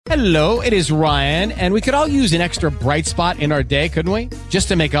Hello, it is Ryan, and we could all use an extra bright spot in our day, couldn't we? Just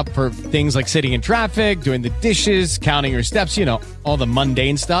to make up for things like sitting in traffic, doing the dishes, counting your steps, you know, all the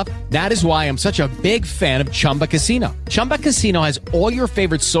mundane stuff. That is why I'm such a big fan of Chumba Casino. Chumba Casino has all your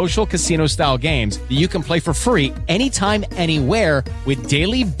favorite social casino-style games that you can play for free anytime, anywhere with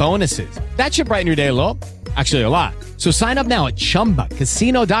daily bonuses. That should brighten your day a little. Actually, a lot. So sign up now at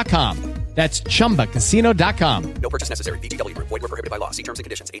ChumbaCasino.com. That's ChumbaCasino.com. No purchase necessary. VGW Group. Void where prohibited by law. See terms and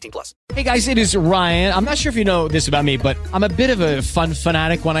conditions. 18+. Hey guys, it is Ryan. I'm not sure if you know this about me, but I'm a bit of a fun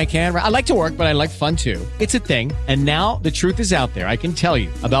fanatic when I can. I like to work, but I like fun too. It's a thing. And now the truth is out there. I can tell you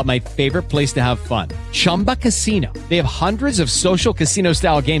about my favorite place to have fun. Chumba Casino. They have hundreds of social casino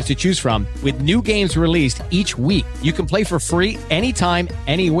style games to choose from with new games released each week. You can play for free anytime,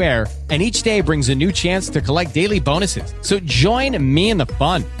 anywhere. And each day brings a new chance to collect daily bonuses. So join me in the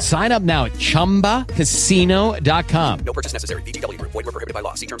fun. Sign up now at ChumbaCasino.com. No purchase necessary. VGW Group. Void where prohibited by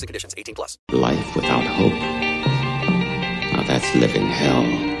law. See terms and conditions. 18+. Life without hope. Now that's living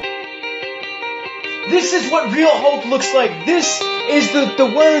hell. This is what real hope looks like. This is the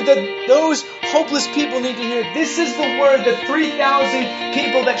word that those hopeless people need to hear. This is the word that 3,000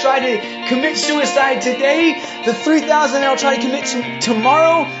 people that try to commit suicide today, the 3,000 that will try to commit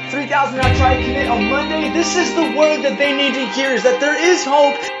tomorrow, 3,000 that will try to commit on Monday. This is the word that they need to hear, is that there is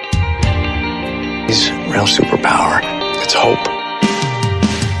hope. His real superpower. It's hope.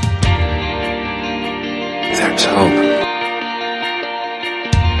 There's hope.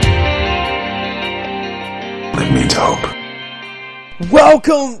 It means hope.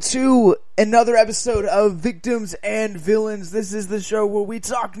 Welcome to another episode of Victims and Villains. This is the show where we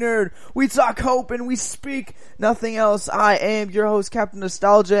talk nerd, we talk hope, and we speak nothing else. I am your host, Captain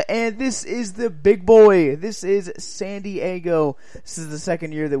Nostalgia, and this is the big boy. This is San Diego. This is the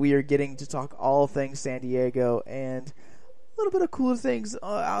second year that we are getting to talk all things San Diego and a little bit of cooler things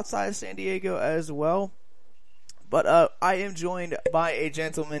outside of San Diego as well. But I am joined by a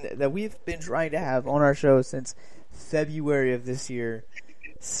gentleman that we've been trying to have on our show since February of this year.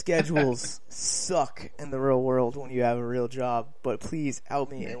 Schedules suck in the real world when you have a real job, but please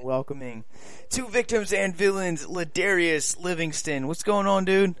help me in welcoming to Victims and Villains, Ladarius Livingston. What's going on,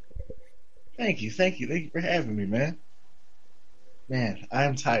 dude? Thank you for having me, man. Man, I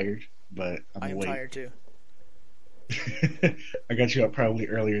am tired, but I'm awake. Tired too. I got you up probably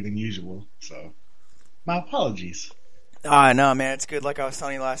earlier than usual, so my apologies. No, man, it's good. Like I was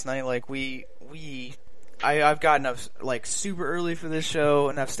telling you last night, like I've gotten up like super early for this show,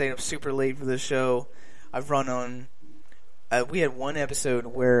 and I've stayed up super late for this show. I've run on. We had one episode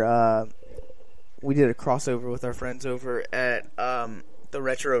where we did a crossover with our friends over at the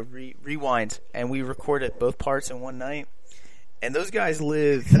Retro Rewind, and we recorded both parts in one night. And those guys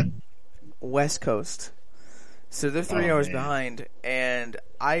live West Coast, so they're 3 hours behind. And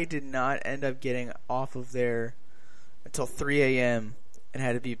I did not end up getting off of there until 3 a.m. and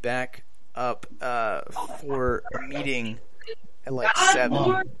had to be back up for a meeting at like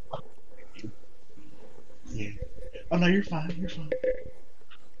 7. Yeah. Oh no, you're fine.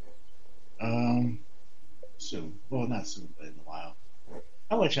 Soon. Well, not soon, but in a while.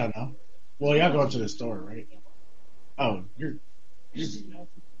 I'll let y'all know. Well, y'all going to the store, right? Oh, you're.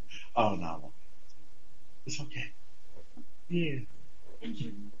 Oh no, it's okay. Yeah.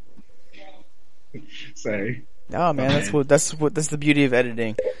 Sorry. Oh man, that's the beauty of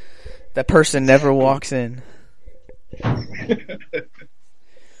editing. That person never walks in.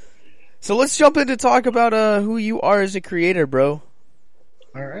 So let's jump in to talk about who you are as a creator, bro.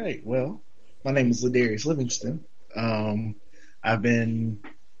 All right. Well, my name is Ladarius Livingston. I've been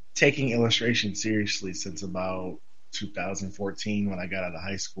taking illustration seriously since about 2014 when I got out of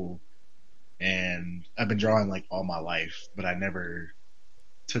high school, and I've been drawing like all my life, but I never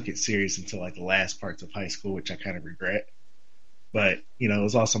took it serious until like the last parts of high school, which I kind of regret. But, you know, it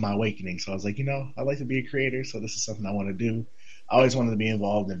was also my awakening. So I was like, you know, I'd like to be a creator, so this is something I want to do. I always wanted to be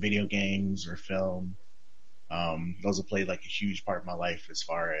involved in video games or film. Those have played like a huge part of my life as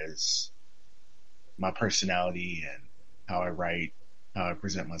far as my personality and how I write, how I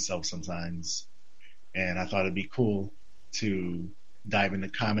present myself sometimes. And I thought it'd be cool to dive into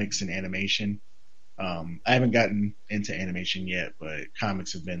comics and animation. I haven't gotten into animation yet, but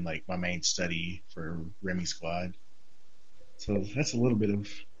comics have been like my main study for Remy Squad. So that's a little bit of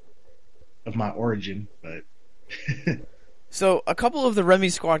my origin, but So a couple of the Remy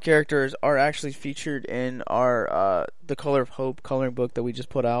Squad characters are actually featured in our The Color of Hope coloring book that we just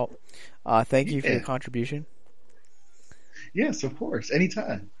put out. Thank you for your contribution. Yes, of course,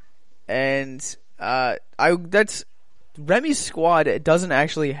 anytime. And that's Remy Squad. It doesn't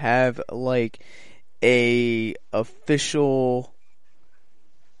actually have like a official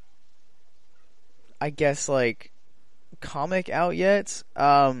I guess, like, comic out yet.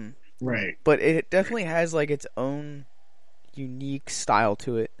 Right. But it definitely has, like, its own unique style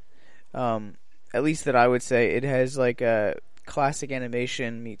to it. At least that I would say. It has, like, a classic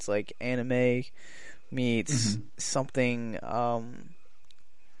animation meets, like, anime meets something,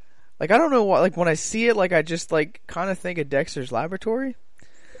 like, I don't know what, like, when I see it, like, I just, like, kind of think of Dexter's Laboratory.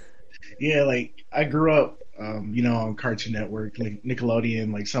 Yeah, like, I grew up, on Cartoon Network, like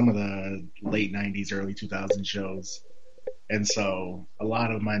Nickelodeon, like some of the late 90s, early 2000s shows. And so a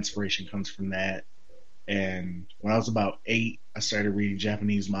lot of my inspiration comes from that. And when I was about 8, I started reading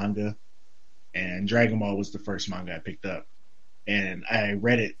Japanese manga. And Dragon Ball was the first manga I picked up. And I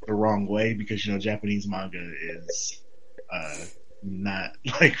read it the wrong way because, Japanese manga is not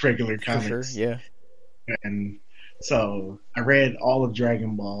like regular comics. For sure, yeah. And so I read all of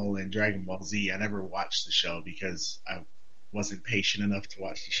Dragon Ball and Dragon Ball Z. I never watched the show because I wasn't patient enough to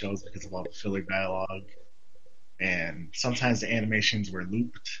watch the shows because of all the filler dialogue. And sometimes the animations were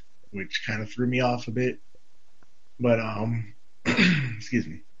looped, which kind of threw me off a bit. But, excuse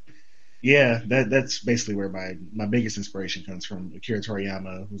me. Yeah, that's basically where my biggest inspiration comes from. Akira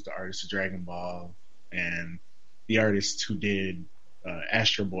Toriyama, who's the artist of Dragon Ball, and the artist who did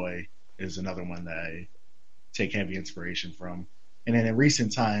Astro Boy is another one that I take heavy inspiration from. And then in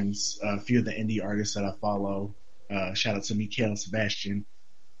recent times, a few of the indie artists that I follow, shout out to Mikhail Sebastian,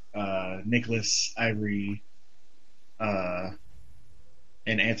 Nicholas Ivory,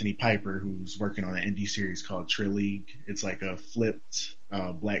 and Anthony Piper, who's working on an indie series called Trill League. It's like a flipped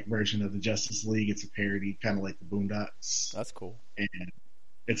black version of the Justice League. It's a parody, kind of like the Boondocks. That's cool. And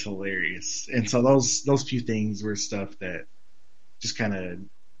it's hilarious. And so those few things were stuff that just kind of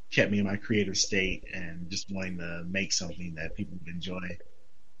kept me in my creative state and just wanting to make something that people would enjoy.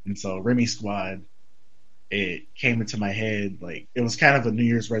 And so Remy Squad, it came into my head, like, it was kind of a New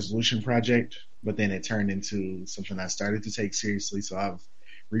Year's resolution project, but then it turned into something I started to take seriously. So I've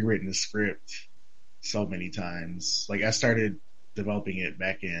rewritten the script so many times. Like, I started developing it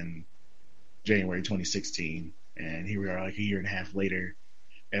back in January 2016, and here we are like a year and a half later,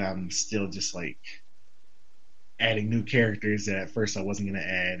 and I'm still just like adding new characters that at first I wasn't going to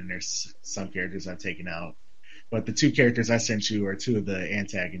add, and there's some characters I've taken out. But the 2 characters I sent you are 2 of the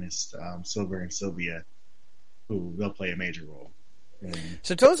antagonists, Silver and Sylvia, who they'll play a major role.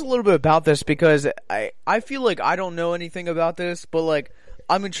 So tell us a little bit about this, because I feel like I don't know anything about this, but like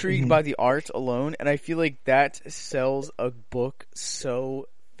I'm intrigued by the art alone, and I feel like that sells a book so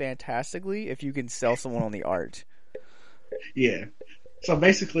fantastically if you can sell someone on the art. Yeah. So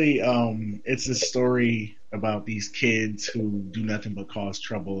basically, it's a story about these kids who do nothing but cause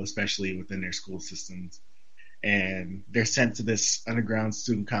trouble, especially within their school systems. And they're sent to this underground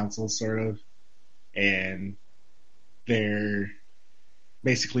student council, sort of, and they're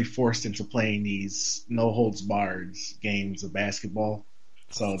basically forced into playing these no-holds-barred games of basketball.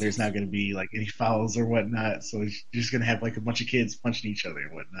 So there's not going to be like any fouls or whatnot. So you're just going to have like a bunch of kids punching each other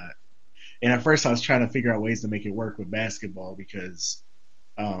and whatnot. And at first I was trying to figure out ways to make it work with basketball because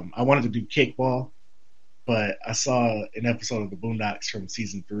I wanted to do kickball, but I saw an episode of the Boondocks from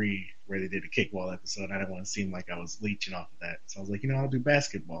season 3 where they did a kickball episode. I didn't want to seem like I was leeching off of that. So I was like, I'll do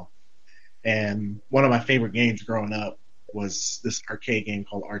basketball. And one of my favorite games growing up was this arcade game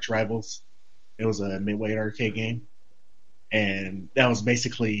called Arch Rivals. It was a midweight arcade game. And that was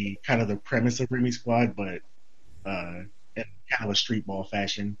basically kind of the premise of Remy Squad, but in kind of a street ball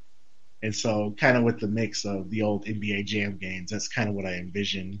fashion. And so kind of with the mix of the old NBA Jam games, that's kind of what I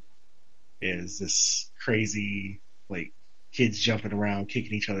envision is this crazy, like, kids jumping around,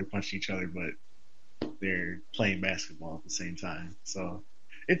 kicking each other, punching each other, but they're playing basketball at the same time. So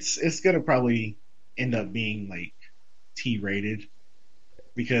it's going to probably end up being, like, T-rated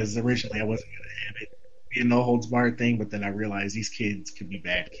because originally I wasn't going to have it be a no-holds-barred thing, but then I realized these kids could be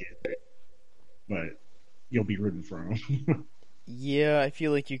bad kids. But you'll be rooting for them. Yeah, I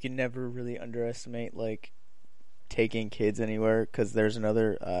feel like you can never really underestimate, like, taking kids anywhere, because there's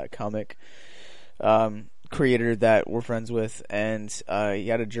another comic creator that we're friends with, and he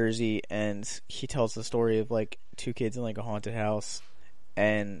had a Jersey, and he tells the story of, like, 2 kids in, like, a haunted house,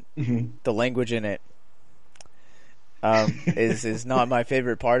 and the language in it is not my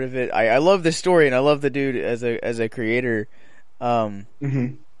favorite part of it. I love the story, and I love the dude as a creator,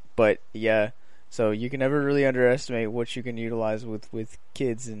 but, yeah. So you can never really underestimate what you can utilize with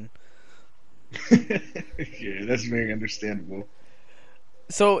kids and. Yeah, that's very understandable.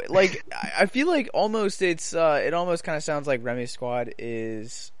 So, like, I feel like almost it almost kind of sounds like Remy Squad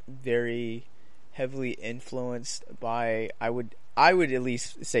is very heavily influenced by I would at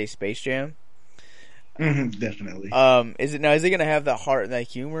least say Space Jam. Definitely. Is it going to have that heart and that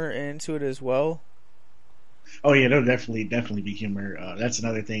humor into it as well? Oh yeah, there'll definitely be humor. That's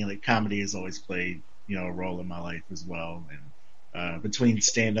another thing. Like comedy has always played, a role in my life as well. And between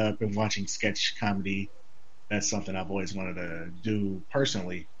stand up and watching sketch comedy, that's something I've always wanted to do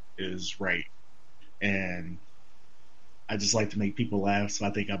personally. Is write, and I just like to make people laugh. So I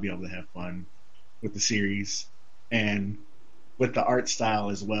think I'll be able to have fun with the series and with the art style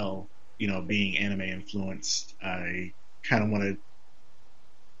as well. Being anime influenced, I kind of want to,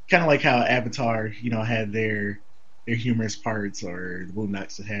 kind of like how Avatar, had their humorous parts, or the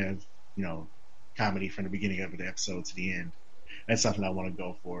Boondocks that have, comedy from the beginning of the episode to the end. That's something I want to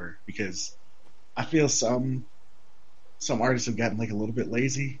go for, because I feel some artists have gotten like a little bit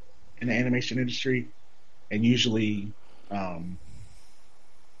lazy in the animation industry, and usually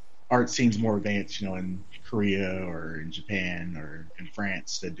art scenes more advanced, in Korea or in Japan or in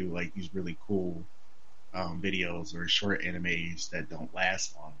France, that do like these really cool videos or short animes that don't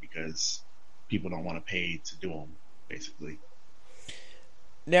last long because people don't want to pay to do them, basically.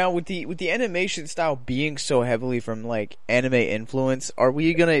 Now, with the animation style being so heavily from like anime influence, are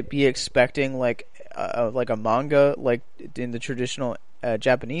we gonna be expecting like a manga, like in the traditional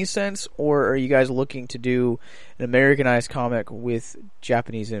Japanese sense, or are you guys looking to do an Americanized comic with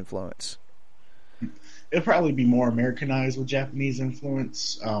Japanese influence? It'll probably be more Americanized with Japanese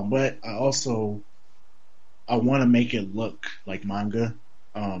influence, but I want to make it look like manga.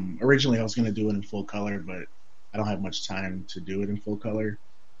 Originally, I was going to do it in full color, but I don't have much time to do it in full color.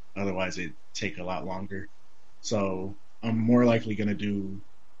 Otherwise, it'd take a lot longer. So I'm more likely going to do,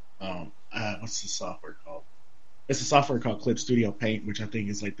 what's the software called? It's a software called Clip Studio Paint, which I think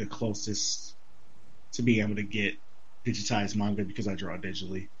is like the closest to being able to get digitized manga, because I draw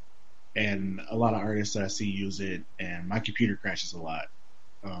digitally. And a lot of artists that I see use it, and my computer crashes a lot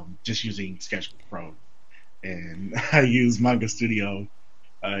just using Sketchbook Pro. And I use Manga Studio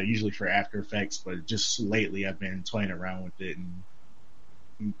usually for After Effects, but just lately I've been toying around with it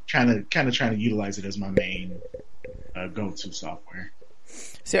and kind of trying to utilize it as my main go-to software.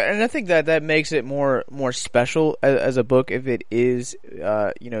 So, and I think that makes it more special as a book if it is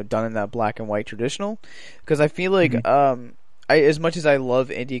done in that black and white traditional, because I feel like as much as I love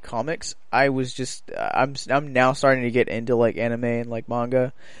indie comics, I'm now starting to get into like anime and like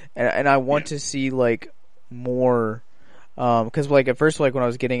manga, and I want to see like more, because like at first, like when I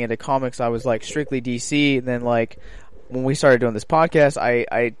was getting into comics, I was like strictly DC, and then like when we started doing this podcast,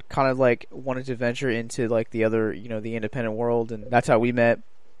 I kind of like wanted to venture into like the other, the independent world, and that's how we met.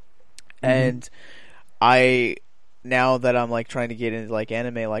 And now that I'm like trying to get into like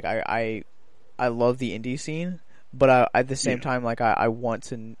anime, like I love the indie scene, but at the same time, like I want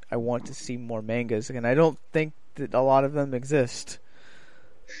to see more mangas, and I don't think that a lot of them exist.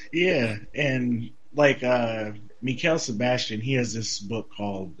 Yeah, and like Mikael Sebastian, he has this book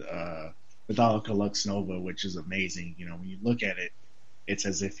called Mytholoca Lux Nova, which is amazing. When you look at it, it's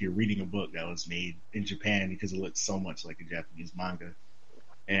as if you're reading a book that was made in Japan, because it looks so much like a Japanese manga.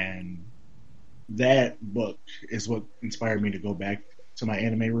 And that book is what inspired me to go back to my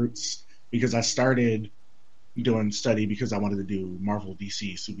anime roots, because I started doing study because I wanted to do Marvel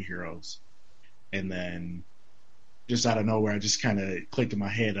DC superheroes. And then just out of nowhere, I just kind of clicked in my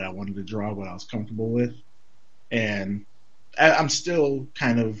head that I wanted to draw what I was comfortable with. And I'm still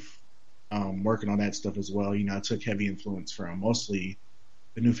kind of working on that stuff as well. I took heavy influence from mostly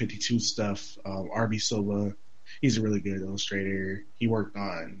the New 52 stuff. R.B. Silva, he's a really good illustrator. He worked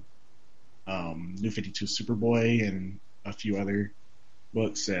on New 52 Superboy and a few other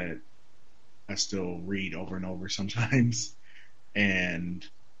books that I still read over and over sometimes.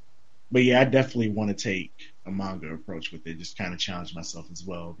 But yeah, I definitely want to take a manga approach with it, just kind of challenge myself as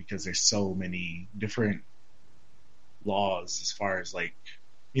well, because there's so many different laws as far as like,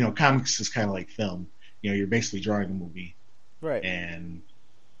 comics is kind of like film. You're basically drawing a movie. Right. And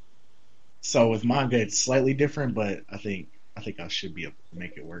so with manga, it's slightly different, but I think I should be able to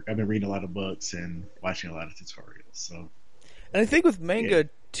make it work. I've been reading a lot of books and watching a lot of tutorials. So, and I think with manga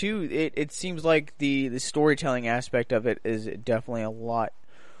too, it seems like the storytelling aspect of it is definitely a lot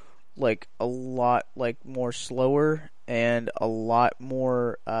more slower and a lot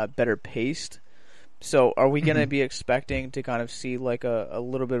more better paced. So are we going to be expecting to kind of see like a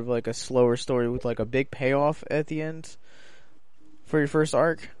little bit of like a slower story with like a big payoff at the end for your first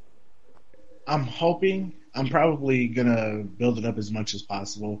arc? I'm hoping. I'm probably going to build it up as much as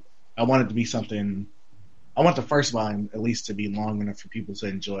possible. I want it to be something. I want the first volume at least to be long enough for people to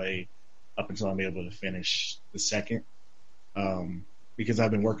enjoy up until I'm able to finish the second. Because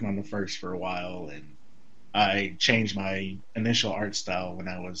I've been working on the first for a while, and I changed my initial art style when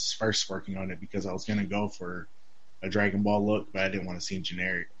I was first working on it, because I was going to go for a Dragon Ball look, but I didn't want to seem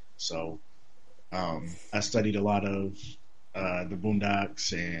generic. So I studied a lot of the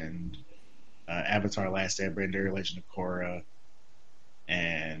Boondocks and Avatar: Last Airbender, Legend of Korra,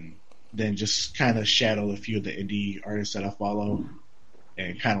 and then just kind of shadowed a few of the indie artists that I follow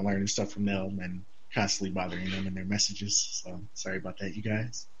and kind of learning stuff from them and constantly bothering them in their messages. So sorry about that, you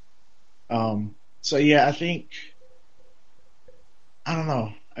guys. So yeah, I think, I don't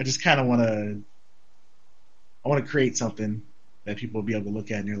know. I just kind of want to create something that people will be able to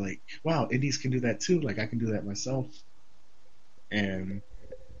look at and you're like, wow, indies can do that too. Like I can do that myself. And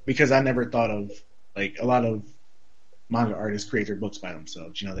because I never thought of, like, a lot of manga artists create their books by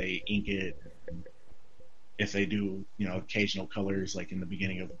themselves. You know, they ink it. And if they do, you know, occasional colors like in the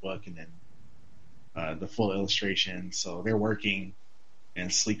beginning of the book and then the full illustration. So they're working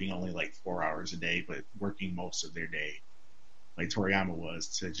and sleeping only like 4 hours a day, but working most of their day, like Toriyama was,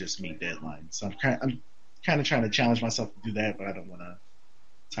 to just meet deadlines. So I'm kind of trying to challenge myself to do that, but I don't want to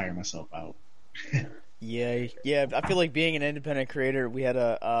tire myself out. Yeah. I feel like being an independent creator, we had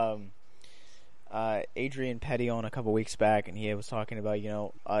Adrian Petty on a couple weeks back, and he was talking about, you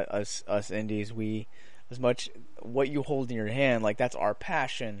know, us indies, we, as much what you hold in your hand, like that's our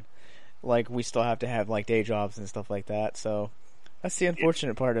passion. Like we still have to have like day jobs and stuff like that. So that's the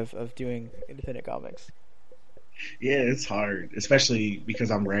unfortunate part of doing independent comics. Yeah, it's hard, especially because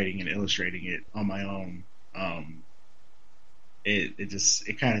I'm writing and illustrating it on my own.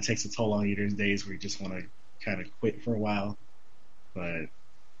 It kind of takes a toll on you. There's days where you just want to kind of quit for a while, but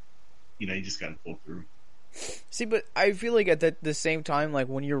you know, you just got to pull through. See, but I feel like at the same time, like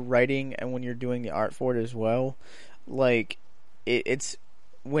when you're writing and when you're doing the art for it as well, like it's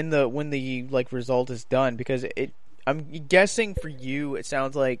when the like result is done, because I'm guessing for you, it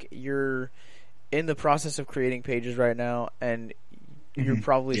sounds like you're in the process of creating pages right now, and you're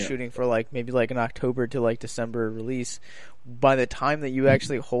probably shooting for like maybe like an October to like December release. By the time that you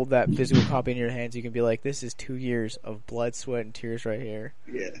actually hold that physical copy in your hands, you can be like, this is 2 years of blood, sweat, and tears right here.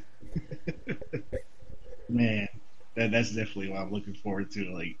 Yeah. Man, that's definitely what I'm looking forward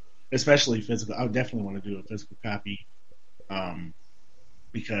to. Like, especially physical. I would definitely want to do a physical copy,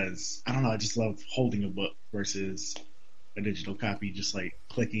 because I don't know. I just love holding a book versus a digital copy. Just like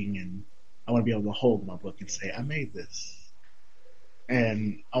clicking, and I want to be able to hold my book and say, I made this.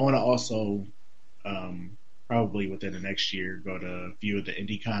 And I want to also, probably within the next year, go to a few of the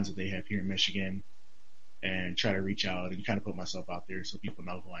indie cons that they have here in Michigan and try to reach out and kind of put myself out there so people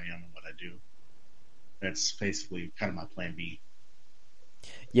know who I am and what I do. That's basically kind of my plan B.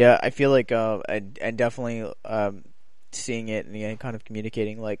 Yeah, I feel like and definitely seeing it and kind of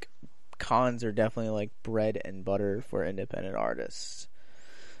communicating, like cons are definitely like bread and butter for independent artists.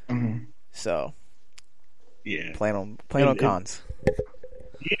 Mm-hmm. So yeah, plan on cons.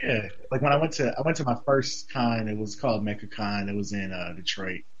 Yeah, like when I went to my first con, it was called MechaCon. It was in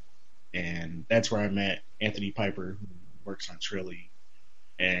Detroit, and that's where I met Anthony Piper, who works on Trilly.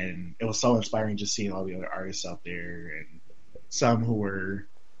 And it was so inspiring just seeing all the other artists out there, and some who were,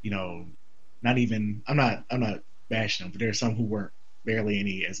 you know, not even, I'm not bashing them, but there are some who weren't barely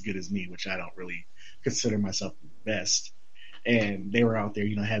any as good as me, which I don't really consider myself the best. And they were out there,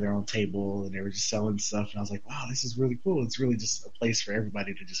 you know, had their own table and they were just selling stuff. And I was like, wow, this is really cool. It's really just a place for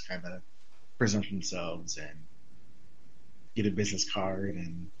everybody to just kind of present themselves and get a business card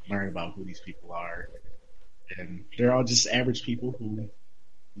and learn about who these people are. And they're all just average people who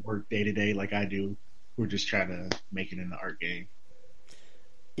work day to day like I do, who are just trying to make it in the art game.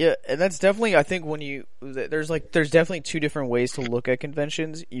 Yeah, and that's definitely, I think when there's definitely two different ways to look at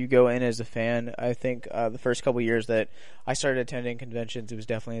conventions. You go in as a fan. I think the first couple of years that I started attending conventions, it was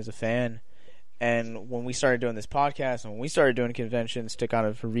definitely as a fan. And when we started doing this podcast and when we started doing conventions to kind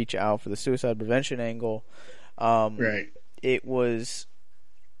of reach out for the suicide prevention angle, right, it was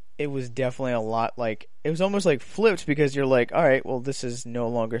definitely a lot like, it was almost like flipped, because you're like, all right, well, this is no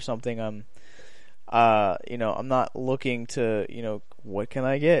longer something I'm not looking to, what can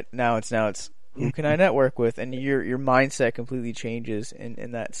I get? Now it's who can I network with? And your mindset completely changes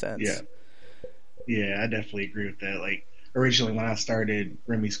in that sense. Yeah, I definitely agree with that. Like, originally when I started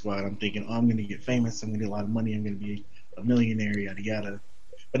Remy Squad, I'm thinking, I'm going to get famous, I'm going to get a lot of money, I'm going to be a millionaire, yada yada.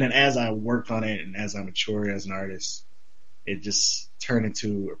 But then as I worked on it and as I matured as an artist, it just turned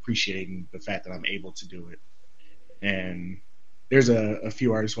into appreciating the fact that I'm able to do it. And there's a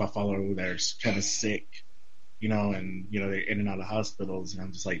few artists who I follow that are kind of sick, and they're in and out of hospitals, and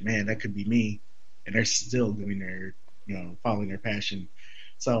I'm just like, man, that could be me, and they're still doing their, following their passion.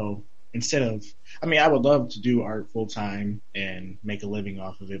 So instead of, I would love to do art full time and make a living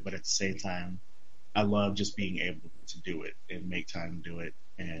off of it, but at the same time, I love just being able to do it and make time to do it,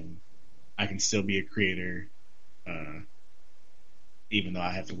 and I can still be a creator even though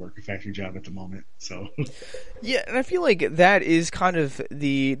I have to work a factory job at the moment. So Yeah, and I feel like that is kind of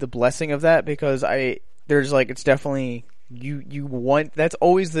the blessing of that, because there's like, it's definitely you want, that's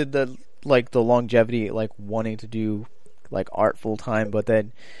always the like the longevity, like wanting to do like art full time, but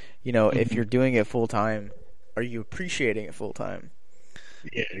then, you know, if you're doing it full time, are you appreciating it full time?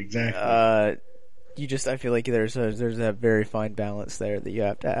 yeah, exactly. I feel like there's a very fine balance there that you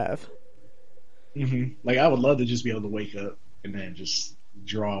have to have. Like, I would love to just be able to wake up and then just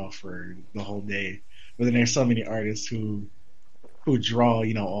draw for the whole day. But then there's so many artists who draw,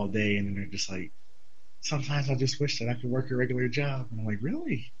 you know, all day, and then they're just like, sometimes I just wish that I could work a regular job. And I'm like,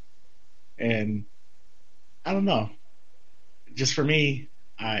 really? And I don't know. Just for me,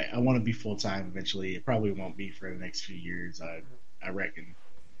 I want to be full time eventually. It probably won't be for the next few years, I reckon.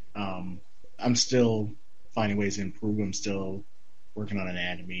 I'm still finding ways to improve. I'm still working on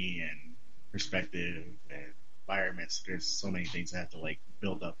anatomy and perspective and environments. There's so many things I have to like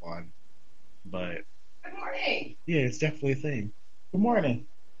build up on. But good morning. Yeah, it's definitely a thing. Good morning.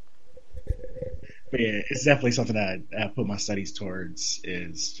 But yeah, it's definitely something that I put my studies towards,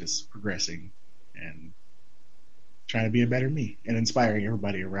 is just progressing and trying to be a better me and inspiring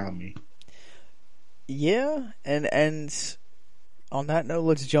everybody around me. Yeah, and on that note,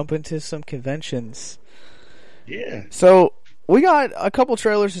 let's jump into some conventions. Yeah. So we got a couple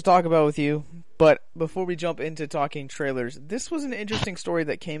trailers to talk about with you, but before we jump into talking trailers, this was an interesting story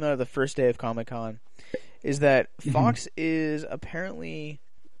that came out of the first day of Comic-Con, is that Fox is apparently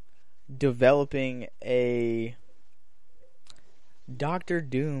developing a Doctor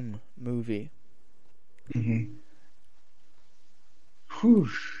Doom movie.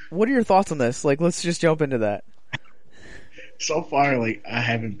 What are your thoughts on this? Like, let's just jump into that. So far, like, I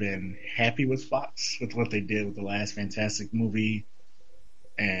haven't been happy with Fox with what they did with the last Fantastic movie,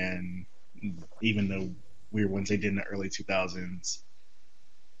 and even the weird ones they did in the early 2000s.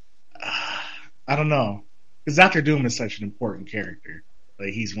 I don't know, because Doctor Doom is such an important character.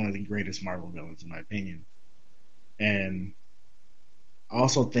 Like, he's one of the greatest Marvel villains in my opinion, and I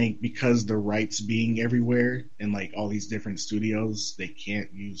also think because the rights being everywhere in like all these different studios, they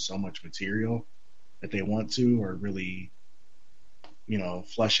can't use so much material that they want to, or really, you know,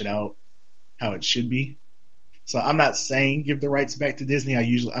 flush it out how it should be. So I'm not saying give the rights back to Disney.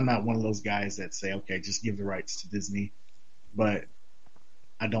 I'm not one of those guys that say, okay, just give the rights to Disney, but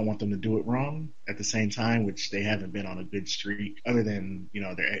I don't want them to do it wrong at the same time, which they haven't been on a good streak, other than, you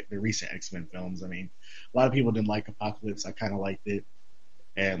know, their recent X-Men films. I mean, a lot of people didn't like Apocalypse. I kind of liked it,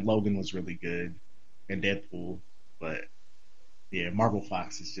 and Logan was really good, and Deadpool. But yeah, Marvel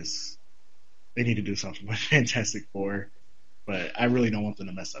Fox is just, they need to do something with Fantastic Four. But I really don't want them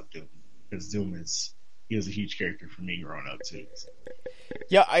to mess up Doom, because Doom he was a huge character for me growing up too. So.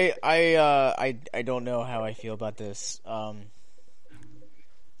 Yeah, I don't know how I feel about this.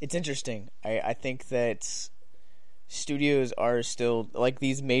 It's interesting. I think that studios are still, like,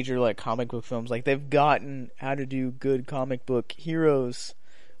 these major like comic book films, like, they've gotten how to do good comic book heroes,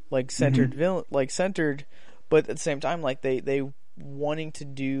 like centered centered, but at the same time, like, they wanting to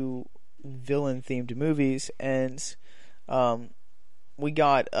do villain themed movies. And we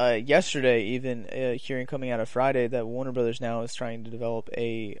got yesterday, even hearing coming out of Friday, that Warner Brothers now is trying to develop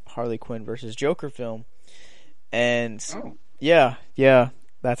a Harley Quinn versus Joker film. And yeah,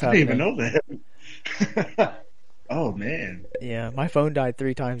 that's happening. I didn't even know that. Oh man. Yeah, my phone died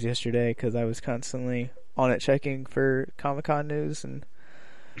 3 times yesterday because I was constantly on it checking for Comic-Con news, and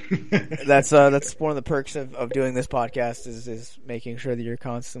that's one of the perks of doing this podcast is making sure that you're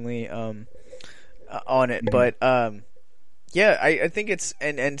constantly on it. But yeah, I think it's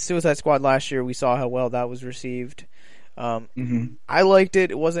and Suicide Squad last year, we saw how well that was received. I liked it.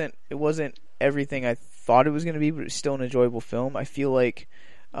 It wasn't everything I thought it was going to be, but it's still an enjoyable film. I feel like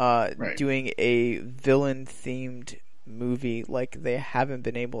doing a villain themed movie, like, they haven't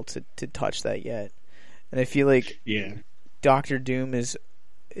been able to touch that yet, and I feel like Doctor Doom is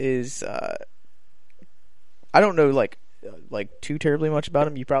I don't know like too terribly much about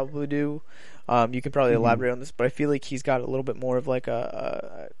him. You probably do. You can probably elaborate on this, but I feel like he's got a little bit more of like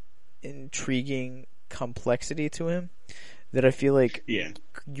a intriguing complexity to him that I feel like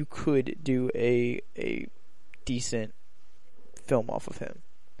you could do a decent film off of him.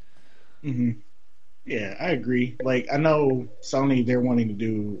 Yeah, I agree. Like, I know Sony, they're wanting to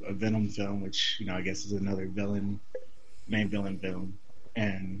do a Venom film, which, you know, I guess is another main villain film,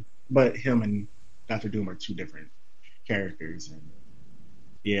 but him and Doctor Doom are 2 different characters, and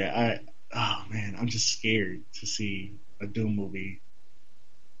yeah, I'm just scared to see a Doom movie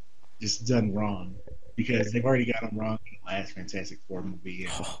just done wrong, because they've already got him wrong in the last Fantastic Four movie.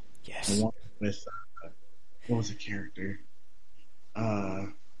 And the one with what was the character?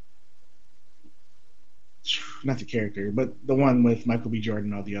 not the character, but the one with Michael B.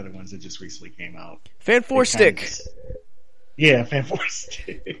 Jordan and all the other ones that just recently came out. Fan Four Stick. Yeah, Fan Four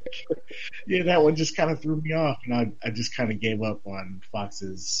Stick. Yeah, that one just kind of threw me off, and I just kind of gave up on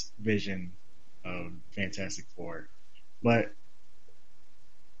Fox's vision of Fantastic Four. But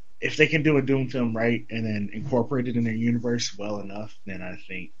if they can do a Doom film right and then incorporate it in their universe well enough, then I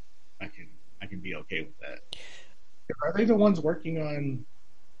think I can be okay with that. Are they the ones working on?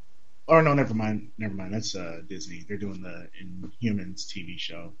 Oh no, never mind. That's Disney. They're doing the Inhumans TV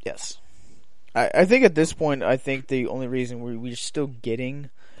show. Yes. I think at this point, I think the only reason we're still getting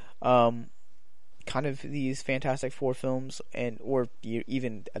kind of these Fantastic Four films, or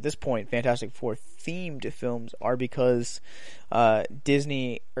even at this point Fantastic Four themed films, are because Fox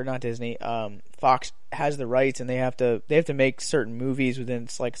has the rights, and they have to make certain movies within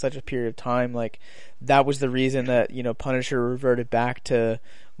like such a period of time. Like that was the reason that Punisher reverted back to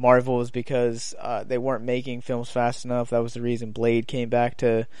Marvel, is because they weren't making films fast enough. That was the reason Blade came back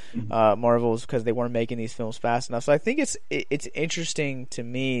to Marvel, is because they weren't making these films fast enough. So I think it's interesting to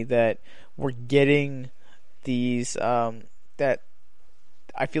me that we're getting these that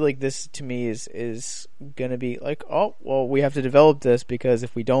I feel like this to me is gonna be like, oh well, we have to develop this, because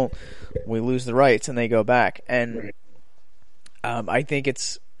if we don't, we lose the rights and they go back. And I think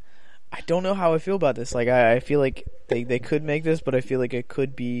I don't know how I feel about this. Like I feel like they could make this, but I feel like it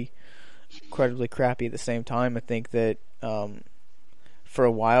could be incredibly crappy at the same time. I think that for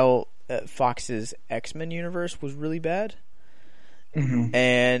a while Fox's X-Men universe was really bad,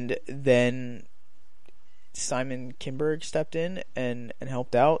 and then Simon Kinberg stepped in and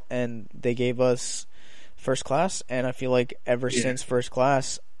helped out, and they gave us First Class, and I feel like ever since First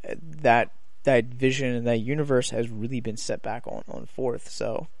Class, that vision and that universe has really been set back on Fourth.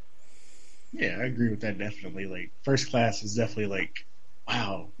 So yeah, I agree with that definitely. Like First Class is definitely like,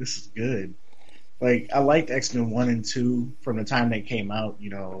 wow, this is good. Like I liked X-Men 1 and 2 from the time they came out,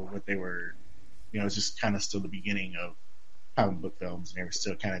 what they were, it's just kind of still the beginning of comic book films, and they were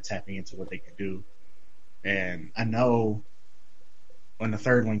still kind of tapping into what they could do. And I know when the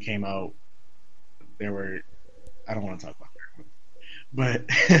third one came out, I don't want to talk about the third one, but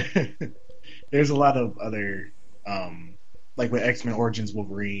there's a lot of other, like with X-Men Origins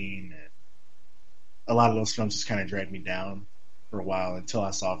Wolverine, and a lot of those films just kind of dragged me down for a while until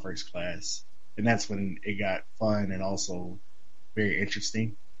I saw First Class. And that's when it got fun and also very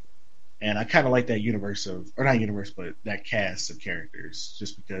interesting. And I kind of like that but that cast of characters,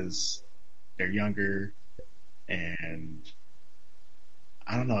 just because they're younger. And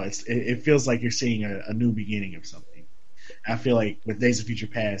I don't know, it feels like you're seeing a new beginning of something. I feel like with Days of Future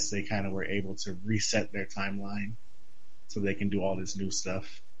Past, they kind of were able to reset their timeline so they can do all this new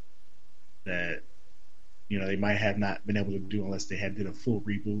stuff that they might have not been able to do unless they had did a full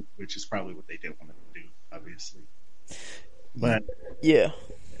reboot, which is probably what they did want to do, obviously. But yeah,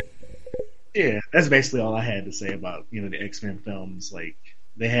 that's basically all I had to say about the X-Men films. Like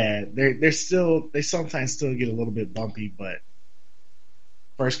they sometimes still get a little bit bumpy, but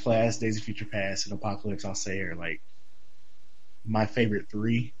First Class, Days of Future Past, and Apocalypse, I'll say, are like my favorite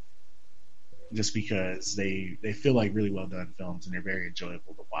three, just because they feel like really well done films and they're very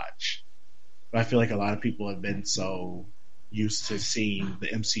enjoyable to watch. But I feel like a lot of people have been so used to seeing the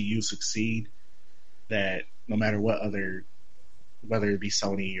MCU succeed that no matter whether it be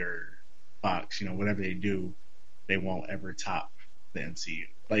Sony or Fox, whatever they do, they won't ever top the MCU.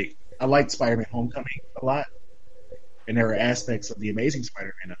 Like, I liked Spider-Man Homecoming a lot, and there were aspects of the Amazing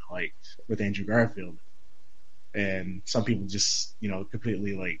Spider-Man that I liked with Andrew Garfield. And some people just,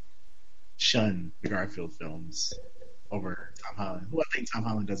 completely like shun the Garfield films over Tom Holland, who I think Tom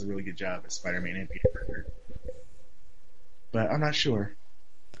Holland does a really good job as Spider-Man and Peter Parker. But I'm not sure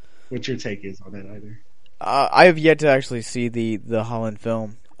what your take is on that either. I have yet to actually see the Holland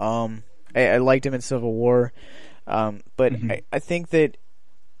film. I liked him in Civil War, but I think that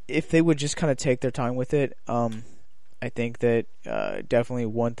if they would just kind of take their time with it, I think that definitely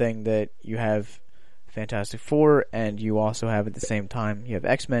one thing that you have Fantastic Four, and you also have at the same time you have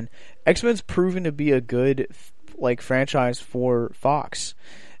X-Men. X-Men's proven to be a good franchise for Fox,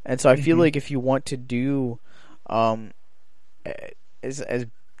 and so I feel like if you want to do, as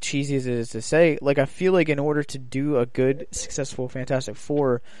cheesy as it is to say, I feel like in order to do a good, successful Fantastic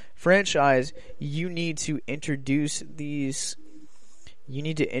Four franchise, you need to introduce these.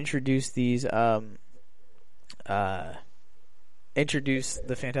 Introduce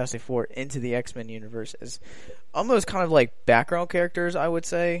the Fantastic Four into the X-Men universe as almost kind of like background characters, I would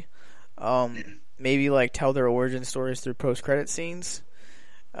say. Maybe tell their origin stories through post-credit scenes.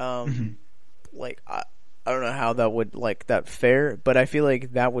 I don't know how that would that fair, but I feel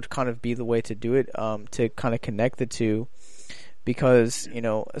like that would kind of be the way to do it, to kind of connect the two, because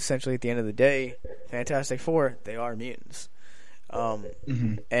essentially at the end of the day, Fantastic Four, they are mutants. But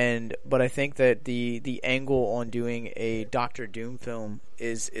I think that the angle on doing a Doctor Doom film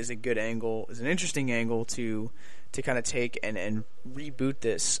is a good angle, is an interesting angle to kind of take and reboot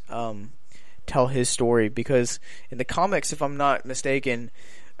this, tell his story, because in the comics, if I'm not mistaken,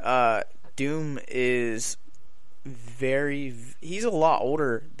 Doom is he's a lot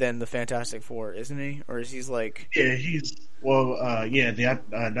older than the Fantastic Four, isn't he? Or is he's like... Yeah,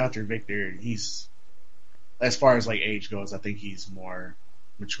 Dr. Victor, he's, as far as age goes, I think he's more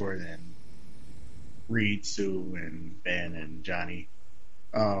mature than Reed, Sue, and Ben and Johnny.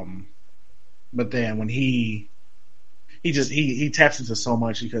 But then when he taps into so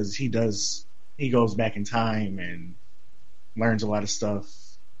much, because he goes back in time and learns a lot of stuff,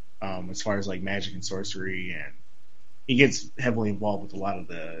 as far as magic and sorcery, and he gets heavily involved with a lot of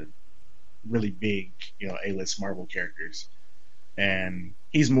the really big, A-list Marvel characters. And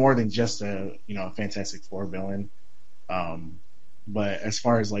he's more than just a Fantastic Four villain. But as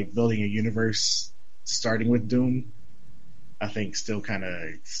far as building a universe starting with Doom, I think still kind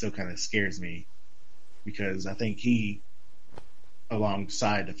of scares me, because I think he,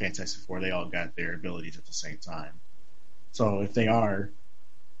 alongside the Fantastic Four, they all got their abilities at the same time. So if they are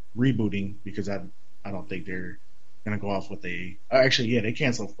rebooting, because I don't think they're going to go off what they... they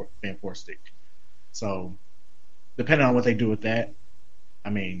canceled Fan Four Stick. So depending on what they do with that, I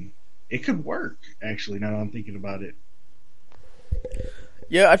mean, it could work, actually, now that I'm thinking about it.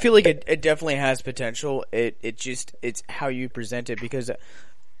 Yeah, I feel like it definitely has potential. It's how you present it, because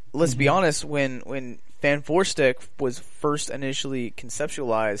let's be honest, when Fan Four Stick was first initially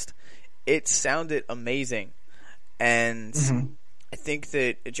conceptualized, it sounded amazing. And I think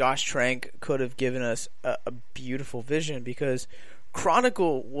that Josh Trank could have given us a beautiful vision, because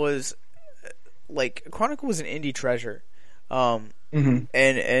Chronicle was an indie treasure. And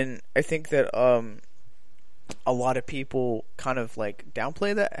I think that a lot of people kind of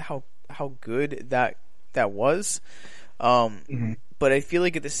downplay that, how good that was. But I feel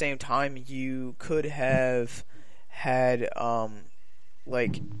like at the same time, you could have had the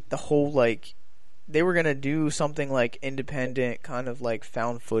whole they were gonna do something independent, kind of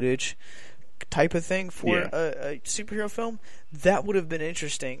found footage type of thing for a superhero film. That would have been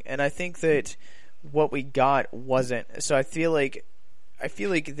interesting, and I think that what we got wasn't. So I feel like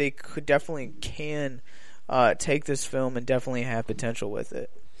they could definitely can take this film and definitely have potential with it.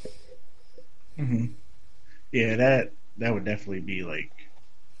 Yeah, that would definitely be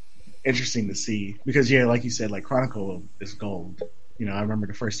interesting to see, because like you said, Chronicle is gold. I remember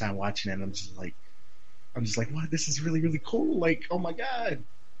the first time watching it, I'm just like, what? This is really, really cool. Oh my god.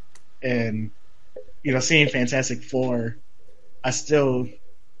 And seeing Fantastic Four, I still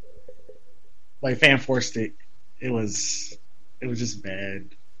Fan Four Stick. It was just bad,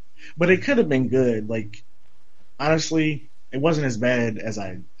 but it could have been good. Honestly, it wasn't as bad as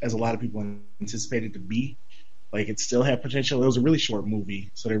a lot of people anticipated to be. It still had potential. It was a really short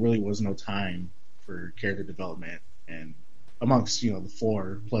movie, so there really was no time for character development and amongst the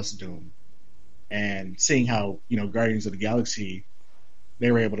four plus Doom. And seeing how Guardians of the Galaxy, they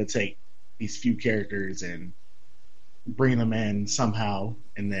were able to take these few characters and bring them in somehow,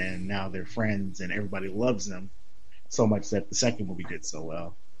 and then now they're friends and everybody loves them so much that the second movie did so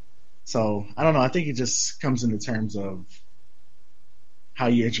well. So I don't know. I think it just comes into terms of how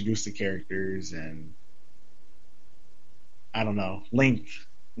you introduce the characters, and I don't know. Length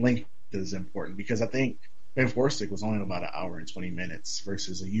is important, because I think Fan Four Stick was only about an hour and 20 minutes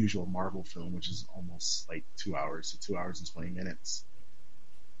versus a usual Marvel film, which is almost 2 hours, so 2 hours and 20 minutes.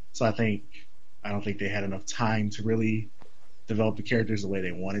 So I don't think they had enough time to really develop the characters the way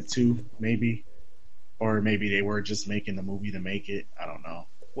they wanted to, maybe. Or maybe they were just making the movie to make it. I don't know.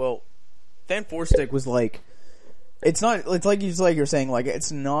 Well, Fan Four Stick was it's not, it's like you're saying,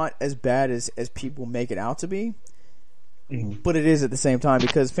 it's not as bad as people make it out to be. But it is at the same time,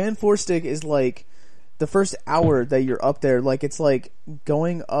 because Fan Four Stick is the first hour that you're up there, it's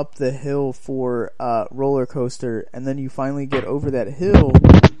going up the hill for a roller coaster, and then you finally get over that hill,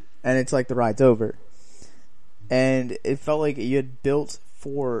 and it's the ride's over. And it felt like you had built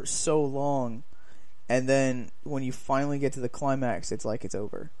for so long, and then when you finally get to the climax, it's it's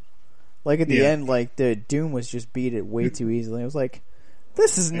over. At the end, the Doom was just beat it way too easily. I was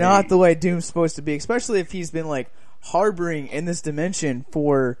this is not the way Doom's supposed to be, especially if he's been harboring in this dimension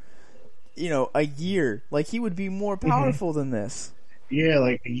for a year. He would be more powerful than this. Yeah,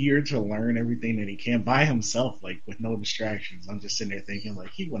 a year to learn everything that he can by himself, with no distractions. I'm just sitting there thinking,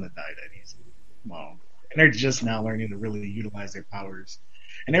 he wouldn't have died that easy. Come on. and they're just now learning to really utilize their powers.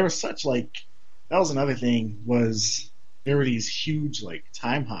 And there was such like that was another thing was there were these huge like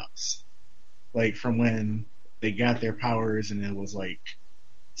time hops, like from when they got their powers, and it was like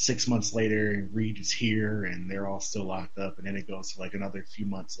 6 months later, and Reed is here, and they're all still locked up, and then it goes to like another few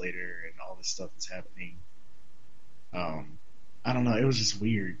months later, and all this stuff is happening. I don't know. It was just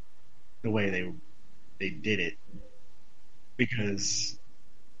weird the way they did it because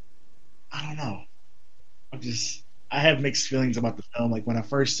I don't know. I have mixed feelings about the film. Like when I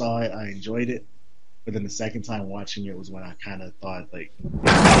first saw it, I enjoyed it, but then the second time watching it was when I kind of thought like.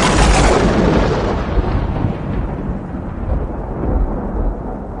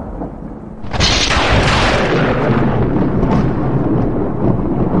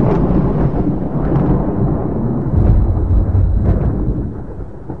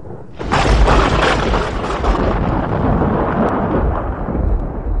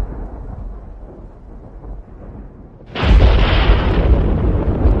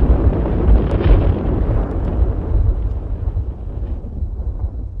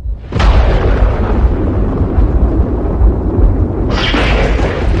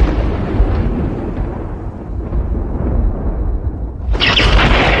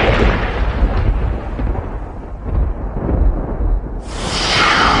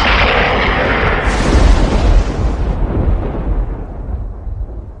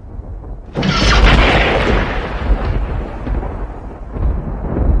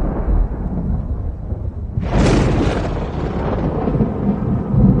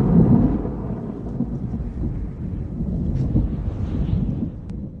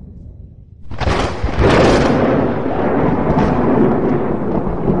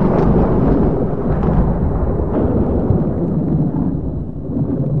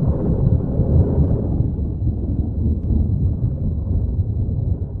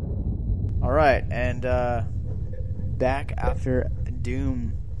 Back after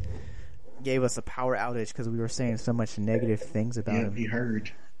Doom gave us a power outage because we were saying so much negative things about him. He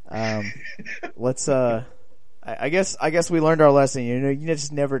heard. Let's. I guess we learned our lesson. You know, you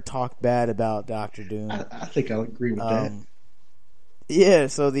just never talk bad about Doctor Doom. I think I'll agree with that. Yeah.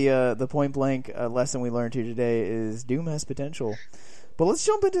 So the point blank lesson we learned here today is Doom has potential. But let's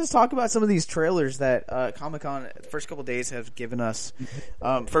jump into talk about some of these trailers that Comic-Con the first couple days have given us.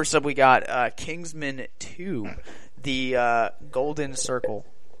 First up, we got Kingsman 2, the Golden Circle.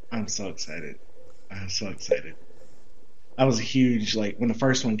 I'm so excited. I was a huge, like, when the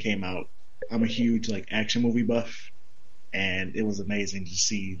first one came out, I'm a huge, like, action movie buff, and it was amazing to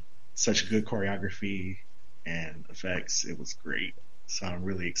see such good choreography and effects. It was great. So I'm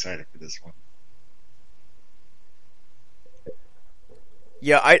really excited for this one.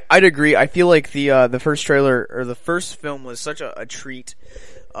 Yeah, I'd agree. I feel like the first trailer or the first film was such a treat.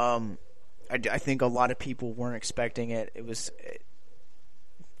 I think a lot of people weren't expecting it. It was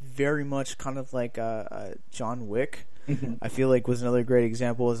very much kind of like John Wick. Mm-hmm. I feel like was another great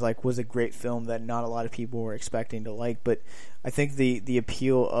example. Was a great film that not a lot of people were expecting to like. But I think the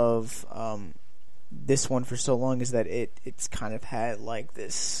appeal of this one for so long is that it's kind of had like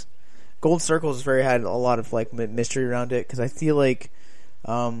this. Gold Circle has had a lot of like mystery around it because I feel like.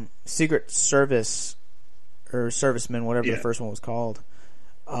 Secret Service or Servicemen, whatever the first one was called.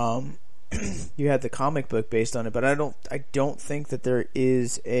 You had the comic book based on it, but I don't think that there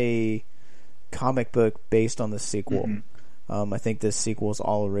is a comic book based on the sequel. Mm-hmm. I think this sequel is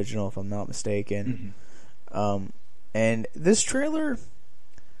all original, if I'm not mistaken. Mm-hmm. And this trailer,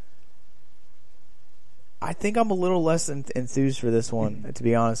 I think I'm a little less enthused for this one, to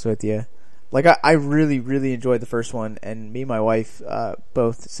be honest with you. Like, I really, really enjoyed the first one, and me and my wife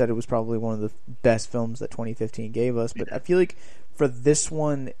both said it was probably one of the best films that 2015 gave us, but I feel like for this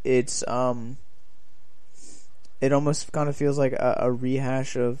one, it almost kind of feels like a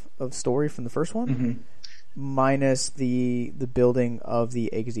rehash of story from the first one, mm-hmm. minus the building of the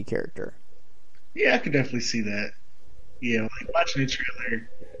Eggsy character. Yeah, I could definitely see that. Yeah, like, watching the trailer,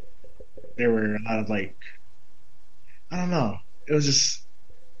 there were a lot of, like, I don't know, it was just...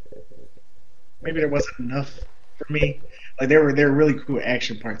 Maybe there wasn't enough for me. Like there were really cool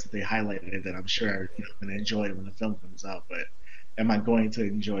action parts that they highlighted that I'm sure I'm going to enjoy when the film comes out. But am I going to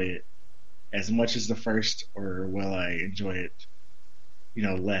enjoy it as much as the first, or will I enjoy it,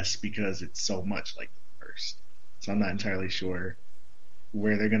 less because it's so much like the first? So I'm not entirely sure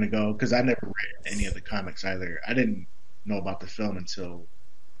where they're going to go because I never read any of the comics either. I didn't know about the film until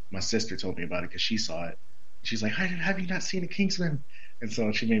my sister told me about it because she saw it. She's like, "Have you not seen the Kingsman?" And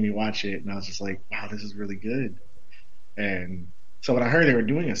so she made me watch it, and I was just like, wow, this is really good. And so when I heard they were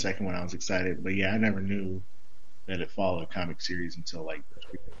doing a second one, I was excited. But yeah, I never knew that it followed a comic series until like.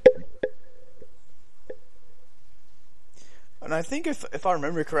 And I think if I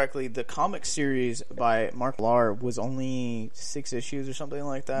remember correctly, the comic series by Mark Millar was only 6 issues or something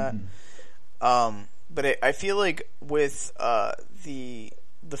like that. But I feel like with the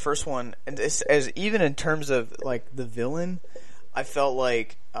first one, and as even in terms of like the villain, I felt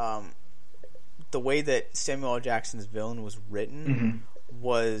like the way that Samuel L. Jackson's villain was written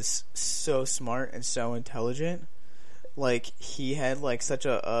was so smart and so intelligent. Like he had like such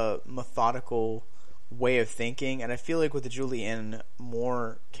a methodical way of thinking, and I feel like with the Julianne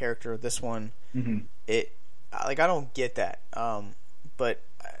Moore character, this one, it like I don't get that, but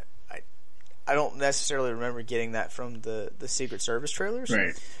I don't necessarily remember getting that from the Secret Service trailers.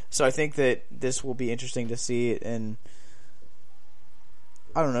 Right. So I think that this will be interesting to see it, and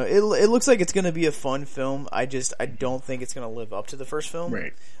I don't know. It looks like it's going to be a fun film. I don't think it's going to live up to the first film.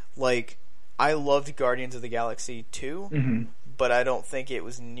 Right. Like I loved Guardians of the Galaxy 2. But I don't think it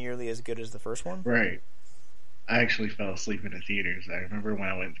was nearly as good as the first one. Right. I actually fell asleep in the theaters. I remember when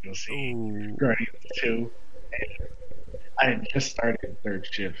I went to go see Guardians 2. And I had just started third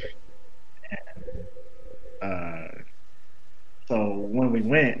shift. And so when we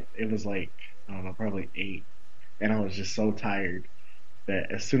went, it was like, I don't know, probably 8. And I was just so tired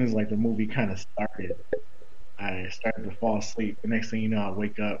that as soon as like the movie kind of started, I started to fall asleep. The next thing you know, I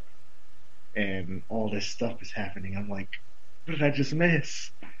wake up and all this stuff is happening. I'm like, what did I just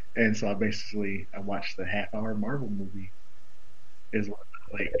miss? And so I watched the half-hour Marvel movie. Is what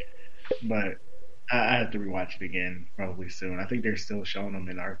like, but I have to rewatch it again probably soon. I think they're still showing them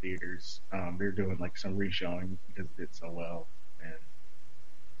in our theaters. They're doing like some re-showing because it did so well, and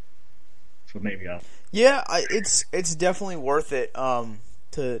so maybe I'll. Yeah, it's definitely worth it.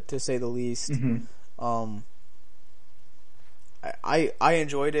 To say the least. I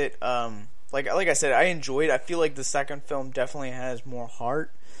enjoyed it. Like I said, I enjoyed. I feel like the second film definitely has more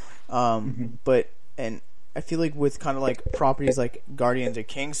heart. But and I feel like with kind of like properties like Guardians of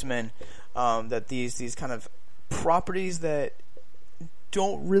Kingsman, that these kind of properties that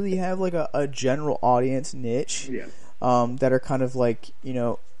don't really have like a general audience niche, that are kind of like, you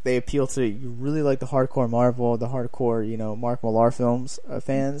know, they appeal to you really like the hardcore Marvel, the hardcore, you know, Mark Millar films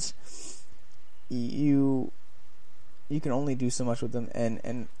fans. You can only do so much with them,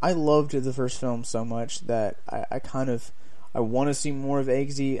 and I loved the first film so much that I want to see more of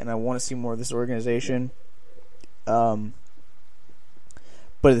Eggsy, and I want to see more of this organization. But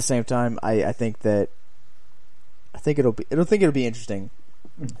at the same time, I think it'll be interesting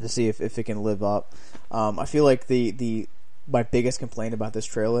to see if it can live up. I feel like my biggest complaint about this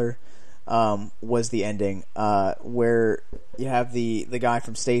trailer was the ending, where you have the guy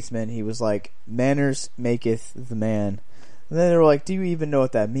from Statesman. He was like, "Manners maketh the man," and then they were like, "Do you even know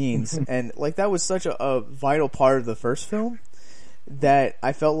what that means?" And like that was such a vital part of the first film that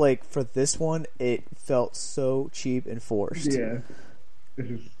I felt like for this one it felt so cheap and forced. Yeah.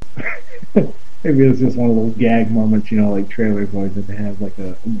 Maybe it's just one of those gag moments, you know, like trailers always have to have like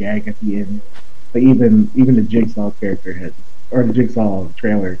a gag at the end. Like even the Jigsaw character the Jigsaw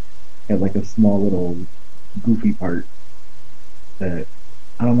trailer had like a small little goofy part that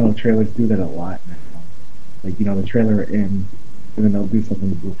I don't know, trailers do that a lot now. Like, you know, the trailer ends and then they'll do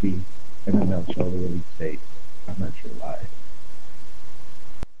something goofy and then they'll show the release date. I'm not sure why.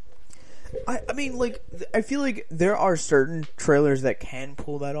 I mean, like, I feel like there are certain trailers that can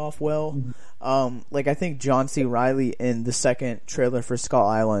pull that off well. Like, I think John C. Reilly in the second trailer for Skull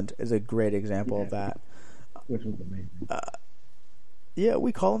Island is a great example of that. Which was amazing. Yeah,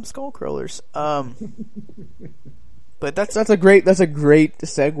 we call them skull curlers. But that's a great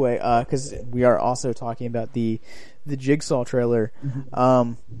segue, because we are also talking about the Jigsaw trailer.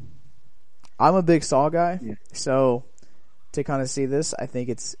 I'm a big Saw guy, so to kind of see this, I think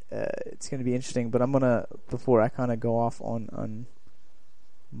it's going to be interesting. But I'm gonna, before I kind of go off on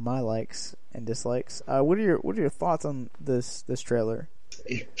my likes and dislikes, what are your thoughts on this trailer?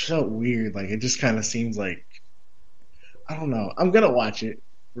 It felt weird. Like, it just kind of seems like, I don't know. I'm gonna watch it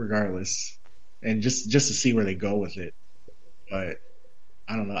regardless, and just to see where they go with it. But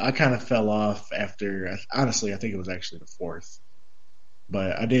I don't know. I kind of fell off after. Honestly, I think it was actually the fourth.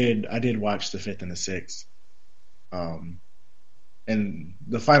 But I did watch the fifth and the sixth. And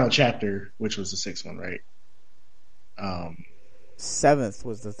the final chapter, which was the sixth one, right? Seventh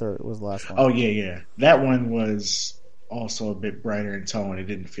was the last one. Oh yeah. That one was also a bit brighter in tone. It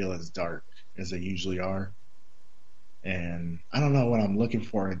didn't feel as dark as they usually are. And I don't know what I'm looking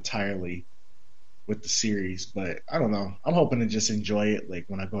for entirely with the series, but I don't know. I'm hoping to just enjoy it, like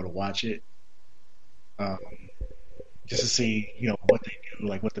when I go to watch it, just to see, you know, what they do,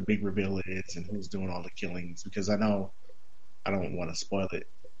 like what the big reveal is, and who's doing all the killings. Because I know I don't want to spoil it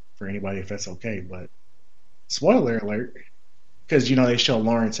for anybody if that's okay, but spoiler alert: because they show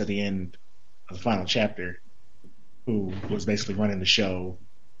Lawrence at the end of the final chapter, who was basically running the show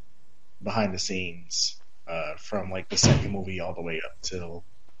behind the scenes from like the second movie all the way up till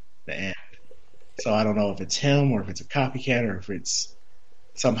the end. So I don't know if it's him or if it's a copycat or if it's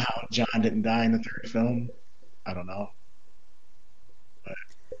somehow John didn't die in the third film. I don't know. But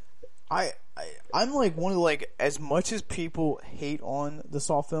I'm like one of like, as much as people hate on the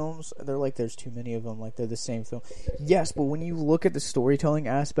Saw films, they're like, there's too many of them, like they're the same film. Yes, but when you look at the storytelling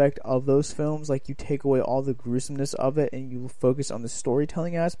aspect of those films, like you take away all the gruesomeness of it and you focus on the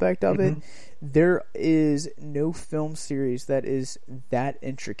storytelling aspect of it, there is no film series that is that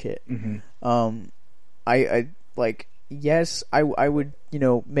intricate. I like, yes, I would,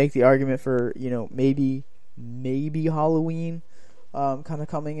 make the argument for, maybe Halloween kind of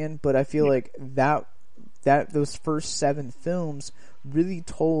coming in, but I feel like that those first 7 films really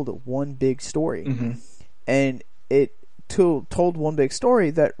told one big story, and it told one big story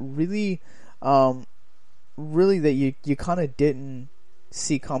that really that you kind of didn't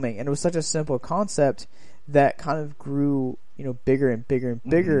see coming, and it was such a simple concept that kind of grew bigger and bigger and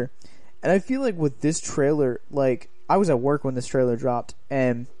bigger. And I feel like with this trailer, like I was at work when this trailer dropped,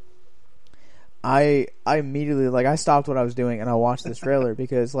 and I immediately, like, I stopped what I was doing and I watched this trailer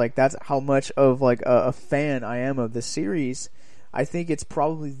because, like, that's how much of, like, a fan I am of this series. I think it's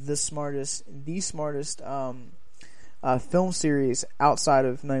probably the smartest film series outside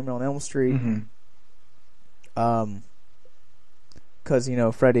of Nightmare on Elm Street. Because,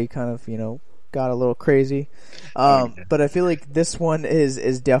 Freddy kind of, got a little crazy. But I feel like this one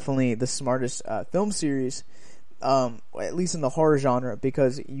is definitely the smartest film series. At least in the horror genre,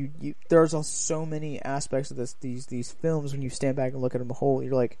 because there's so many aspects of these films. When you stand back and look at them whole,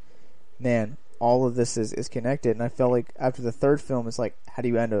 you're like, man, all of this is connected. And I felt like after the third film, it's like, how do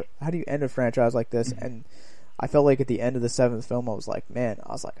you end a franchise like this? And I felt like at the end of the 7th film, I was like,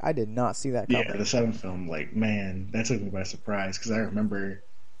 I did not see that coming. Yeah, the 7th film, like, man, that took me by surprise, because I remember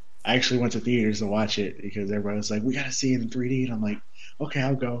I actually went to theaters to watch it because everybody was like, we gotta see it in 3D, and I'm like, okay,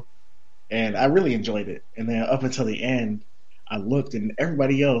 I'll go. And I really enjoyed it. And then up until the end, I looked, and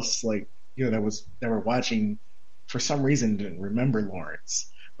everybody else, like, that were watching, for some reason didn't remember Lawrence,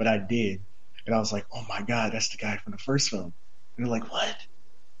 but I did. And I was like, oh my God, that's the guy from the first film. And they're like, what?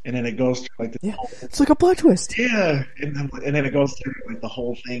 And then it goes through like it's like a plot twist. Yeah, and then it goes through like the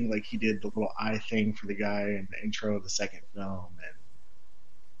whole thing. Like he did the little eye thing for the guy in the intro of the second film, and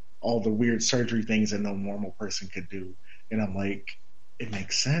all the weird surgery things that no normal person could do. And I'm like, it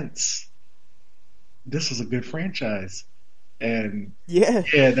makes sense. This was a good franchise, and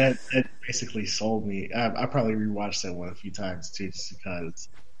that basically sold me. I probably rewatched that one a few times too, just because,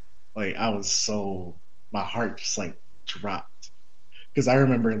 like, my heart just like dropped, because I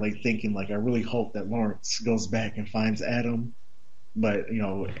remember like thinking like I really hope that Lawrence goes back and finds Adam, but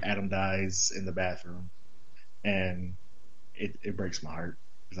Adam dies in the bathroom, and it breaks my heart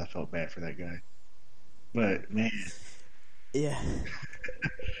because I felt bad for that guy. But man. Yeah.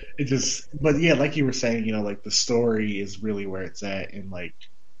 But yeah, like you were saying, like the story is really where it's at, and like,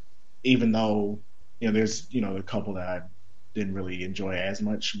 even though, there's, a couple that I didn't really enjoy as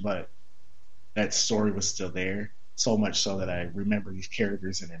much, but that story was still there, so much so that I remember these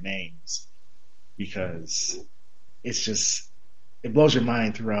characters and their names, because it blows your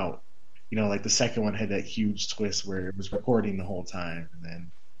mind throughout. Like the second one had that huge twist where it was recording the whole time, and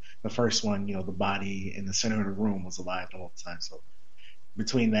then the first one, the body in the center of the room was alive the whole time. So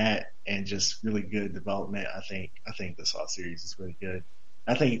between that and just really good development, I think the Saw series is really good.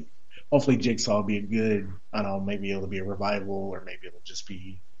 I think hopefully Jigsaw will be a good, I don't know, maybe it'll be a revival, or maybe it'll just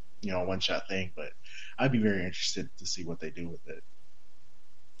be, a one-shot thing. But I'd be very interested to see what they do with it.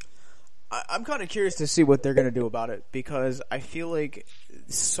 I'm kind of curious to see what they're going to do about it, because I feel like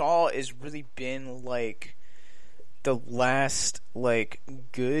Saw has really been like the last like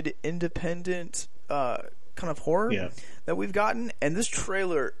good independent kind of horror that we've gotten, and this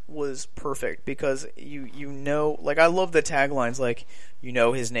trailer was perfect because like, I love the taglines, like,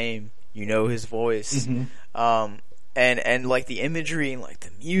 his name, his voice, and like the imagery and like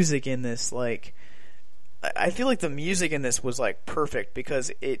the music in this, like, I feel like the music in this was like perfect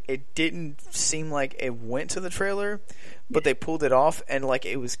because it didn't seem like it went to the trailer, but they pulled it off, and like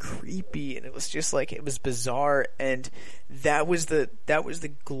it was creepy, and it was just like, it was bizarre, and that was the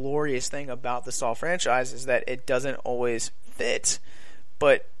glorious thing about the Saw franchise, is that it doesn't always fit,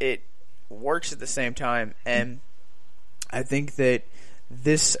 but it works at the same time. And I think that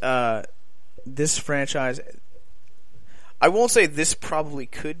this franchise, I won't say this probably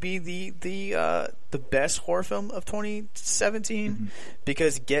could be the best horror film of 2017,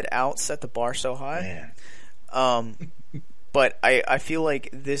 because Get Out set the bar so high. But I feel like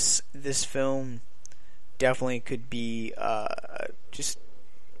this film definitely could be just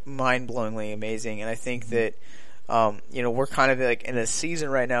mind-blowingly amazing, and I think that we're kind of like in a season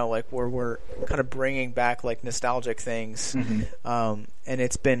right now, like where we're kind of bringing back like nostalgic things, and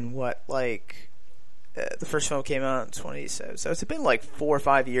it's been the first film came out in 2017, so it's been like 4 or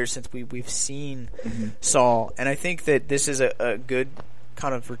 5 years since we've seen Saw, and I think that this is a good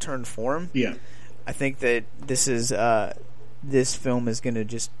kind of return form. Yeah, I think that this film is going to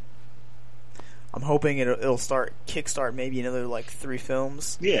just. I'm hoping it'll kickstart maybe another like 3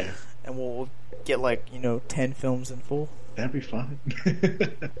 films. Yeah, and we'll get 10 films in full. That'd be fun.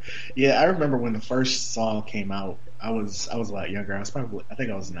 Yeah, I remember when the first Saw came out. I was a lot younger. I think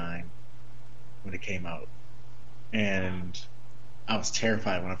I was 9 when it came out, and I was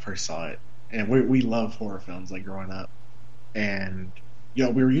terrified when I first saw it. And we love horror films like growing up, and we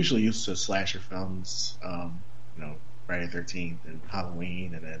were usually used to slasher films, Friday the 13th and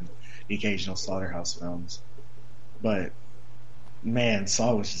Halloween, and then the occasional Slaughterhouse films. But man,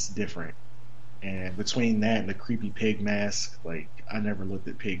 Saw was just different. And between that and the creepy pig mask, like I never looked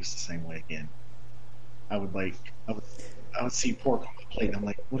at pigs the same way again. I would see pork on the plate, and I'm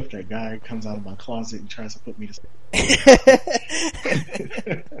like, what if that guy comes out of my closet and tries to put me to sleep?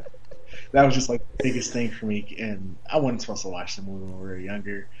 That was just like the biggest thing for me. And I wasn't supposed to watch the movie when we were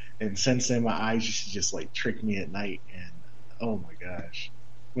younger. And since then, my eyes used to just like trick me at night. And oh my gosh,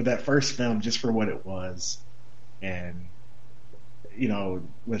 with that first film, just for what it was, and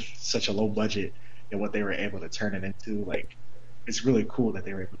with such a low budget and what they were able to turn it into, like it's really cool that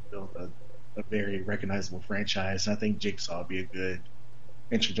they were able to build a very recognizable franchise. And I think Jigsaw would be a good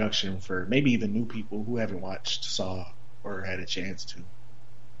introduction for maybe even new people who haven't watched Saw or had a chance to.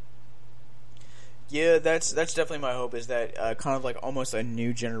 Yeah, that's definitely my hope, is that kind of like almost a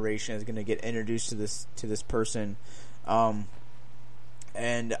new generation is going to get introduced to this person, and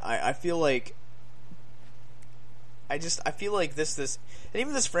I feel like this and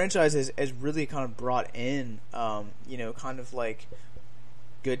even this franchise has really kind of brought in kind of like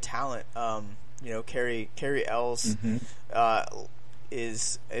good talent. Cary Ells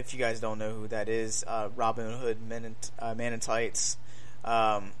is, if you guys don't know who that is, Robin Hood Man in Tights.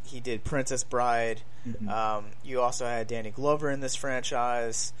 He did Princess Bride. You also had Danny Glover in this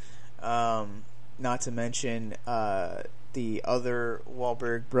franchise. Not to mention the other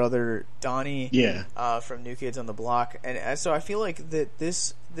Wahlberg brother, Donnie. Yeah. From New Kids on the Block, and so I feel like that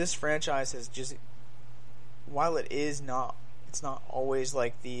this franchise has just, while it's not always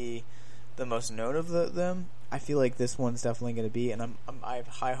like the most known of them. I feel like this one's definitely going to be, and I have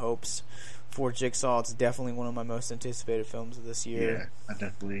high hopes for Jigsaw. It's definitely one of my most anticipated films of this year. Yeah,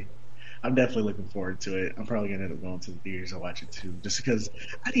 I'm definitely looking forward to it. I'm probably going to end up going to the theaters and watch it too, just because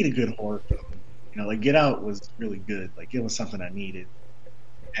I need a good horror film. Like Get Out was really good. Like it was something I needed.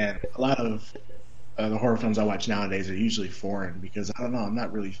 And a lot of the horror films I watch nowadays are usually foreign, because I don't know, I'm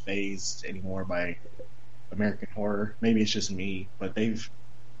not really fazed anymore by American horror. Maybe it's just me, but they've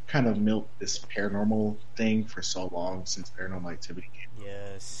kind of milked this paranormal thing for so long since Paranormal Activity came out.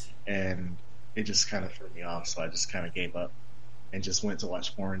 Yes. And it just kind of threw me off, so I just kind of gave up and just went to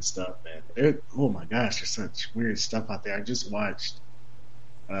watch foreign stuff. And oh my gosh, there's such weird stuff out there. I just watched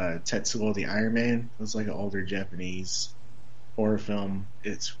Tetsuo the Iron Man. It was like an older Japanese horror film.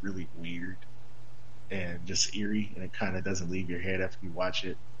 It's really weird and just eerie, and it kind of doesn't leave your head after you watch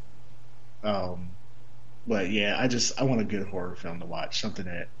it. But yeah, I want a good horror film to watch, something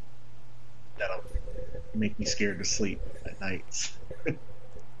that'll make me scared to sleep at nights.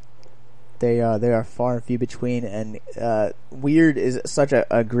 They are far and few between, and weird is such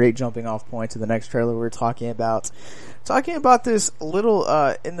a great jumping off point to the next trailer we're talking about. Talking about this little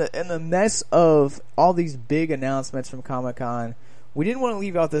in the mess of all these big announcements from Comic-Con, we didn't want to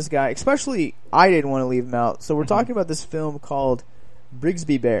leave out this guy, especially I didn't want to leave him out. So we're talking about this film called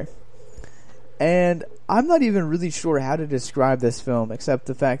Brigsby Bear, and I'm not even really sure how to describe this film except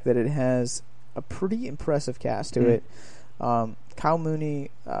the fact that it has a pretty impressive cast to it. Kyle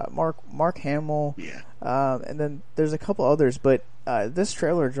Mooney, Mark Hamill, and then there's a couple others. But this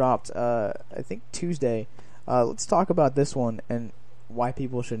trailer dropped, I think Tuesday. Let's talk about this one and why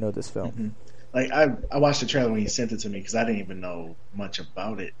people should know this film. Like I watched the trailer when you sent it to me because I didn't even know much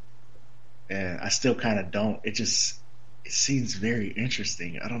about it, and I still kind of don't. It seems very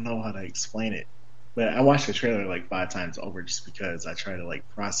interesting. I don't know how to explain it, but I watched the trailer like 5 times over just because I try to like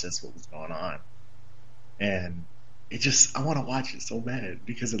process what was going on, and I want to watch it so bad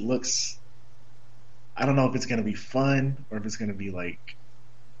because it looks, I don't know if it's going to be fun or if it's going to be like,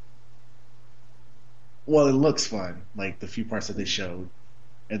 well, it looks fun, like the few parts that they showed,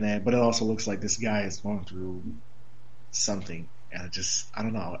 but it also looks like this guy is going through something, and I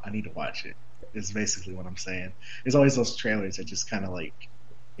don't know, I need to watch it. Is basically what I'm saying. There's always those trailers that just kind of like,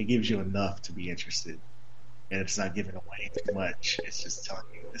 it gives you enough to be interested, and it's not giving away too much. It's just telling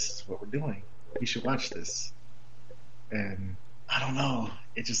you, this is what we're doing. You should watch this. And I don't know,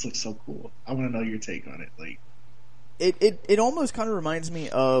 it just looks so cool. I want to know your take on it. Like, it almost kind of reminds me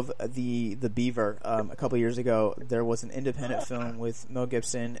of the Beaver. A couple years ago, there was an independent film with Mel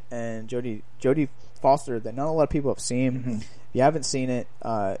Gibson and Jodie Foster that not a lot of people have seen. Mm-hmm. If you haven't seen it,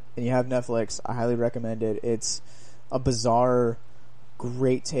 and you have Netflix, I highly recommend it. It's a bizarre,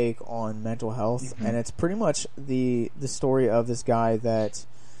 great take on mental health, and it's pretty much the story of this guy that,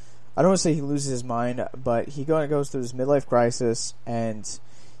 I don't want to say he loses his mind, but he goes through this midlife crisis, and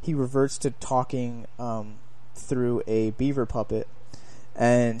he reverts to talking through a beaver puppet.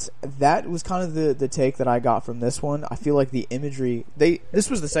 And that was kind of the take that I got from this one. I feel like the imagery, this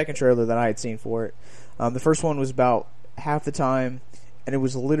was the second trailer that I had seen for it. The first one was about half the time, and it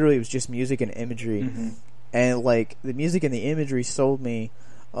was just music and imagery. And like the music and the imagery sold me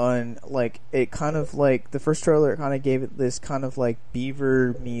on, like, it kind of like the first trailer, it kind of gave it this kind of like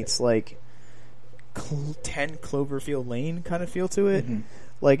Beaver meets like 10 Cloverfield Lane kind of feel to it.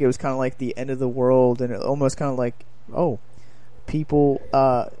 Like it was kind of like the end of the world, and it almost kind of like, oh, people,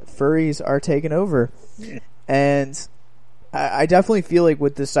 furries are taking over. And I definitely feel like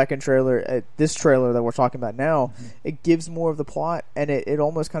with the second trailer, this trailer that we're talking about now, it gives more of the plot, and it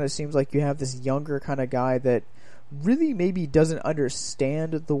almost kind of seems like you have this younger kind of guy that really maybe doesn't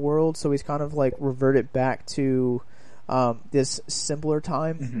understand the world, so he's kind of like reverted back to this simpler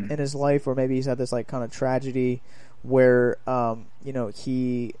time in his life, or maybe he's had this like kind of tragedy where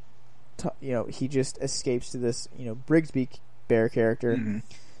he just escapes to this Brigsby Bear character,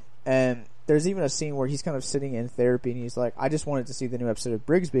 and there's even a scene where he's kind of sitting in therapy, and he's like, I just wanted to see the new episode of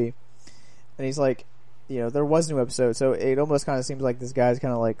Brigsby, and he's like, there was no episode, so it almost kind of seems like this guy's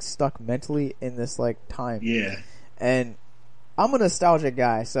kind of like stuck mentally in this like time. And I'm a nostalgic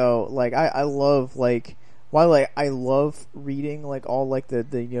guy, so like I love, like, while like I love reading like all like the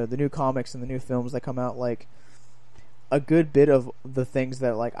new comics and the new films that come out, like a good bit of the things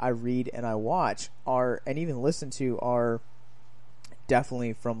that like I read and I watch are, and even listen to, are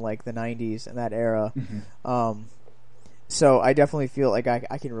definitely from like the 90s and that era. So I definitely feel like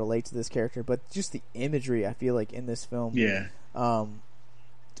I can relate to this character, but just the imagery I feel like in this film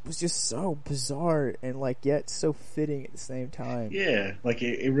was just so bizarre and like yet so fitting at the same time. Like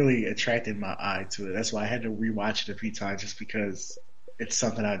it really attracted my eye to it. That's why I had to rewatch it a few times, just because it's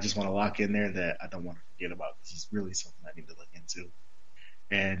something I just want to lock in there that I don't want to forget about, because it's really something I need to look into.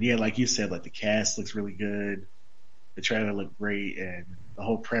 And yeah, like you said, like the cast looks really good, the trailer looked great, and the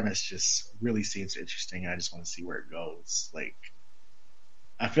whole premise just really seems interesting. I just want to see where it goes. Like,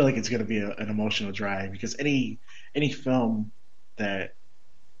 I feel like it's going to be an emotional drive, because any film that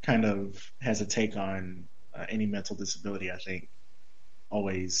kind of has a take on any mental disability, I think,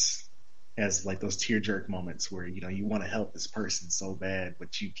 always has like those tear jerk moments where you want to help this person so bad,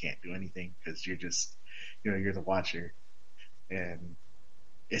 but you can't do anything because you're just you're the watcher, and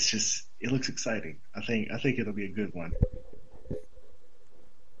it looks exciting. I think it'll be a good one.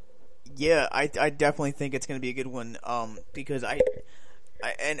 Yeah, I definitely think it's going to be a good one, because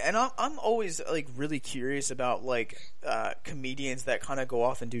I'm always like really curious about like comedians that kind of go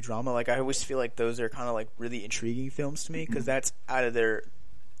off and do drama. Like I always feel like those are kind of like really intriguing films to me, because that's out of their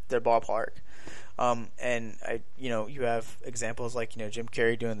ballpark. And you have examples like Jim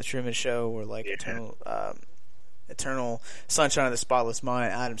Carrey doing The Truman Show, or like Eternal Sunshine of the Spotless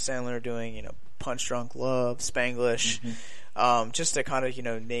Mind, Adam Sandler doing Punch Drunk Love, Spanglish, just to kind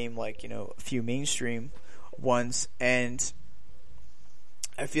of name like a few mainstream ones. And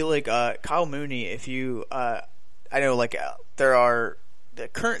I feel like Kyle Mooney, if you I know like there are the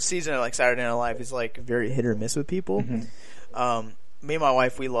current season of like Saturday Night Live is like very hit or miss with people. Me and my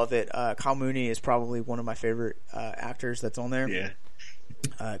wife, we love it. Kyle Mooney is probably one of my favorite actors that's on there.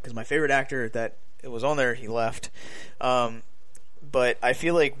 Because my favorite actor that was on there, he left. But I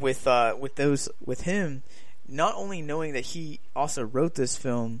feel like with him, not only knowing that he also wrote this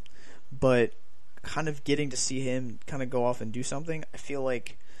film, but kind of getting to see him kind of go off and do something, I feel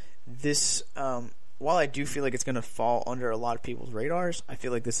like this, while I do feel like it's going to fall under a lot of people's radars, I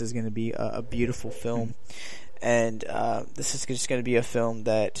feel like this is going to be a beautiful film. And this is just going to be a film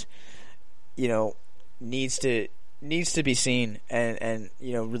that needs to be seen and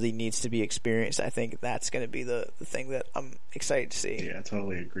really needs to be experienced. I think that's going to be the thing that I'm excited to see. Yeah, I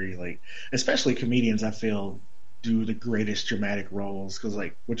totally agree. Like, especially comedians, I feel, do the greatest dramatic roles, because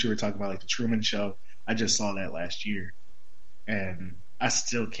like what you were talking about, like The Truman Show, I just saw that last year, and I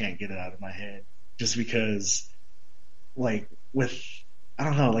still can't get it out of my head, just because like with I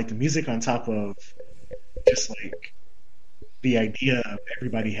don't know, like the music on top of just like the idea of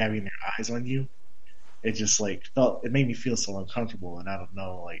everybody having their eyes on you. It just like felt it made me feel so uncomfortable, and I don't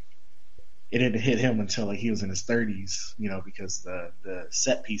know, like it didn't hit him until like he was in his 30s, because the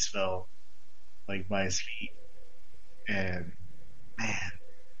set piece fell like by his feet, and man,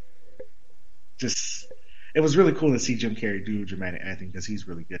 just it was really cool to see Jim Carrey do dramatic acting because he's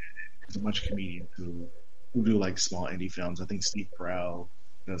really good at it. There's a bunch of comedians who do like small indie films. I think Steve Carell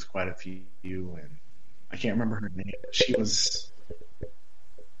does quite a few, and I can't remember her name.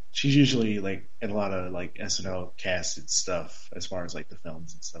 She's usually like in a lot of like SNL casted stuff as far as like the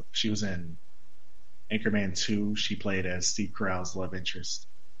films and stuff. She was in Anchorman 2. She played as Steve Carell's love interest.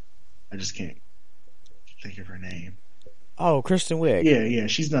 I just can't think of her name. Oh, Kristen Wiig. Yeah.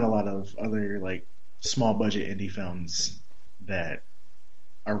 She's done a lot of other like small budget indie films that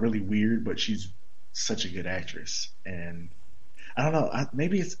are really weird, but she's such a good actress. And I don't know,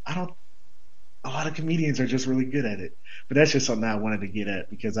 a lot of comedians are just really good at it. But that's just something I wanted to get at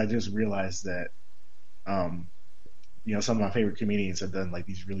because I just realized that, some of my favorite comedians have done like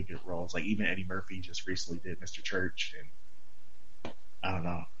these really good roles. Like even Eddie Murphy just recently did Mr. Church, and I don't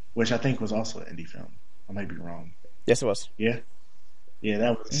know, which I think was also an indie film. I might be wrong. Yes, it was. Yeah,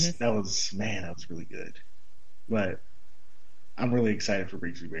 that was man, that was really good. But I'm really excited for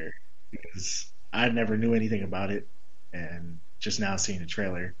Brigsby Bear because I never knew anything about it, and just now seeing the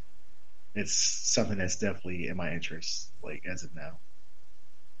trailer, it's something that's definitely in my interest, like as of now.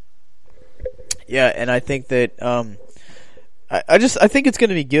 Yeah, and I think that I think it's going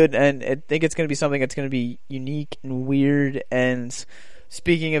to be good, and I think it's going to be something that's going to be unique and weird. And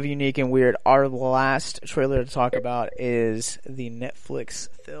speaking of unique and weird, our last trailer to talk about is the Netflix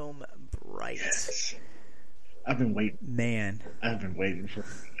film Bright. Yes. I've been waiting for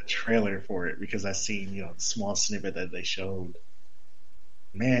a trailer for it because I seen the small snippet that they showed.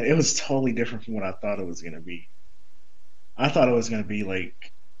 Man, it was totally different from what I thought it was going to be. I thought it was going to be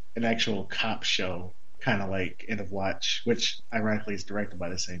like an actual cop show, kind of like End of Watch, which ironically is directed by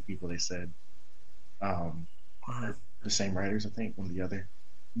the same people they said. The same writers, I think, one or the other.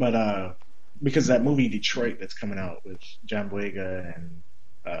 But because that movie Detroit that's coming out with John Boyega and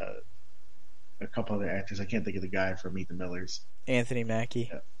a couple other actors, I can't think of the guy from Meet the Millers. Anthony Mackie.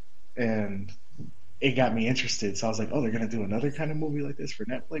 And it got me interested, so I was like, oh, they're going to do another kind of movie like this for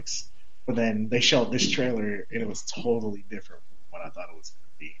Netflix? But then they showed this trailer, and it was totally different from what I thought it was going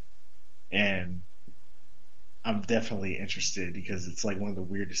to be. And I'm definitely interested because it's like one of the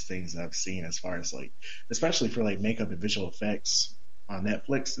weirdest things that I've seen as far as like, especially for like makeup and visual effects on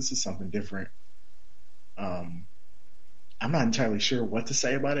Netflix. This is something different. I'm not entirely sure what to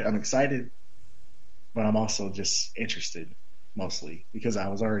say about it. I'm excited, but I'm also just interested mostly because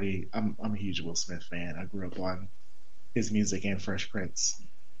I'm a huge Will Smith fan. I grew up on his music and Fresh Prince,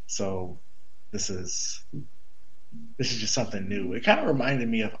 so this is just something new. It kind of reminded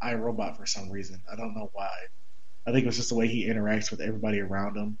me of iRobot for some reason. I don't know why. I think it was just the way he interacts with everybody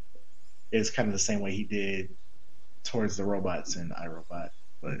around him is kind of the same way he did towards the robots in iRobot,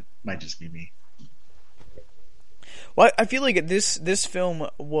 but it might just be me. Well, I feel like this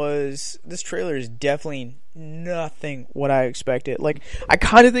trailer is definitely nothing what I expected. Like, I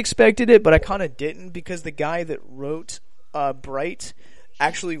kind of expected it, but I kind of didn't because the guy that wrote Bright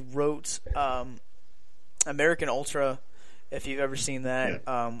actually wrote American Ultra, if you've ever seen that,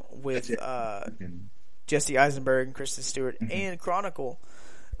 with Jesse Eisenberg and Kristen Stewart, and Chronicle.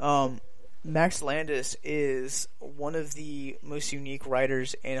 Max Landis is one of the most unique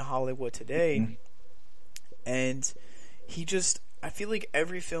writers in Hollywood today. And I feel like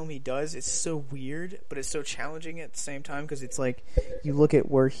every film he does is so weird, but it's so challenging at the same time because it's like you look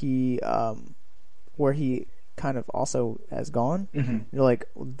at where he kind of also has gone. You're like,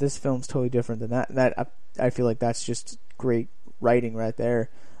 this film's totally different than that. And that I feel like that's just great writing right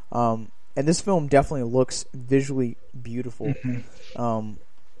there. And this film definitely looks visually beautiful.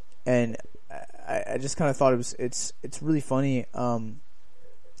 And I just kind of thought it's really funny.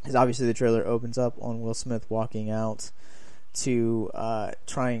 Because obviously the trailer opens up on Will Smith walking out to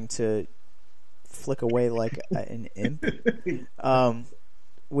trying to flick away like an imp,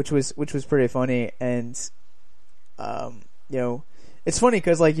 which was pretty funny. And it's funny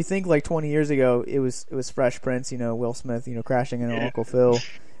because like you think like 20 years ago it was Fresh Prince, Will Smith, crashing into Uncle Phil,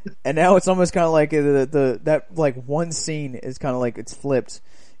 and now it's almost kind of like that like one scene is kind of like it's flipped.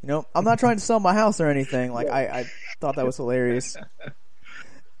 I'm not trying to sell my house or anything. Like I thought that was hilarious.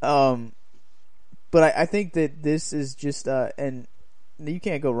 But I think that this is just and you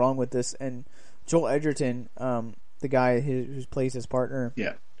can't go wrong with this. And Joel Edgerton, the guy who plays his partner,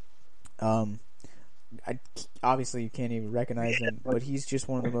 obviously you can't even recognize him, but he's just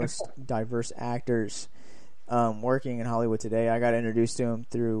one of the most diverse actors working in Hollywood today. I got introduced to him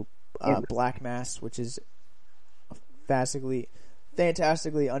through Black Mass, which is a fantastically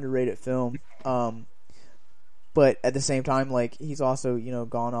underrated film. But at the same time, like, he's also,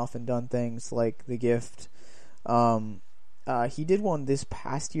 gone off and done things like The Gift. He did one this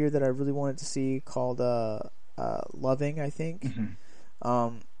past year that I really wanted to see called Loving, I think.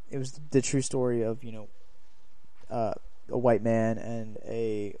 Mm-hmm. It was the true story of, a white man and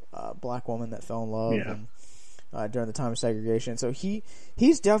a black woman that fell in love and, during the time of segregation. So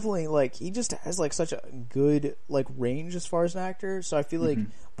he's definitely, like, he just has, like, such a good, like, range as far as an actor. So I feel like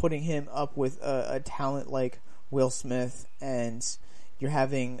putting him up with a talent like Will Smith, and you're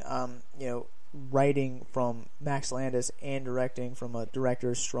having, writing from Max Landis and directing from a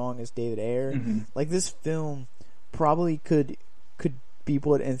director as strong as David Ayer. Mm-hmm. Like, this film probably could be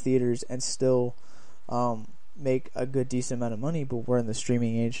put in theaters and still make a good decent amount of money, but we're in the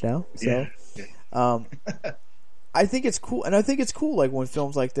streaming age now. So I think it's cool, and I think it's cool, like, when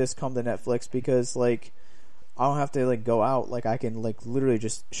films like this come to Netflix, because, like, I don't have to, like, go out. Like, I can, like, literally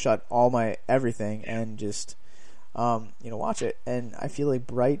just shut all my everything and just watch it. And I feel like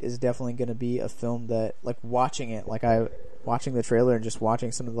Bright is definitely going to be a film that, like, watching the trailer and just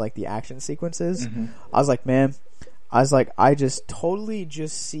watching some of, like, the action sequences, I was like, man, I just totally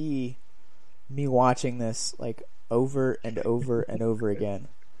just see me watching this, like, over and over and over again.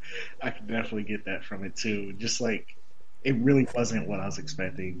 I can definitely get that from it too. Just, like, it really wasn't what I was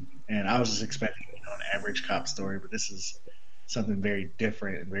expecting, and I was just expecting, an average cop story, but this is something very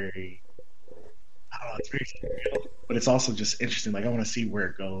different and very, I don't know, it's very surreal, but it's also just interesting. Like, I want to see where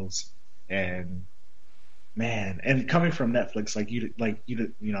it goes. And man, and coming from Netflix,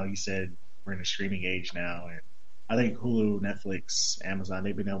 you said we're in a streaming age now, and I think Hulu, Netflix, Amazon,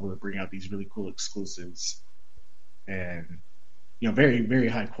 they've been able to bring out these really cool exclusives, and very, very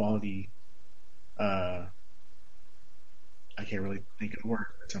high quality. I can't really think of the word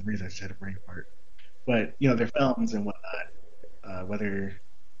for some reason. I just had a brain fart, but their films and whatnot, whether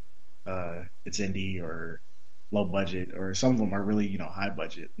it's indie or low budget, or some of them are really high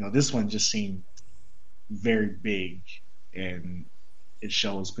budget. This one just seemed very big, and it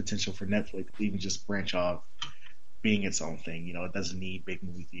shows potential for Netflix to even just branch off, being its own thing. It doesn't need big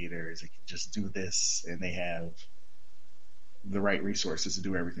movie theaters. It can just do this, and they have the right resources to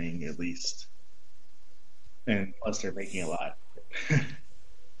do everything, at least. And plus, they're making a lot.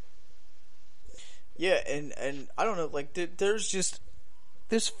 Yeah, and I don't know, like, there's just,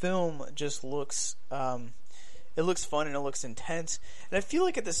 this film just looks, it looks fun and it looks intense, and I feel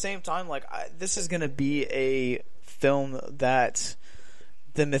like at the same time, like, this is going to be a film that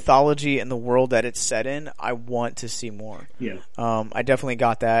the mythology and the world that it's set in, I want to see more. Yeah. I definitely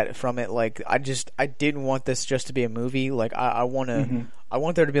got that from it. Like, I didn't want this just to be a movie. Like, I want to, I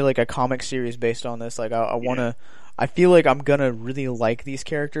want there to be, like, a comic series based on this. Like, I want to, I feel like I'm gonna really like these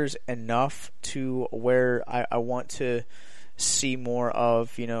characters enough to where I want to see more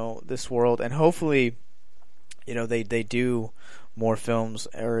of, this world, and hopefully, they do more films,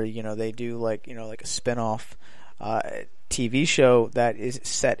 or, they do, like, like a spin-off, TV show that is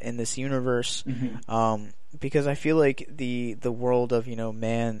set in this universe, because I feel like the world of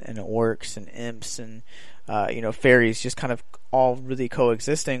man and orcs and imps and fairies just kind of all really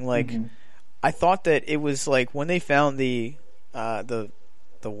coexisting. Like, I thought that it was like when they found the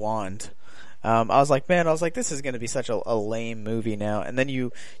wand. I was like, this is going to be such a lame movie now. And then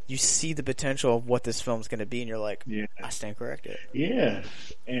you see the potential of what this film's going to be, and you're like, I stand corrected. Yeah,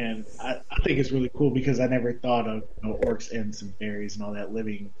 and I think it's really cool, because I never thought of orcs, imps, and fairies and all that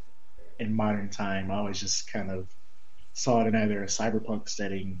living in modern time. I always just kind of saw it in either a cyberpunk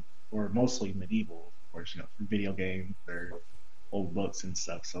setting or mostly medieval, or video games or old books and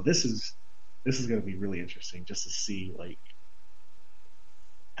stuff. So this is going to be really interesting, just to see, like,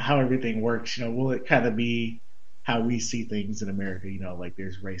 how everything works. Will it kind of be how we see things in America? Like,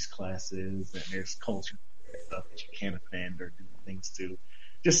 there's race classes and there's culture and stuff that you can't offend or do things to.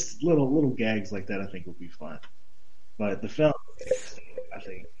 Just little gags like that, I think, would be fun. But the film, I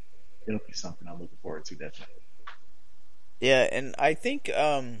think it'll be something I'm looking forward to, definitely. Yeah, and I think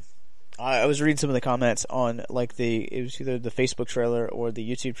I was reading some of the comments on, like, it was either the Facebook trailer or the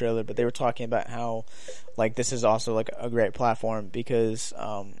YouTube trailer, but they were talking about how, like, this is also, like, a great platform, because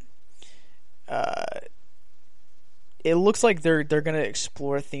it looks like they're going to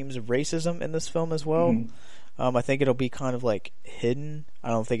explore themes of racism in this film as well. I think it'll be kind of, like, hidden. I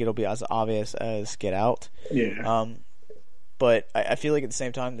don't think it'll be as obvious as Get Out. Yeah. But I feel like at the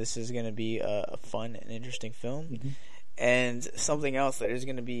same time, this is going to be a fun and interesting film. And something else that is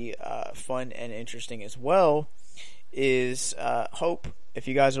going to be fun and interesting as well is Hope. If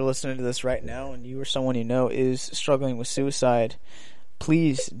you guys are listening to this right now and you or someone you know is struggling with suicide,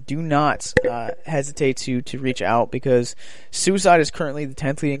 please do not hesitate to reach out, because suicide is currently the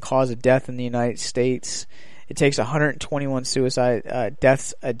 10th leading cause of death in the United States. It takes 121 suicide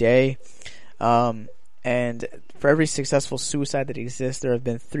deaths a day. And for every successful suicide that exists, there have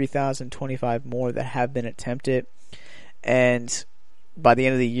been 3,025 more that have been attempted. And by the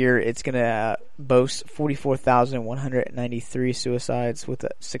end of the year, it's going to boast 44,193 suicides, with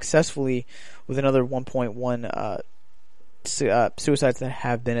successfully with another 1.1 suicides that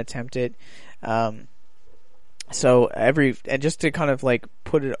have been attempted. So and just to kind of like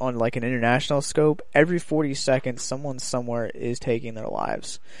put it on like an international scope, every 40 seconds someone somewhere is taking their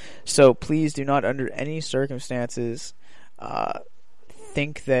lives. So please do not under any circumstances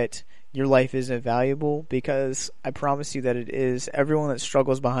think that your life isn't valuable, because I promise you that it is. Everyone that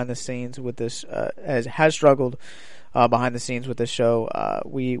struggles behind the scenes with this has struggled behind the scenes with this show.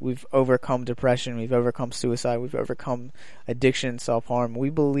 We've overcome depression, we've overcome suicide, we've overcome addiction, self-harm. We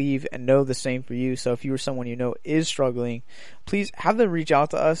believe and know the same for you. So if you or someone you know is struggling, please have them reach out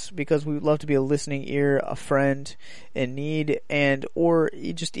to us, because we would love to be a listening ear, a friend in need, and or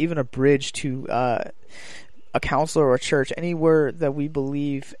just even a bridge to a counselor or a church, anywhere that we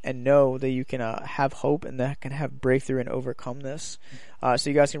believe and know that you can have hope and that can have breakthrough and overcome this. So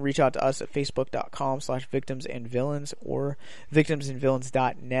you guys can reach out to us at facebook.com/victimsandvillains or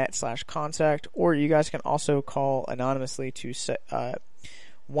victimsandvillains.net/contact, or you guys can also call anonymously to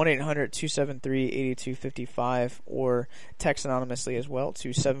 1-800-273-8255, or text anonymously as well to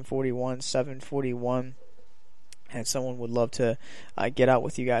 741-741. And someone would love to get out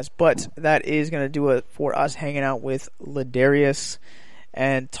with you guys. But that is going to do it for us hanging out with Ladarius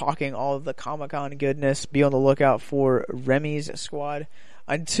and talking all of the Comic-Con goodness. Be on the lookout for Remy's Squad.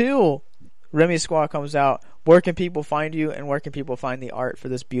 Until Remy's Squad comes out, where can people find you, and where can people find the art for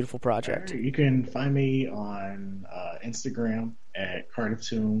this beautiful project? You can find me on Instagram at Cartof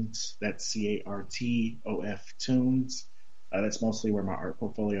Tunes. That's CARTOF Tunes. That's mostly where my art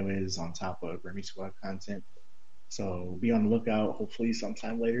portfolio is, on top of Remy Squad content. So be on the lookout. Hopefully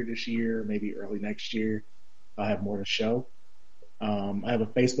sometime later this year, maybe early next year, I'll have more to show. I have a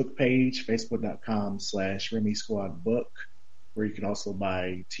Facebook page, facebook.com/Remy Squad Book, where you can also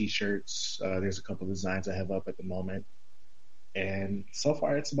buy t-shirts. There's a couple of designs I have up at the moment. And so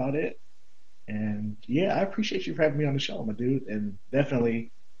far, that's about it. And yeah, I appreciate you for having me on the show, my dude. And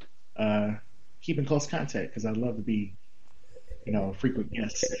definitely keep in close contact, because I'd love to be, a frequent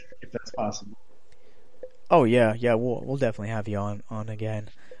guest if that's possible. Oh yeah, we'll definitely have you on again.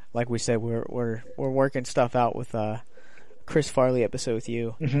 Like we said, we're working stuff out with Chris Farley episode with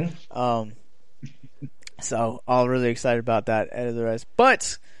you. Mm-hmm. So all really excited about that and the rest.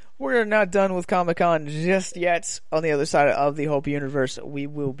 But we're not done with Comic-Con just yet. On the other side of the Hope universe, we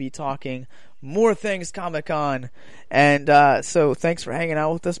will be talking more things Comic-Con. And so thanks for hanging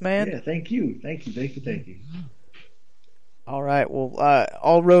out with us, man. Yeah, thank you. All right, well,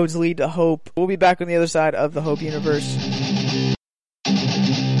 all roads lead to Hope. We'll be back on the other side of the Hope universe.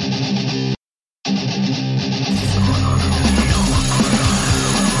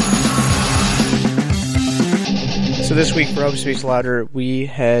 So this week for Hope Speaks Louder, we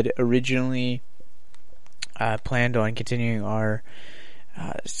had originally planned on continuing our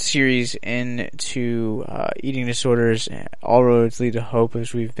series into eating disorders. All roads lead to Hope,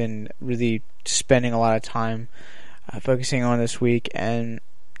 as we've been really spending a lot of time focusing on this week, and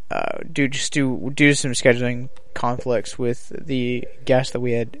due to some scheduling conflicts with the guests that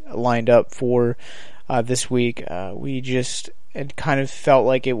we had lined up for this week, we just had kind of felt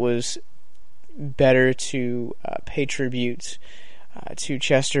like it was better to pay tribute to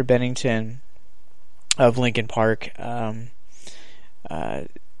Chester Bennington of Linkin Park, to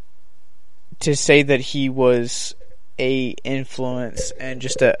say that he was a influence and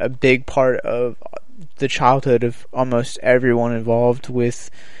just a big part of the childhood of almost everyone involved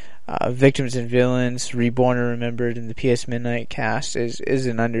with Victims and Villains, Reborn and Remembered, and the PS Midnight cast is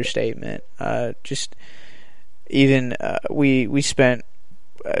an understatement. Just even we spent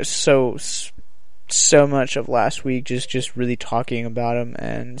so much of last week just really talking about him,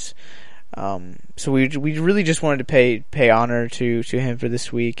 and so we really just wanted to pay honor to him for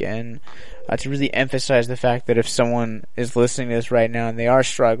this week, and to really emphasize the fact that if someone is listening to this right now and they are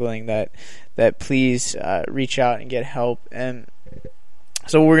struggling, that please reach out and get help. And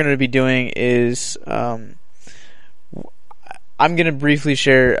so what we're going to be doing is I'm going to briefly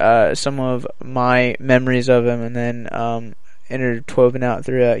share some of my memories of him, and then interwoven out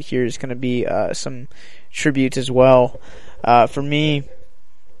throughout here is going to be some tributes as well. For me,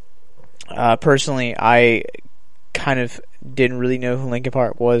 personally, I kind of didn't really know who Linkin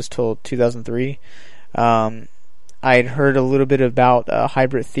Park was till 2003. I had heard a little bit about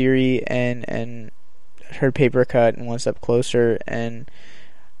Hybrid Theory and heard Paper Cut and One Step Closer, and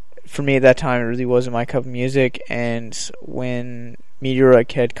for me at that time it really wasn't my cup of music. And when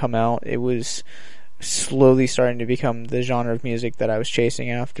Meteoroid had come out, it was slowly starting to become the genre of music that I was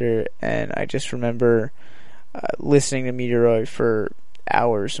chasing after, and I just remember listening to Meteoroid for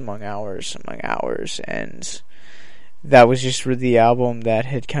hours among hours, and that was just really the album that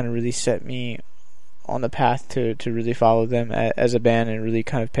had kind of really set me on the path to really follow them as a band and really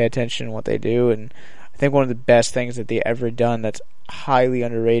kind of pay attention to what they do. And I think one of the best things that they ever done that's highly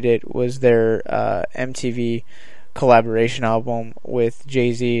underrated was their MTV collaboration album with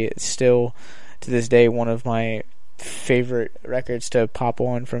Jay-Z. It's still to this day one of my favorite records to pop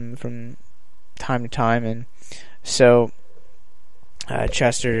on from time to time. And so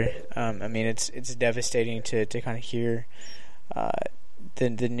Chester, I mean, it's devastating to kind of hear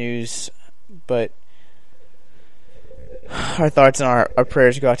the news, but our thoughts and our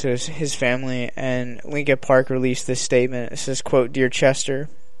prayers go out to his family. And Linkin Park released this statement. It says, quote, "Dear Chester,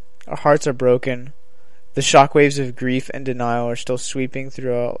 our hearts are broken. The shockwaves of grief and denial are still sweeping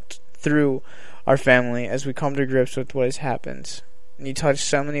through our family as we come to grips with what has happened. And you touched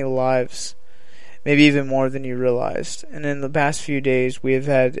so many lives, maybe even more than you realized. And in the past few days, we've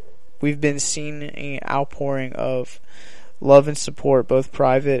been seeing an outpouring of love and support, both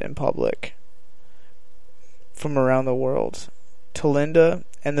private and public, from around the world. To Linda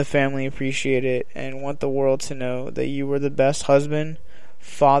and the family, appreciate it and want the world to know that you were the best husband,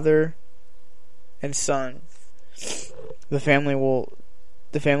 father, and son. The family will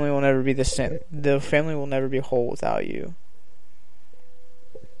never be the same. The family will never be whole without you.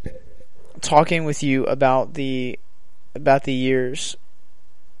 Talking with you about the years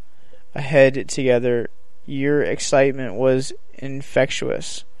ahead together, your excitement was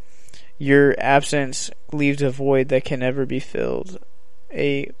infectious. Your absence leaves a void that can never be filled.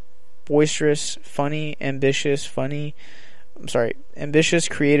 A boisterous, ambitious,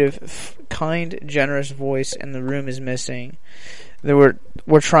 creative, kind, generous voice in the room is missing. We're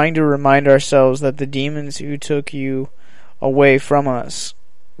trying to remind ourselves that the demons who took you away from us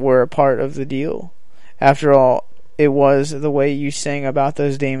were a part of the deal. After all, it was the way you sang about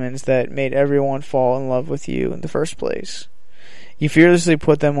those demons that made everyone fall in love with you in the first place. You fearlessly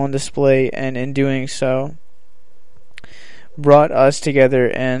put them on display, and in doing so, brought us together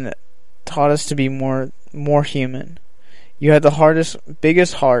and taught us to be more human. You had the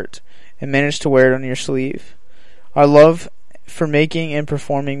biggest heart, and managed to wear it on your sleeve. Our love for making and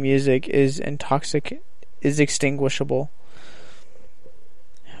performing music is extinguishable.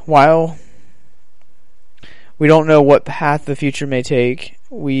 While we don't know what path the future may take,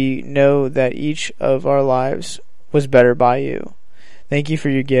 we know that each of our lives was better by you. Thank you for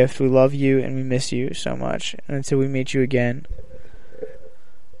your gift. We love you and we miss you so much. And until we meet you again,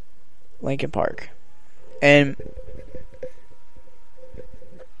 Linkin Park." And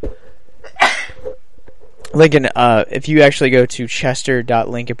Lincoln, if you actually go to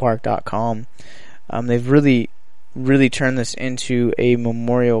chester.linkinpark.com, they've really turned this into a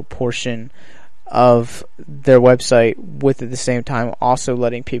memorial portion of their website, with at the same time also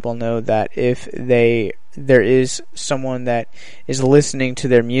letting people know that if there is someone that is listening to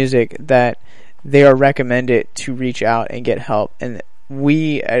their music, that they are recommended to reach out and get help. And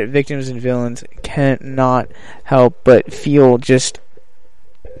we at Victims and Villains cannot help but feel just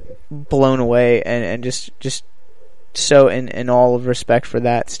blown away and just so in all of respect for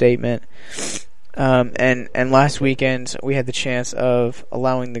that statement. And last weekend we had the chance of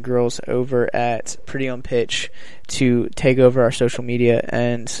allowing the girls over at Pretty on Pitch to take over our social media,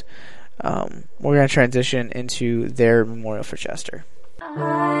 and we're going to transition into their memorial for Chester.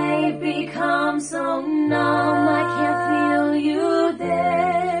 I've become so numb, I can't feel you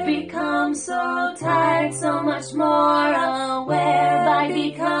there. Become so tired, so much more aware. By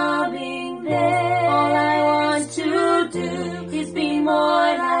becoming there, all I want to do is be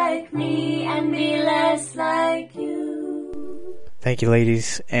more like me and be less like you. Thank you,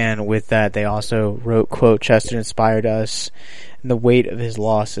 ladies. And with that, they also wrote, quote, "Chester inspired us, and the weight of his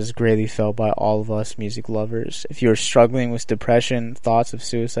loss is greatly felt by all of us music lovers. If you are struggling with depression, thoughts of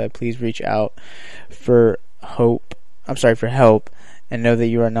suicide, please reach out for help, and know that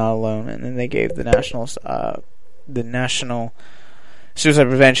you are not alone." And then they gave the National Suicide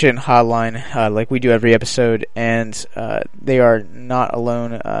Prevention Hotline, like we do every episode, and they are not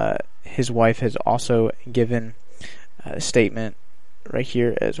alone. His wife has also given a statement right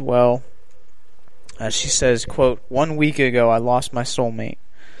here as well. She says, quote, "1 week ago I lost my soulmate.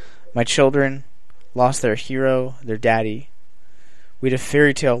 My children lost their hero, their daddy. We had a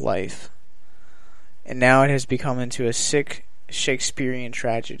fairy tale life. And now it has become into a sick Shakespearean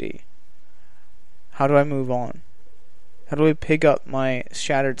tragedy. How do I move on? How do I pick up my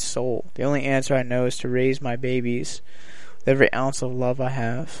shattered soul? The only answer I know is to raise my babies with every ounce of love I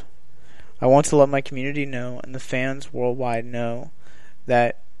have. I want to let my community know and the fans worldwide know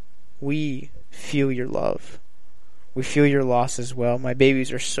that we feel your love. We feel your loss as well. My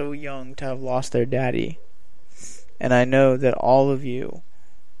babies are so young to have lost their daddy. And I know that all of you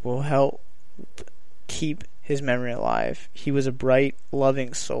will help keep his memory alive. He was a bright,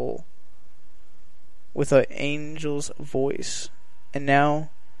 loving soul with an angel's voice. And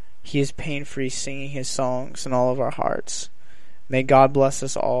now he is pain-free singing his songs in all of our hearts. May God bless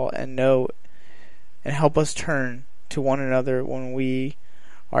us all and know and help us turn to one another when we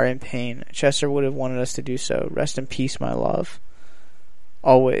are in pain. Chester would have wanted us to do so. Rest in peace, my love.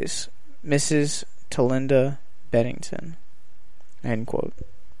 Always, Mrs. Talinda Beddington." End quote.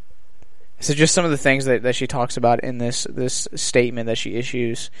 So just some of the things that she talks about in this statement that she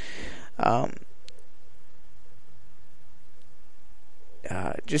issues.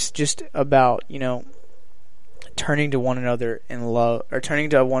 Just about, turning to one another in love, or turning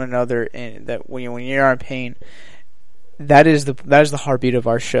to one another in that when you're in pain. That is the heartbeat of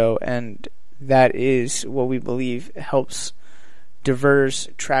our show, and that is what we believe helps diverse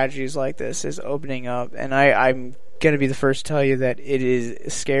tragedies like this, is opening up. And I'm going to be the first to tell you that it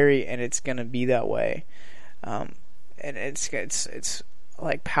is scary, and it's going to be that way. And it's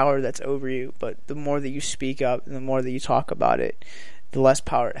like power that's over you, but the more that you speak up and the more that you talk about it, the less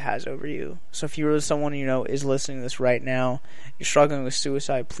power it has over you. So if you're someone is listening to this right now, you're struggling with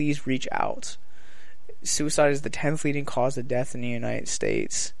suicide, please reach out. Suicide is the 10th leading cause of death in the United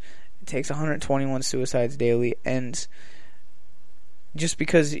States. It takes 121 suicides daily, and just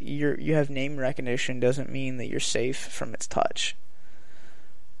because you have name recognition doesn't mean that you're safe from its touch.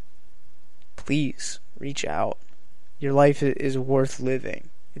 Please reach out. Your life is worth living.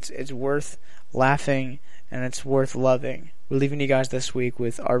 It's worth laughing, and it's worth loving. We're leaving you guys this week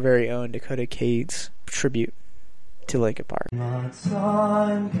with our very own Dakota Cade's tribute to Linkin Park. My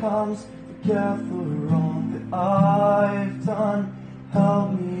time comes together all that I've done.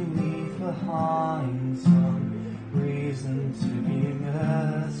 Help me leave behind some reason to be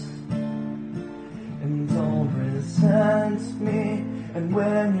missed. And don't resent me. And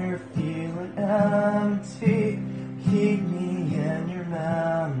when you're feeling empty, keep me in your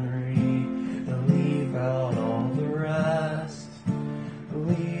memory. And leave out all the rest.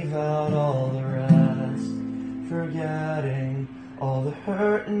 Leave out all the rest. Forgetting all the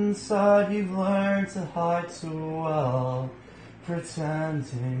hurt inside you've learned to hide so well.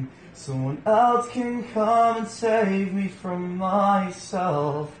 Pretending someone else can come and save me from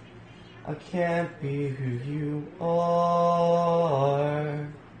myself. I can't be who you are.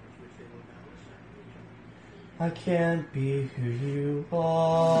 I can't be who you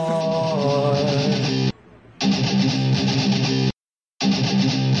are.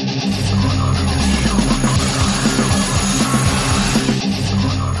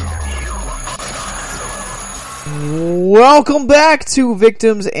 Welcome back to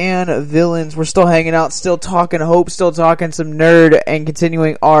Victims and Villains. We're still hanging out, still talking hope, still talking some nerd, and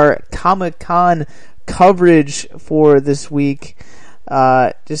continuing our Comic-Con coverage for this week.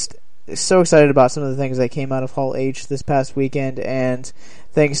 Just so excited about some of the things that came out of Hall H this past weekend, and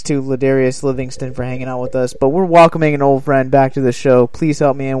thanks to Ladarius Livingston for hanging out with us. But we're welcoming an old friend back to the show. Please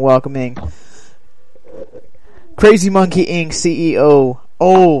help me in welcoming Crazy Monkey Inc. CEO,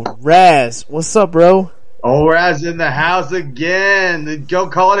 Raz. What's up, bro? Raz in the house again.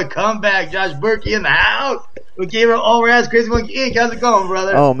 Don't call it a comeback. Josh Berkey in the house. We gave her Raz, Crazy Monkey Inc. How's it going,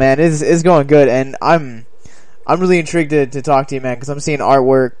 brother? Oh man, it's going good, and I'm really intrigued to talk to you, man, because I'm seeing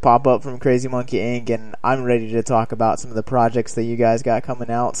artwork pop up from Crazy Monkey Inc., and I'm ready to talk about some of the projects that you guys got coming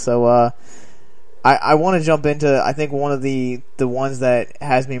out. So I want to jump into, I think, one of the ones that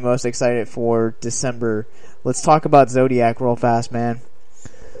has me most excited for December. Let's talk about Zodiac real fast, man.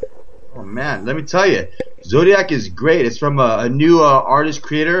 Oh man, let me tell you, Zodiac is great. It's from a new artist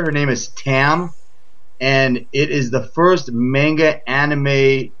creator. Her name is Tam, and it is the first manga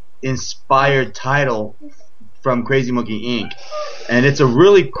anime inspired title from Crazy Monkey Inc. And it's a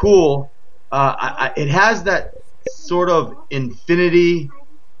really cool. It has that sort of Infinity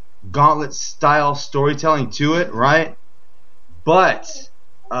Gauntlet style storytelling to it, right? But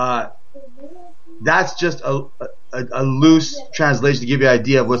that's just a loose translation to give you an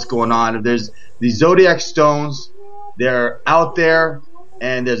idea of what's going on. There's the Zodiac stones, they're out there,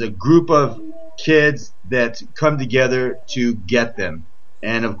 and there's a group of kids that come together to get them.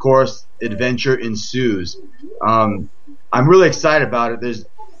 And of course, adventure ensues. I'm really excited about it. There's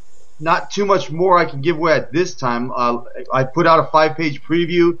not too much more I can give away at this time. I put out a 5-page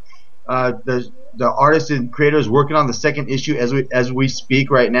preview. The artist and creator is working on the second issue as we speak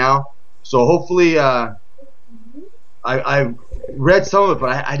right now. So hopefully, I've read some of it, but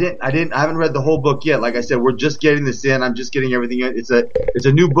I haven't read the whole book yet. Like I said, we're just getting this in. I'm just getting everything in. It's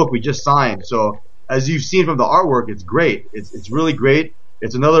a new book we just signed. So as you've seen from the artwork, it's great. It's really great.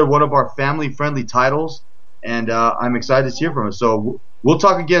 It's another one of our family-friendly titles, and I'm excited to hear from it. So we'll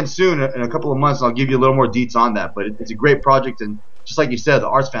talk again soon in a couple of months, and I'll give you a little more deets on that. But it's a great project, and just like you said, the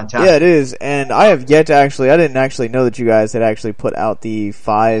art's fantastic. Yeah, it is. And I have yet to I didn't actually know that you guys had actually put out the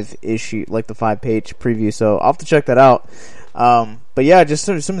 5-issue, like the 5-page preview, so I'll have to check that out. But yeah, just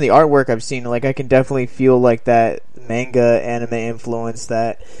some of the artwork I've seen, like I can definitely feel like that manga anime influence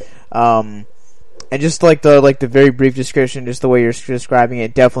that, and just like the very brief description, just the way you're describing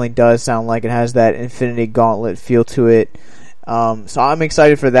it, definitely does sound like it has that Infinity Gauntlet feel to it. So I'm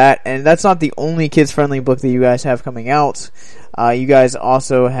excited for that, and that's not the only kids-friendly book that you guys have coming out. You guys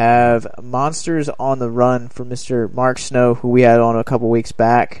also have Monsters on the Run for Mr. Mark Snow, who we had on a couple weeks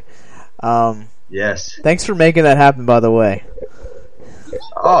back. Yes. Thanks for making that happen, by the way.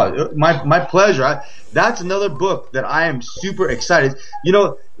 Oh, my pleasure. That's another book that I am super excited. You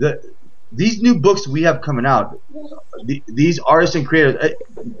know, these new books we have coming out, these artists and creators,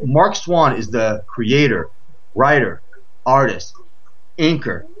 Mark Swan is the creator, writer, artist,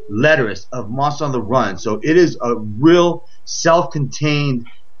 inker, letterist of Monsters on the Run. So it is a real self-contained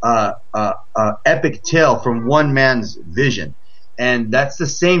epic tale from one man's vision. And that's the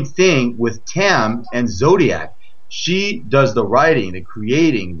same thing with Tam and Zodiac. She does the writing, the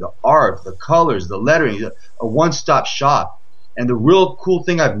creating, the art, the colors, the lettering, a one-stop shop. And the real cool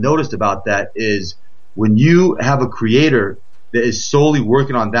thing I've noticed about that is when you have a creator that is solely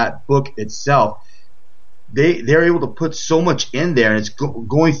working on that book itself, they're able to put so much in there, and it's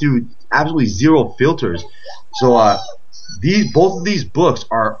going through absolutely zero filters. So both of these books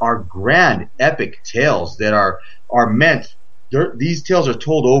are grand, epic tales that are meant. These tales are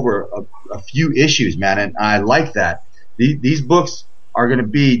told over a few issues, man, and I like that. These books are going to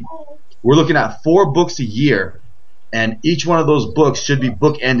be. We're looking at 4 books a year, and each one of those books should be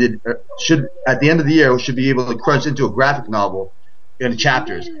bookended. Should at the end of the year should be able to crunch into a graphic novel in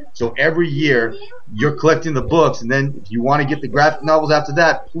chapters. So every year you're collecting the books, and then if you want to get the graphic novels after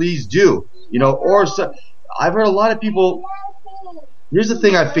that, please do. You know, I've heard a lot of people. Here's the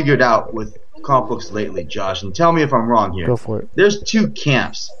thing I figured out with comic books lately, Josh, and tell me if I'm wrong here. Go for it. There's 2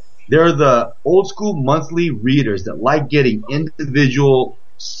 camps. There are the old school monthly readers that like getting individual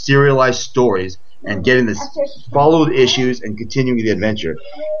serialized stories and getting the followed issues and continuing the adventure.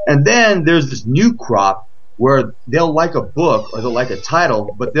 And then there's this new crop where they'll like a book or they'll like a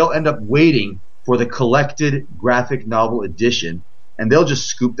title, but they'll end up waiting for the collected graphic novel edition, and they'll just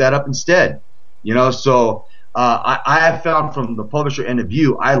scoop that up instead. You know, so I have found from the publisher end of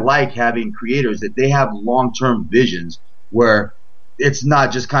view, I like having creators that they have long-term visions where it's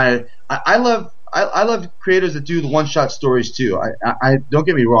not just kind of. I love creators that do the one-shot stories too. I don't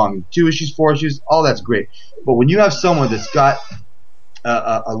get me wrong, 2 issues, 4 issues, all that's great. But when you have someone that's got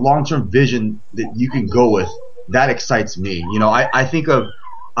a long-term vision that you can go with, that excites me. You know, I think of.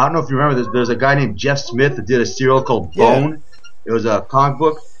 I don't know if you remember this. There's a guy named Jeff Smith that did a serial called Bone. Yeah. It was a comic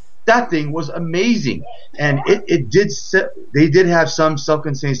book. That thing was amazing, and they did have some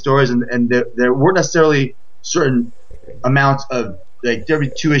self-contained stories, and there weren't necessarily certain amounts of, like, there were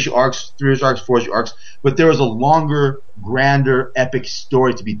 2-issue arcs, 3-issue arcs, 4-issue arcs, but there was a longer, grander, epic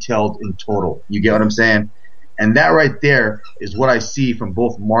story to be told in total. You get what I'm saying? And that right there is what I see from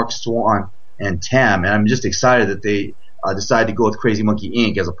both Mark Swan and Tam, and I'm just excited that they decided to go with Crazy Monkey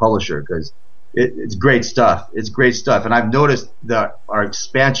Inc. as a publisher, because it's great stuff. It's great stuff. And I've noticed that our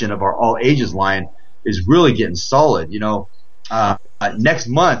expansion of our all ages line is really getting solid. You know, next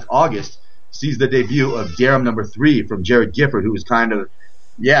month, August, sees the debut of Darum #3 from Jared Gifford, who was kind of,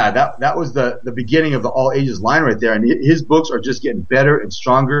 that was the beginning of the all ages line right there. And his books are just getting better and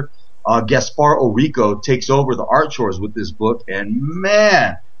stronger. Gaspar Orico takes over the art chores with this book, and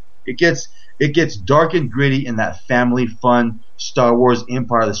man, it gets dark and gritty in that family fun Star Wars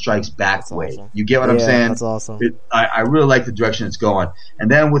Empire that Strikes Back that's way. Awesome. You get what I'm saying? That's awesome. I really like the direction it's going.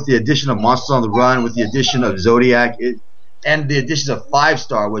 And then with the addition of Monsters on the Run, with the addition of Zodiac, and the additions of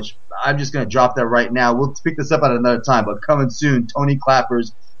 5-star, which I'm just going to drop that right now. We'll pick this up at another time, but coming soon, Tony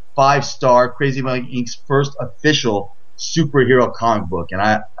Clapper's 5-star Crazy Monkey Inc.'s first official superhero comic book. And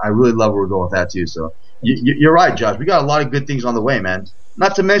I really love where we're going with that too. So you're right, Josh. We got a lot of good things on the way, man.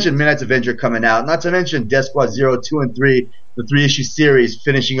 Not to mention Midnight's Avenger coming out. Not to mention Death Squad 0, 2, and 3, the 3-issue series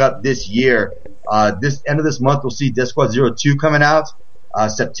finishing up this year. This end of this month, we'll see Death Squad 0, 2 coming out.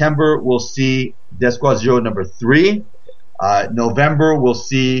 September, we'll see Death Squad 0, number 3. November, we'll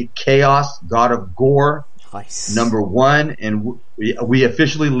see Chaos, God of Gore, number 1. And we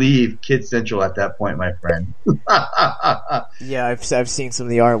officially leave Kid Central at that point, my friend. Yeah, I've seen some of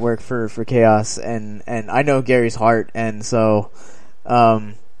the artwork for Chaos, and I know Gary's heart, and so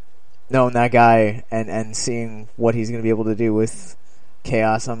knowing that guy and seeing what he's going to be able to do with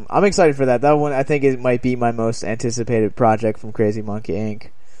Chaos, I'm excited for that. That one, I think it might be my most anticipated project from Crazy Monkey Inc.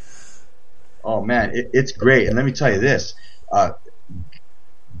 Oh man, it's great. And let me tell you this,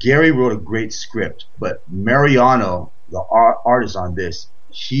 Gary wrote a great script, but Mariano, the artist on this,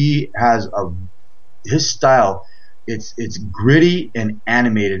 he has his style. It's gritty and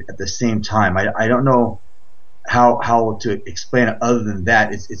animated at the same time. I don't know how to explain it other than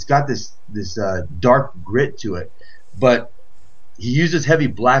that. It's got this dark grit to it, but he uses heavy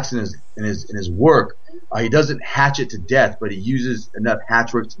blacks in his work. He doesn't hatch it to death, but he uses enough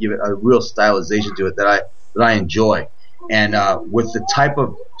hatchwork to give it a real stylization to it that I enjoy. And with the type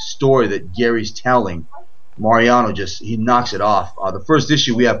of story that Gary's telling, Mariano he knocks it off. The first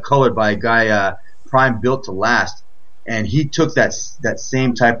issue we have colored by a guy Prime Built to Last, and he took that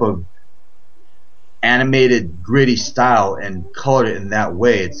same type of animated gritty style and colored it in that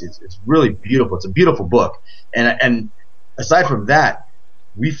way. It's really beautiful. It's a beautiful book. And aside from that,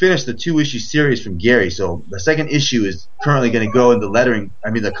 we finished the 2-issue series from Gary, so the second issue is currently going to go in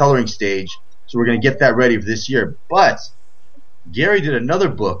the coloring stage, so we're going to get that ready for this year. But Gary did another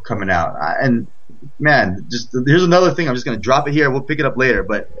book coming out, and man, here's another thing. I'm just going to drop it here. We'll pick it up later,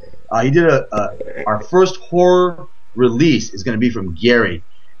 but he did our first horror release is going to be from Gary,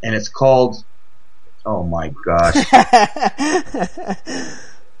 and it's called, oh my gosh.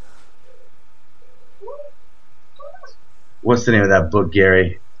 What's the name of that book,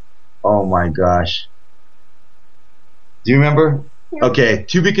 Gary? Oh my gosh. Do you remember? Okay,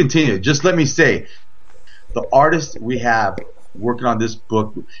 to be continued. Just let me say, the artist we have working on this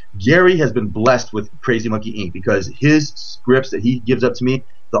book, Gary has been blessed with Crazy Monkey Inc. because his scripts that he gives up to me,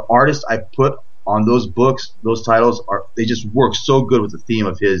 the artists I put on those books, those titles, they just work so good with the theme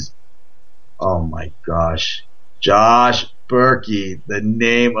of his. Oh my gosh. Josh Berkey, the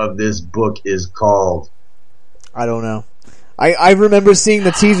name of this book is called. I don't know. I remember seeing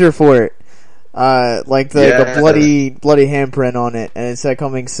the teaser for it, like the bloody handprint on it, and it said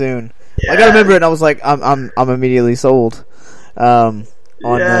coming soon. Yeah. Like I remember it, and I was like, I'm immediately sold on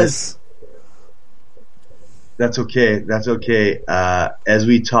this. That's okay. That's okay. As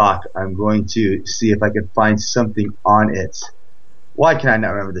we talk, I'm going to see if I can find something on it. Why can I not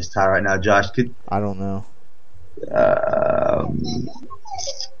remember this title right now, Josh? I don't know.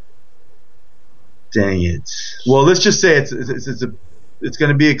 Dang it. Well, let's just say it's going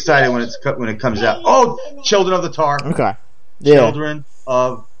to be exciting when it comes out. Oh, Children of the Tar. Okay. Yeah. Children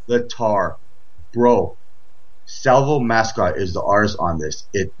of the Tar, bro. Salvo Mascot is the artist on this.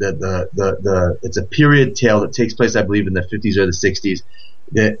 It's a period tale that takes place, I believe, in the 50s or the 60s.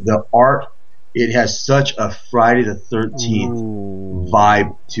 The art, it has such a Friday the 13th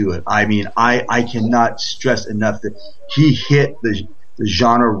vibe to it. I mean, I cannot stress enough that he hit the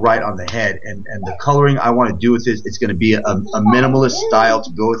genre right on the head, and the coloring I want to do with it, it's going to be a minimalist style to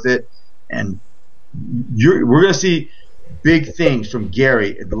go with it, and we're going to see big things from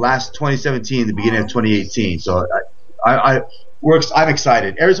Gary in the last 2017, the beginning of 2018. So I'm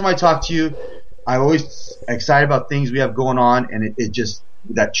excited. Every time I talk to you, I'm always excited about things we have going on, and it just,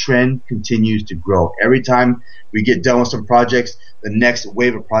 that trend continues to grow. Every time we get done with some projects, the next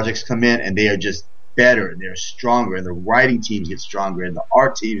wave of projects come in, and they are just better, and they're stronger, and the writing teams get stronger, and the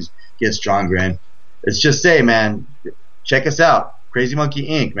art teams get stronger. And let's just say, man, check us out, Crazy Monkey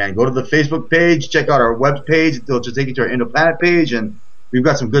Inc. Man, go to the Facebook page, check out our web page. It'll just take you to our Indoplanet page, and we've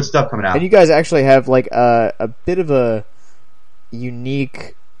got some good stuff coming out. And you guys actually have like a bit of a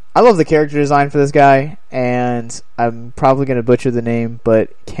unique. I love the character design for this guy, and I'm probably going to butcher the name, but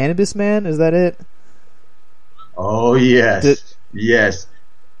Cannabis Man, is that it? Oh yes, yes.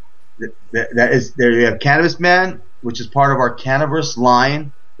 That is there. You have Cannabis Man, which is part of our Cannaverse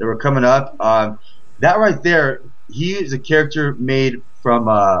line that we're coming up. That right there, he is a character made from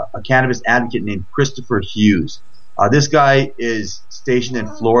a cannabis advocate named Christopher Hughes. This guy is stationed in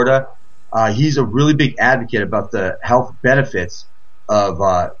Florida. He's a really big advocate about the health benefits of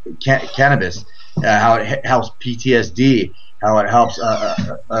cannabis, how it helps PTSD, how it helps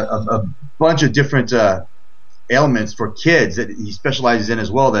a bunch of different ailments for kids that he specializes in as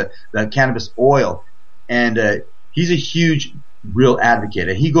well, the cannabis oil. And he's a huge real advocate.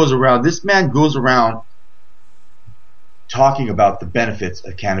 And this man goes around talking about the benefits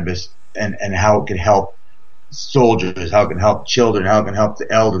of cannabis and how it can help soldiers, how it can help children, how it can help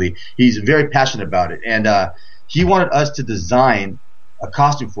the elderly. He's very passionate about it. And he wanted us to design a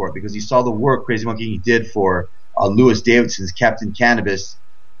costume for it because he saw the work Crazy Monkey did for Lewis Davidson's Captain Cannabis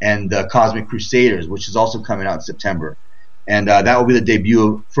and the Cosmic Crusaders, which is also coming out in September. And that will be the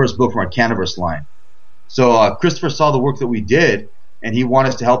debut, first book from our Cannaverse line. So Christopher saw the work that we did, and he wanted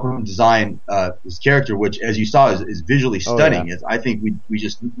us to help him design his character, which, as you saw, is visually stunning. Yeah. I think we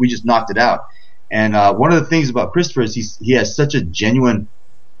just knocked it out. And one of the things about Christopher is he has such a genuine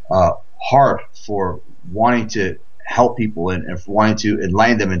heart for wanting to help people and for wanting to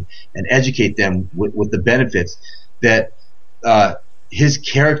enlighten them and educate them with the benefits that his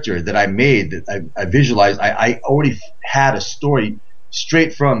character that I made, that I visualized. I already had a story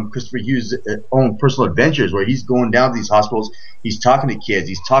straight from Christopher Hughes' own personal adventures, where he's going down to these hospitals, he's talking to kids,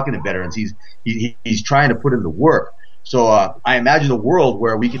 he's talking to veterans, he's trying to put in the work. So I imagine a world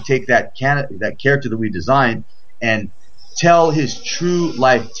where we could take that character that we designed and tell his true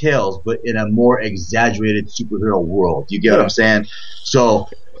life tales, but in a more exaggerated superhero world. You get what I'm saying? So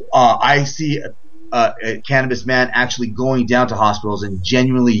I see a cannabis man actually going down to hospitals and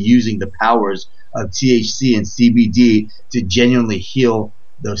genuinely using the powers of THC and CBD to genuinely heal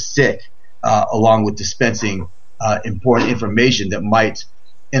the sick, along with dispensing important information that might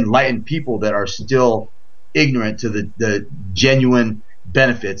enlighten people that are still ignorant to the genuine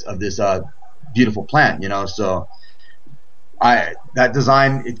benefits of this beautiful plant, So that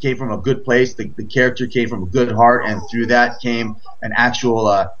design, it came from a good place. The character came from a good heart, and through that came an actual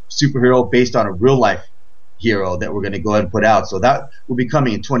superhero based on a real life hero that we're going to go ahead and put out. So that will be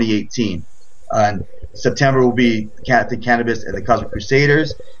coming in 2018. And September will be the Cannabis and the Cosmic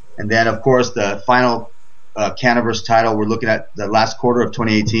Crusaders, and then of course the final Cannaverse title we're looking at the last quarter of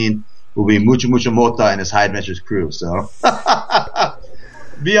 2018 will be Mucho Mucho Mota and his High Adventures crew. So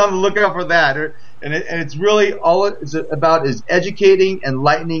be on the lookout for that. And it's really all it's about is educating,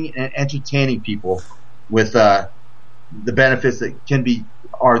 enlightening, and entertaining people with the benefits that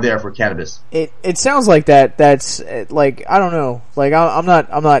are there for cannabis. It sounds like that's like, I don't know, like I'm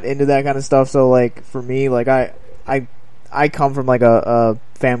not into that kind of stuff. So like for me, like I come from like a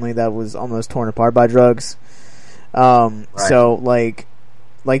family that was almost torn apart by drugs. Right. So like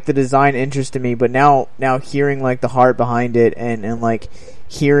the design interested me, but now hearing like the heart behind it and like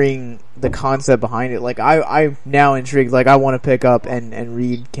hearing the concept behind it, like I'm now intrigued. Like I want to pick up and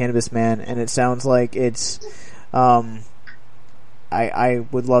read Cannabis Man, and it sounds like it's I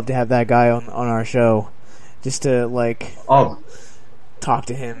would love to have that guy on our show, just to like talk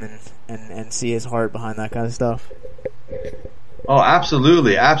to him and see his heart behind that kind of stuff. Oh,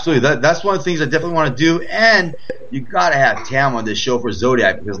 absolutely. That's one of the things I definitely want to do, and you got to have Tam on this show for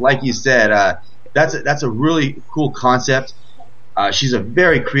Zodiac, because like you said, that's a really cool concept. She's a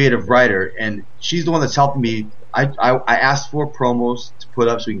very creative writer, and she's the one that's helping me. I asked for promos to put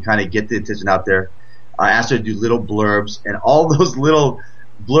up so we can kind of get the attention out there. I asked her to do little blurbs, and all those little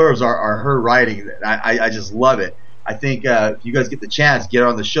blurbs are her writing. I just love it. I think if you guys get the chance, get her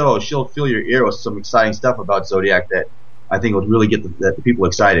on the show. She'll fill your ear with some exciting stuff about Zodiac that I think will really get the people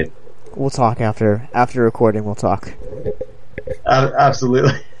excited. We'll talk after recording. We'll talk.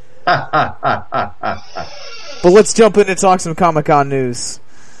 Absolutely. But let's jump in and talk some Comic-Con news.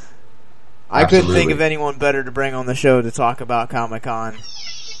 I couldn't think of anyone better to bring on the show to talk about Comic-Con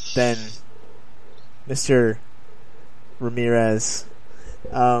than Mr. Ramirez.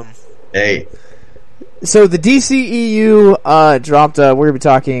 Hey. So the DCEU dropped, we're going to be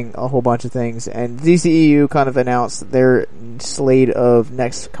talking a whole bunch of things, and DCEU kind of announced their slate of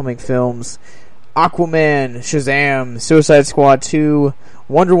next coming films: Aquaman, Shazam, Suicide Squad 2,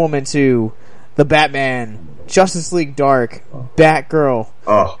 Wonder Woman 2, The Batman, Justice League Dark, Batgirl,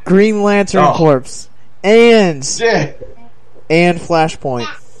 Green Lantern Corps, and Flashpoint,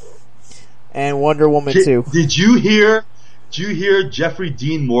 and Wonder Woman 2. Did you hear Jeffrey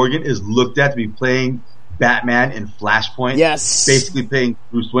Dean Morgan is looked at to be playing Batman in Flashpoint? Yes. Basically playing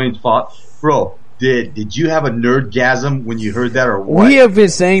Bruce Wayne's fault. Bro, did you have a nerdgasm when you heard that, or what? We have been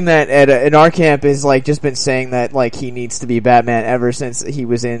saying that at our camp, is like just been saying that like he needs to be Batman ever since he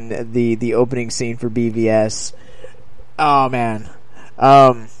was in the opening scene for BVS. Oh man.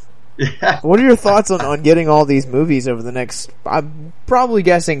 What are your thoughts on getting all these movies over the next, I'm probably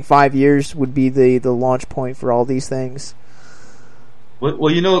guessing 5 years would be the launch point for all these things? Well,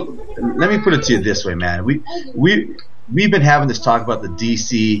 let me put it to you this way, man. We've been having this talk about the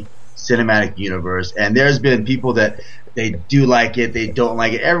DC cinematic universe, and there's been people that they do like it, they don't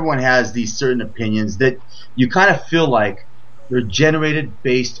like it. Everyone has these certain opinions that you kind of feel like they're generated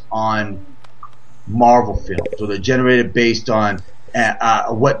based on Marvel films, or they're generated based on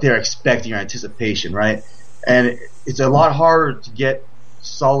what they're expecting or anticipation, right? And it's a lot harder to get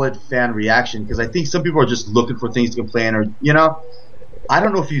solid fan reaction because I think some people are just looking for things to complain, or I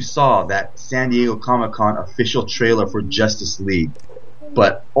don't know if you saw that San Diego Comic-Con official trailer for Justice League,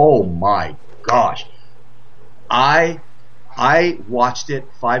 but oh my gosh, I watched it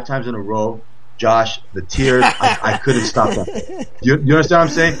 5 times in a row. Josh, the tears, I couldn't stop them. You understand what I'm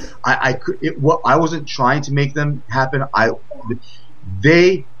saying? I wasn't trying to make them happen.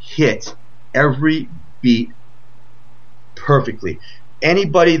 They hit every beat perfectly.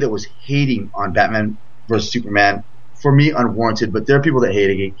 Anybody that was hating on Batman vs Superman, for me, unwarranted, but there are people that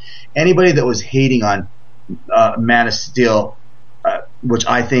hate it. Anybody that was hating on Man of Steel, which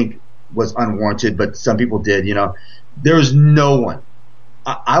I think was unwarranted, but some people did, there was no one.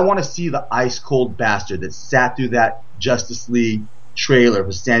 I want to see the ice cold bastard that sat through that Justice League trailer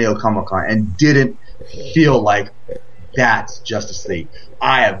for San Diego Comic-Con and didn't feel like that's Justice League.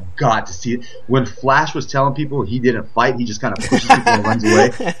 I have got to see it. When Flash was telling people he didn't fight, he just kind of pushes people and runs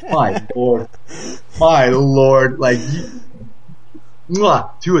away. My lord, like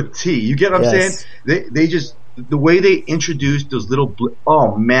to a T. You get what I'm saying? They just, the way they introduced those little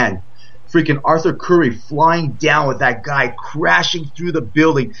oh man. Freaking Arthur Curry flying down with that guy crashing through the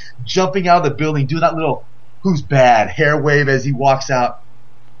building, jumping out of the building, doing that little who's bad hair wave as he walks out.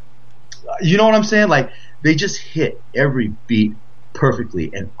 You know what I'm saying? Like, they just hit every beat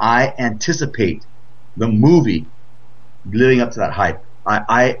perfectly, and I anticipate the movie living up to that hype.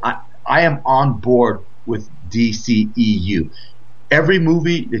 I am on board with DCEU. Every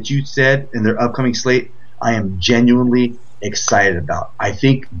movie that you said in their upcoming slate, I am genuinely excited about. I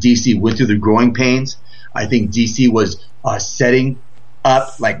think DC went through the growing pains. I think DC was setting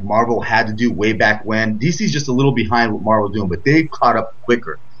up like Marvel had to do way back when. DC's just a little behind what Marvel's doing, but they caught up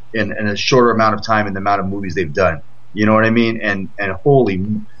quicker in a shorter amount of time in the amount of movies they've done. You know what I mean? And holy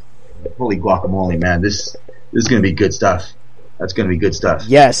guacamole, man, this is going to be good stuff. That's going to be good stuff.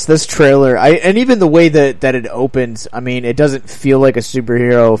 Yes, this trailer, and even the way that it opens, I mean, it doesn't feel like a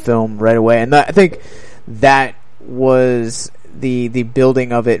superhero film right away, and I think that was the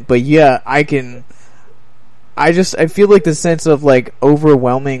building of it. But yeah, I feel like the sense of like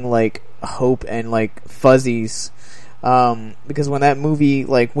overwhelming like hope and like fuzzies, because when that movie,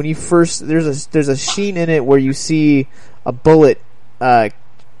 like when you first, there's a scene in it where you see a bullet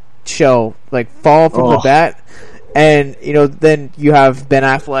shell like fall from the bat, and then you have Ben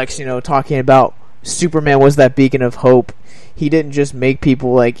Affleck's talking about Superman was that beacon of hope. He didn't just make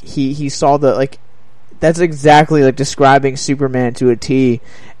people, like he saw the, like, that's exactly like describing Superman to a T.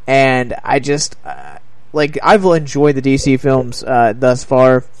 And I just like, I've enjoyed the DC films thus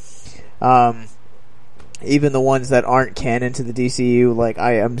far, even the ones that aren't canon to the DCU. Like,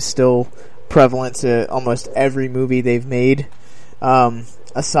 I am still prevalent to almost every movie they've made,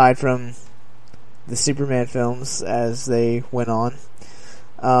 aside from the Superman films as they went on.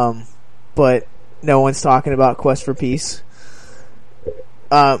 But no one's talking about Quest for Peace.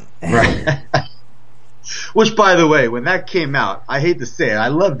 Right. Which, by the way, when that came out, I hate to say it, I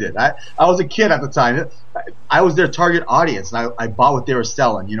loved it. I was a kid at the time. I was their target audience, and I bought what they were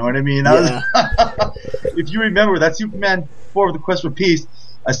selling. You know what I mean? Yeah. If you remember that Superman 4 of the Quest for Peace,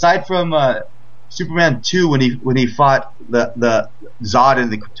 aside from Superman 2 when he fought the Zod and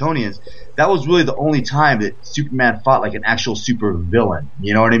the Kryptonians, that was really the only time that Superman fought like an actual super villain.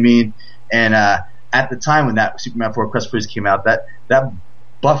 You know what I mean? And at the time when that Superman 4 Quest for Peace came out, that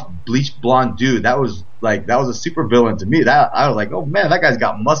buff bleached blonde dude, that was a super villain to me. That I was like, oh man, that guy's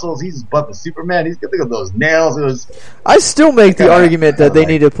got muscles. He's as buff as Superman. He's got, look at those nails. I still make the argument that they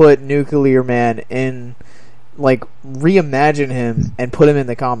need to put Nuclear Man in, like, reimagine him and put him in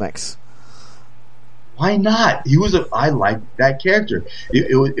the comics. Why not? I liked that character.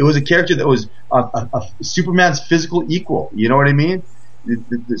 It was a character that was a Superman's physical equal. You know what I mean?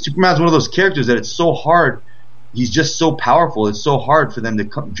 Superman's one of those characters that it's so hard. He's just so powerful. It's so hard for them to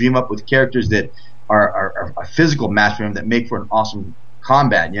dream up with characters that are a physical match for him, that make for an awesome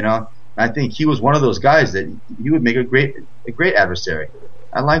combat. You know, and I think he was one of those guys that he would make a great adversary.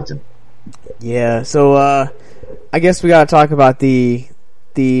 I liked him. Yeah. So I guess we gotta talk about the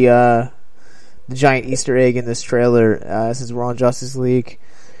giant Easter egg in this trailer. Since we're on Justice League,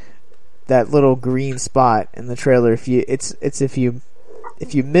 that little green spot in the trailer. If you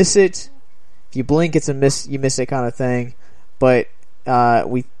miss it, if you blink, it's a miss. You miss it kind of thing. But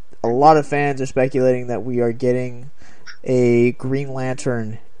a lot of fans are speculating that we are getting a Green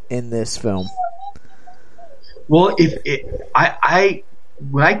Lantern in this film. Well,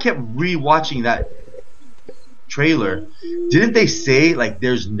 when I kept rewatching that trailer, didn't they say like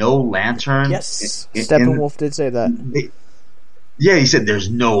there's no lantern? Yes, Steppenwolf did say that. Yeah, he said there's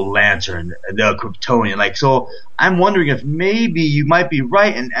no lantern, the Kryptonian. Like, so I'm wondering if maybe you might be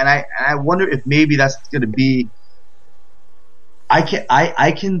right, and I wonder if maybe that's going to be.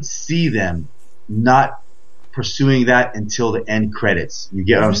 I can see them not pursuing that until the end credits. You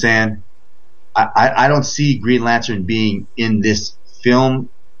get what I'm saying? I don't see Green Lantern being in this film,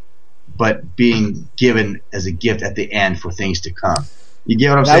 but being given as a gift at the end for things to come. You get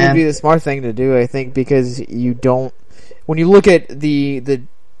what I'm saying? That would be the smart thing to do, I think, because you don't. When you look at the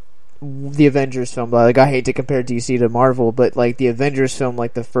Avengers film, like, I hate to compare DC to Marvel, but like the Avengers film,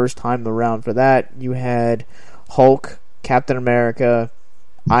 like the first time around for that, you had Hulk, Captain America,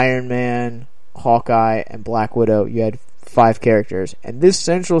 Iron Man, Hawkeye, and Black Widow. You had 5 characters, and this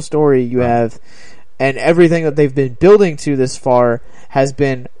central story you have, and everything that they've been building to this far has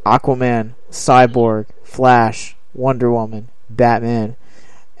been Aquaman, Cyborg, Flash, Wonder Woman, Batman.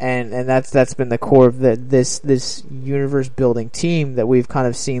 And that's been the core of this universe building team that we've kind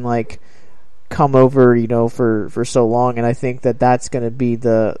of seen like come over, you know, for so long. And I think that's going to be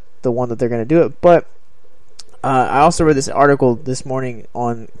the one that they're going to do it. But I also read this article this morning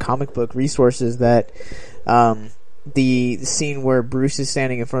on Comic Book Resources that the scene where Bruce is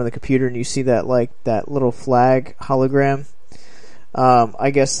standing in front of the computer and you see that little flag hologram.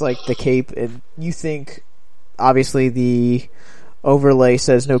 I guess like the cape, and you think obviously the overlay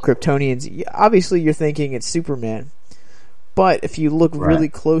says no Kryptonians. Obviously, you're thinking it's Superman, but if you look really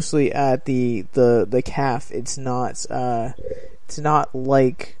closely at the calf, it's not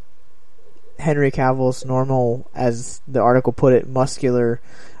like Henry Cavill's normal, as the article put it, muscular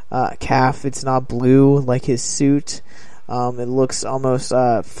calf. It's not blue like his suit. It looks almost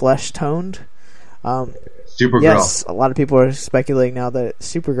flesh toned. Supergirl. Yes, a lot of people are speculating now that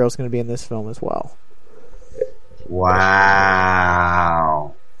Supergirl's going to be in this film as well. Wow.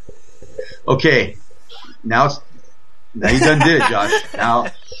 Okay, now you done did it, Josh. Now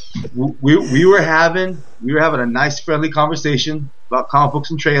we were having a nice, friendly conversation about comic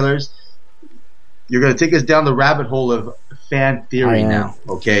books and trailers. You're going to take us down the rabbit hole of fan theory now.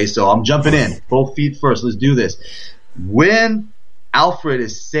 Okay, so I'm jumping in. Both feet first. Let's do this. When Alfred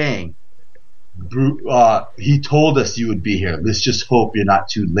is saying, he told us you would be here. Let's just hope you're not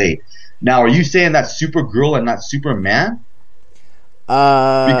too late. Now, are you saying that's Supergirl and not Superman?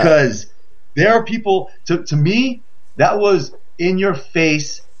 Because there are people, to me, that was in your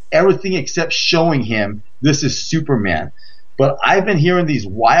face, everything except showing him this is Superman. But I've been hearing these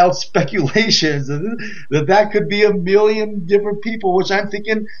wild speculations that could be a million different people, which I'm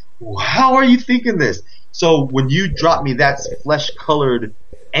thinking, how are you thinking this? So when you drop me that flesh-colored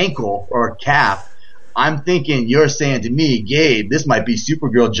ankle or calf, I'm thinking you're saying to me, Gabe, this might be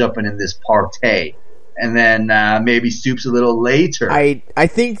Supergirl jumping in this party. And then maybe Soup's a little later. I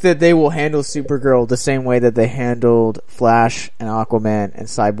think that they will handle Supergirl the same way that they handled Flash and Aquaman and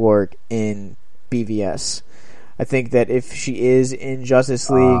Cyborg in BVS. I think that if she is in Justice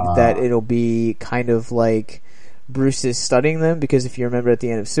League, that it'll be kind of like Bruce is studying them, because if you remember at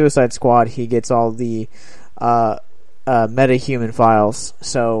the end of Suicide Squad, he gets all the meta-human files.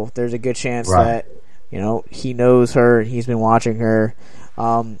 So there's a good chance that, you know, he knows her and he's been watching her,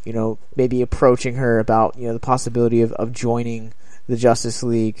 you know, maybe approaching her about, you know, the possibility of joining the Justice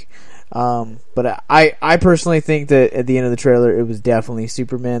League. But I personally think that at the end of the trailer, it was definitely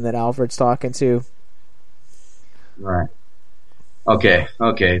Superman that Alfred's talking to. Right. Okay.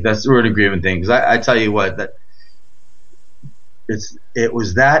 We're in agreement thing. Because I tell you what, that it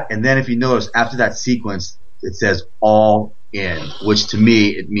was that, and then if you notice after that sequence, it says all in, which to me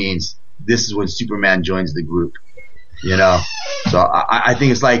it means this is when Superman joins the group. You know, so I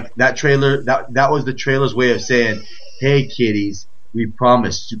think it's like that trailer. That was the trailer's way of saying, "Hey, kiddies, we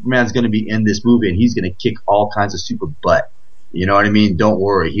promise Superman's going to be in this movie, and he's going to kick all kinds of super butt." You know what I mean? Don't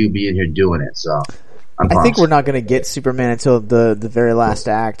worry, he'll be in here doing it. So I think we're not going to get Superman until the very last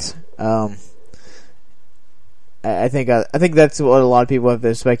act. I think that's what a lot of people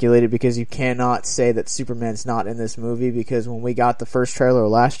have speculated, because you cannot say that Superman's not in this movie, because when we got the first trailer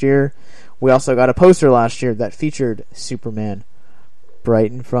last year, we also got a poster last year that featured Superman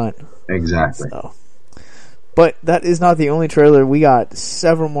right in front. Exactly. So. But that is not the only trailer. We got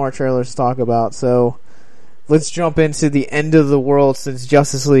several more trailers to talk about, so let's jump into the end of the world. Since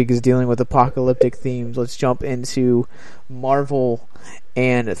Justice League is dealing with apocalyptic themes, let's jump into Marvel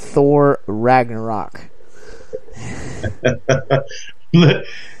and Thor Ragnarok.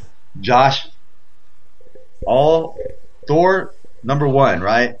 Josh, all Thor number 1,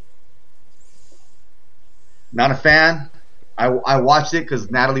 right? Not a fan. I watched it because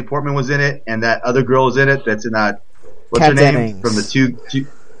Natalie Portman was in it, and that other girl was in it. That's in that. What's Kat her name Dennings. from the two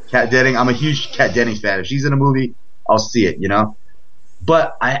Kat Dennings? I'm a huge Kat Dennings fan. If she's in a movie, I'll see it.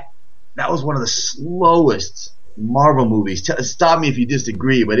 But that was one of the slowest Marvel movies. Stop me if you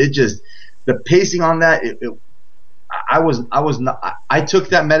disagree, but the pacing on that. I took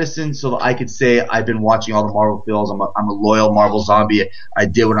that medicine so that I could say I've been watching all the Marvel films. I'm a loyal Marvel zombie. I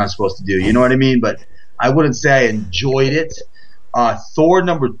did what I'm supposed to do. You know what I mean? But I wouldn't say I enjoyed it. Thor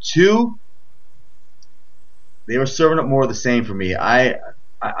number 2, they were serving up more of the same for me. You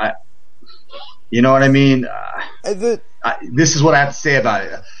know what I mean? This is what I have to say about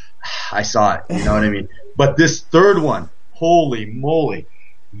it. I saw it. You know what I mean? But this third one, holy moly.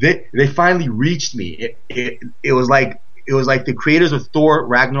 They finally reached me. It was like the creators of Thor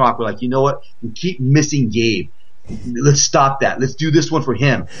Ragnarok were like, you know what? We keep missing Gabe. Let's stop that. Let's do this one for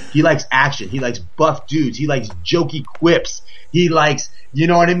him. He likes action. He likes buff dudes. He likes jokey quips. He likes, you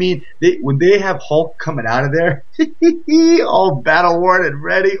know what I mean? When they have Hulk coming out of there, all battle worn and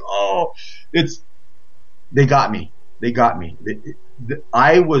ready. They got me.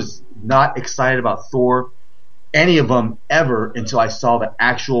 I was not excited about Thor, any of them ever, until I saw the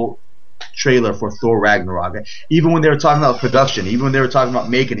actual trailer for Thor Ragnarok. Even when they were talking about production, even when they were talking about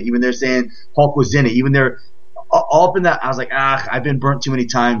making it, even they're saying Hulk was in it, even they're all up in that. I was like, I've been burnt too many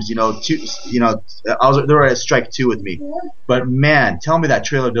times. They were at strike 2 with me. But man, tell me that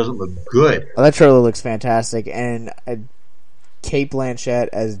trailer doesn't look good. Oh, that trailer looks fantastic, and Cate Blanchett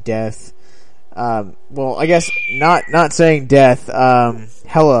as Death. Well, I guess not saying Death.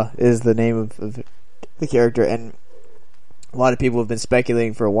 Hela is the name of the character, and a lot of people have been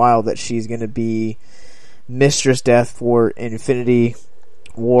speculating for a while that she's going to be Mistress Death for Infinity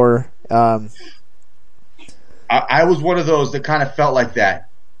War. I was one of those that kind of felt like that.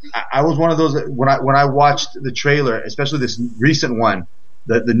 I was one of those that when I watched the trailer, especially this recent one,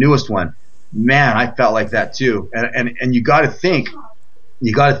 the newest one, man, I felt like that too. And you got to think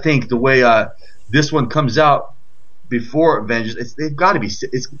the way this one comes out before Avengers, there's got to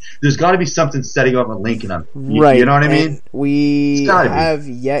be something setting up a link in them. Right. You know what I mean? We have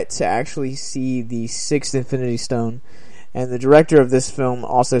yet to actually see the 6th Infinity Stone, and the director of this film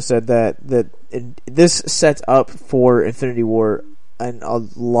also said that this sets up for Infinity War in a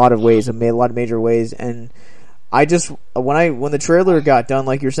lot of ways, a lot of major ways. And I just when the trailer got done,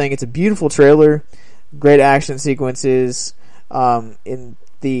 like you're saying, it's a beautiful trailer, great action sequences, in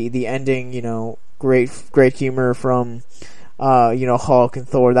the ending, great humor from Hulk and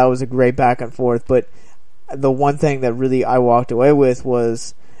Thor. That was a great back and forth. But the one thing that really I walked away with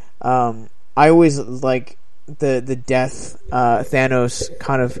was I always like the Death Thanos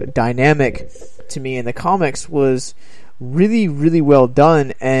kind of dynamic to me in the comics was really, really well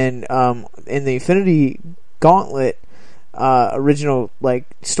done. And in the Infinity Gauntlet original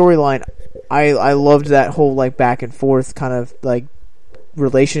storyline, I loved that whole back and forth kind of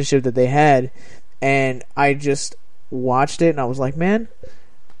relationship that they had. And I just watched it and I was like, man,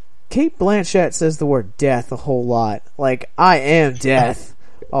 Cate Blanchett says the word death a whole lot. I am death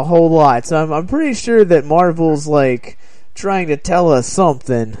a whole lot. So I'm pretty sure that Marvel's trying to tell us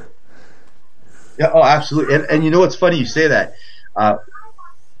something. Yeah, oh, absolutely. And you know what's funny? You say that.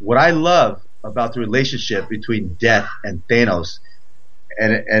 What I love about the relationship between Death and Thanos,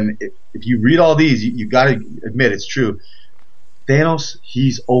 and if you read all these, you got to admit it's true. Thanos,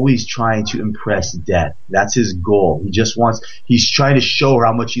 he's always trying to impress Death. That's his goal. He's trying to show her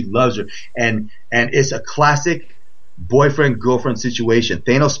how much he loves her. And it's a classic boyfriend-girlfriend situation.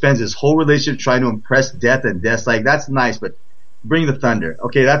 Thanos spends his whole relationship trying to impress Death, and Death's like, that's nice, but bring the thunder.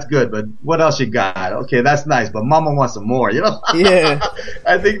 Okay, that's good, but what else you got? Okay, that's nice, but Mama wants some more, Yeah.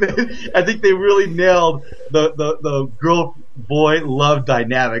 I think they really nailed the girl-boy love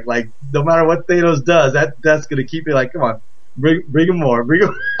dynamic. No matter what Thanos does, that's gonna keep you come on. Bring him more. Bring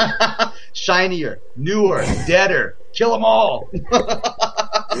him shinier, newer, deader. Kill them all.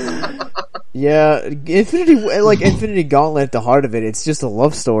 Yeah, Infinity Gauntlet at the heart of it. It's just a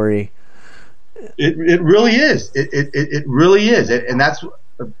love story. It really is. It really is. And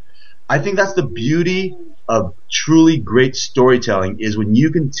I think that's the beauty of truly great storytelling is when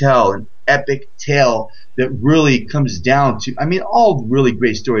you can tell an epic tale that really comes down to. I mean, all really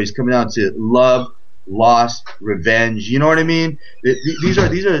great stories come down to love, loss, revenge. You know what I mean? These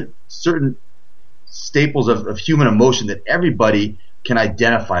are certain staples of human emotion that everybody can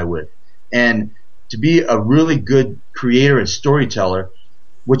identify with. And to be a really good creator and storyteller,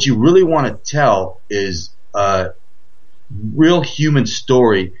 what you really want to tell is a real human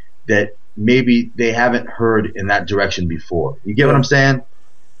story that maybe they haven't heard in that direction before. You get what I'm saying?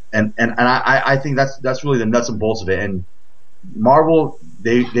 And I think that's really the nuts and bolts of it. And Marvel,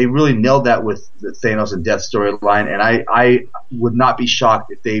 they really nailed that with the Thanos and Death storyline, and I would not be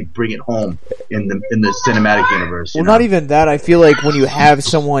shocked if they bring it home in the cinematic universe. Well, not even that. I feel like when you have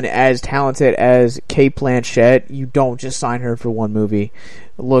someone as talented as Kate Blanchett, you don't just sign her for one movie.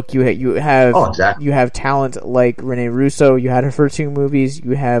 Look, you have exactly. You have talent like Rene Russo. You had her for 2 movies.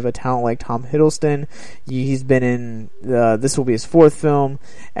 You have a talent like Tom Hiddleston. He's been in this will be his 4th film,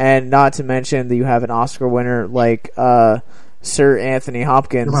 and not to mention that you have an Oscar winner like Sir Anthony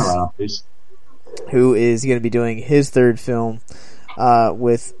Hopkins, who is going to be doing his 3rd film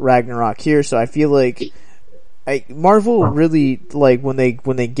with Ragnarok here. So I feel like Marvel really, like, when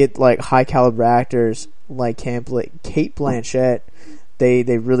they get like high caliber actors like Kate Blanchett, they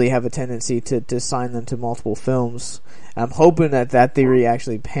really have a tendency to sign them to multiple films. And I'm hoping that theory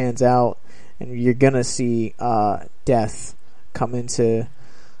actually pans out, and you're gonna see Death come into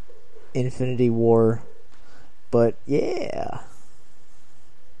Infinity War. But yeah.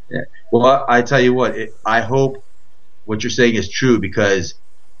 Well, I tell you what, I hope what you're saying is true, because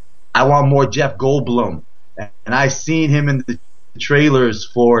I want more Jeff Goldblum, and I've seen him in the trailers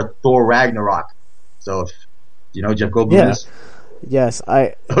for Thor Ragnarok. So, if you know Jeff Goldblum is. Yes,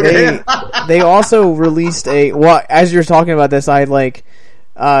 they also released as you're talking about this, someone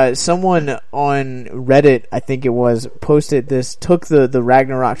on Reddit, I think it was, posted this, took the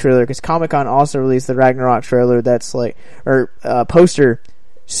Ragnarok trailer, because Comic-Con also released the Ragnarok trailer poster,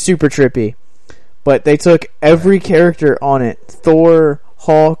 super trippy. But they took every character on it, Thor,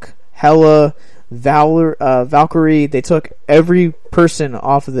 Hulk, Hela, Valkyrie, they took every person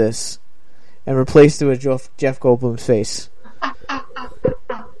off of this and replaced it with Jeff Goldblum's face.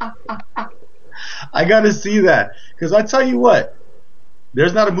 I gotta see that, because I tell you what,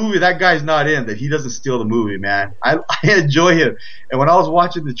 there's not a movie that guy's not in that he doesn't steal the movie, man. I enjoy him. And when I was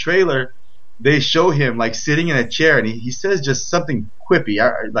watching the trailer, they show him like sitting in a chair, and he says just something quippy,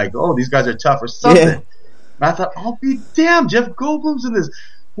 like, "Oh, these guys are tough" or something. Yeah. And I thought, I'll be damned, Jeff Goldblum's in this.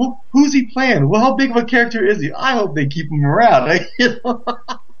 Well, who's he playing? Well, how big of a character is he? I hope they keep him around.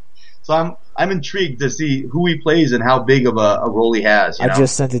 So I'm intrigued to see who he plays and how big of a role he has. I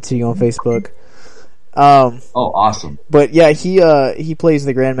just sent it to you on Facebook. Oh, awesome! But yeah, he plays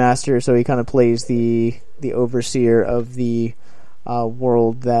the Grandmaster, so he kind of plays the overseer of the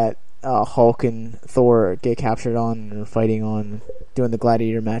world that Hulk and Thor get captured on and are fighting on, doing the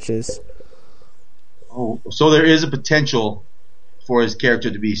gladiator matches. Oh, so there is a potential for his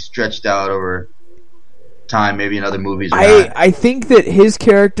character to be stretched out over time, maybe in other movies. I think that his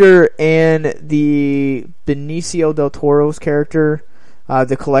character and the Benicio del Toro's character,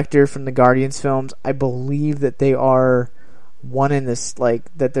 the Collector from the Guardians films, I believe that they are one in this, like,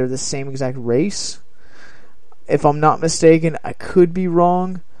 that they're the same exact race. If I'm not mistaken, I could be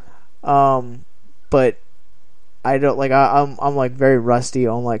wrong, but I don't I'm like very rusty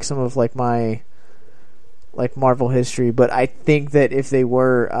on like some of like my like Marvel history, but I think that if they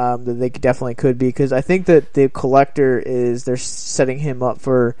were, that they definitely could be, because I think that the Collector they're setting him up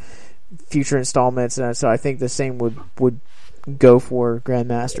for future installments, and so I think the same would go for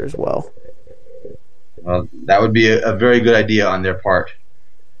Grandmaster as well. Well, that would be a very good idea on their part.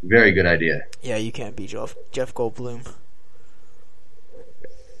 Very good idea. Yeah, you can't beat Jeff Goldblum.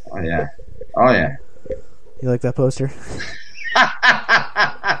 Oh yeah. Oh yeah. You like that poster?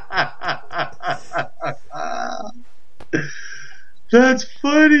 That's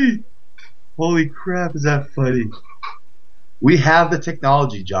funny. Holy crap, is that funny? We have the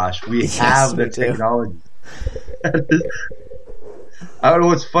technology, Josh. We have the technology. I don't know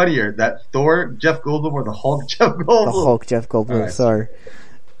what's funnier, that Thor Jeff Goldblum or the Hulk Jeff Goldblum. The Hulk Jeff Goldblum, right. Sorry.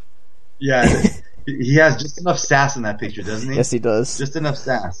 Yeah, he has just enough sass in that picture, doesn't he? Yes, he does. Just enough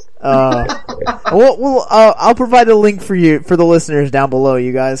sass. I'll provide a link for the listeners down below.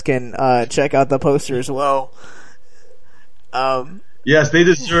 You guys can check out the poster as well. Yes, they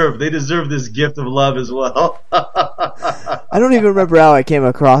deserve this gift of love as well. I don't even remember how I came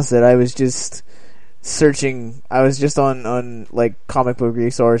across it. I was just searching. I was just on like Comic Book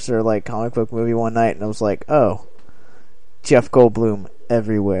Resource or like Comic Book Movie one night, and I was like, oh, Jeff Goldblum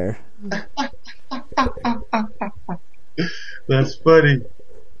everywhere. That's funny.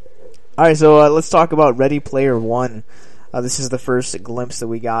 Alright, so let's talk about Ready Player One. This is the first glimpse that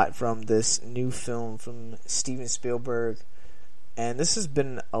we got from this new film from Steven Spielberg. And this has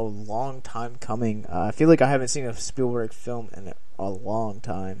been a long time coming. I feel like I haven't seen a Spielberg film in a long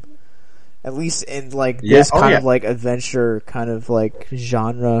time. At least in like this kind of like adventure kind of like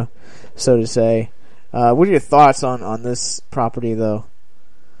genre, so to say. What are your thoughts on this property though?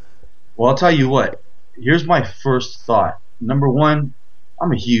 Well, I'll tell you what. Here's my first thought. Number one,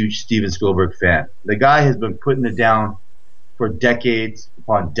 I'm a huge Steven Spielberg fan. The guy has been putting it down for decades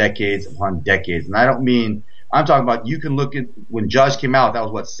upon decades upon decades. And I don't mean, I'm talking about, you can look at when Jaws came out, that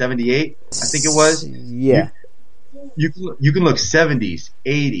was what, 78? I think it was? Yeah. You can look 70s,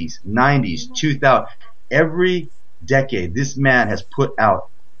 80s, 90s, 2000. Every decade, this man has put out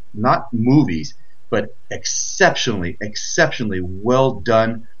not movies, but exceptionally well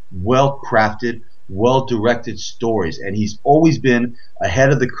done, well crafted, well directed stories. And he's always been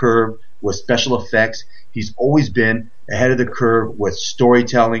ahead of the curve with special effects. He's always been ahead of the curve with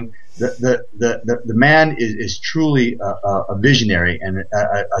storytelling. The man is truly a visionary and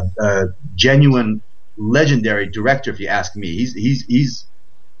a genuine legendary director, if you ask me. He's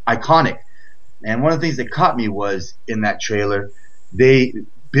iconic. And one of the things that caught me was in that trailer, they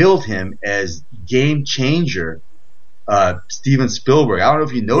billed him as game changer Steven Spielberg. I don't know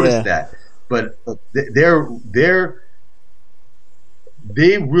if you noticed that, but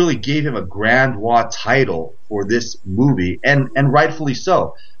they really gave him a Grand title for this movie, and rightfully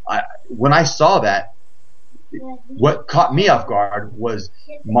so. When I saw that, what caught me off guard was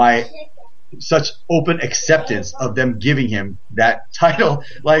my such open acceptance of them giving him that title.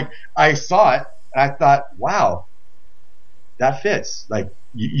 Like, I saw it and I thought, wow, that fits. Like,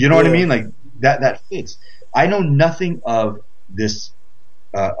 you know what I mean? Like, that fits. I know nothing of this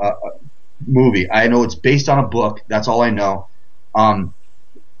movie. I know it's based on a book. That's all I know.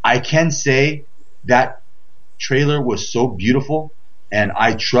 I can say that trailer was so beautiful, and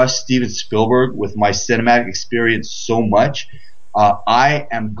I trust Steven Spielberg with my cinematic experience so much. I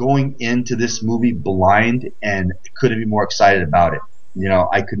am going into this movie blind and couldn't be more excited about it. You know,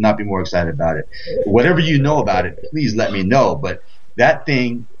 I could not be more excited about it. Whatever you know about it, please let me know. But that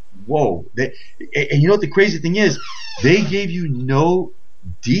thing, whoa. And you know what the crazy thing is? They gave you no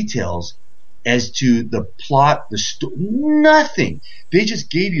details as to the plot, the story, nothing. They just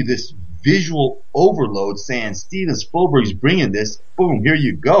gave you this visual overload saying Steven Spielberg's bringing this. Boom, here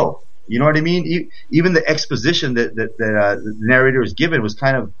you go. You know what I mean? Even the exposition that the narrator was given was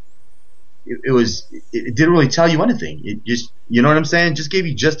kind of, it didn't really tell you anything. It just, you know what I'm saying? Just gave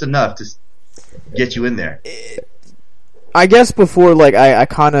you just enough to get you in there. I guess before I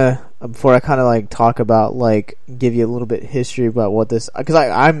kind of like talk about, like, give you a little bit of history about what this, because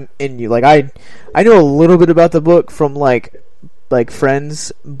I'm in you, like, I know a little bit about the book from like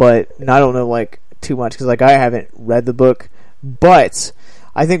friends, but I don't know like too much because like I haven't read the book. But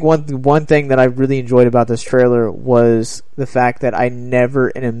I think one thing that I really enjoyed about this trailer was the fact that I never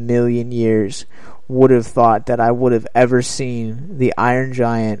in a million years would have thought that I would have ever seen the Iron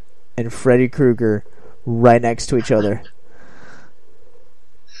Giant and Freddy Krueger right next to each other.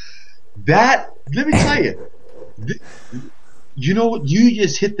 That, let me tell you, you know, you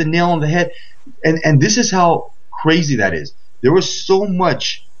just hit the nail on the head, and this is how crazy that is. There was so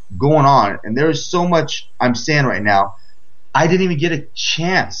much going on, and there is so much I'm saying right now. I didn't even get a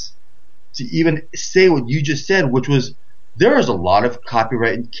chance to even say what you just said, which was there is a lot of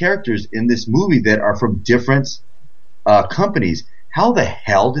copyrighted characters in this movie that are from different companies. How the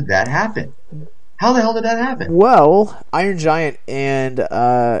hell did that happen? Well, Iron Giant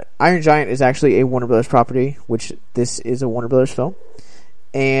is actually a Warner Brothers property, which this is a Warner Brothers film.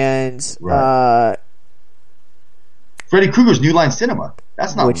 And Freddy Krueger's New Line Cinema.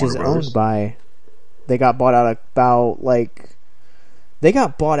 That's not which Warner is Brothers. owned by. They got bought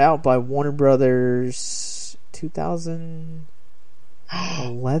out by Warner Brothers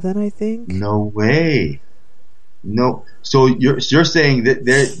 2011, I think. No way. No. So you're saying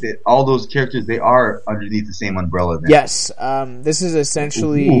that all those characters, they are underneath the same umbrella then? Yes. This is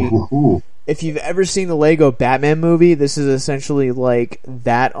essentially, if you've ever seen the Lego Batman movie, this is essentially like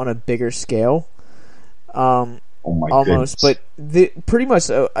that on a bigger scale. Oh my almost, goodness. but pretty much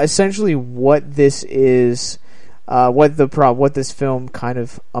essentially what this is, what this film kind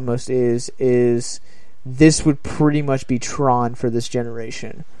of almost is this would pretty much be Tron for this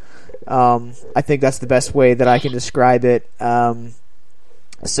generation. I think that's the best way that I can describe it.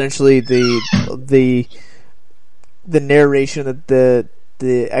 Essentially, the narration, the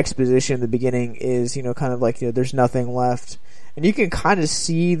exposition in the beginning is, you know, kind of like, you know, there's nothing left. And you can kind of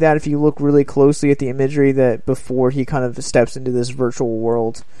see that if you look really closely at the imagery that before he kind of steps into this virtual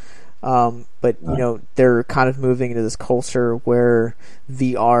world. But, you know, they're kind of moving into this culture where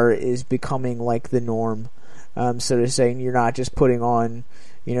VR is becoming like the norm. So they're saying you're not just putting on,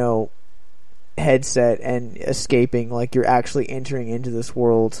 you know, headset and escaping, like you're actually entering into this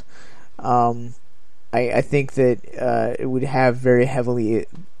world. I think that it would have very heavily,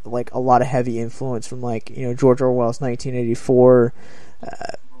 like a lot of heavy influence from, like, you know, George Orwell's 1984,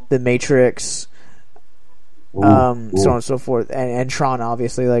 The Matrix, so on and so forth, and Tron,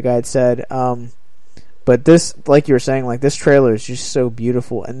 obviously, like I had said. But this, like you were saying, like this trailer is just so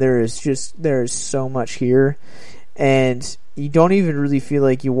beautiful, and there is so much here, and you don't even really feel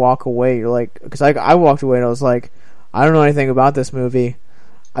like you walk away. You're like, because I walked away and I was like, I don't know anything about this movie.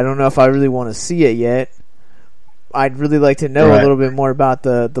 I don't know if I really want to see it yet. I'd really like to know a little bit more about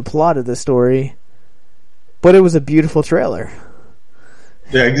the plot of the story. But it was a beautiful trailer.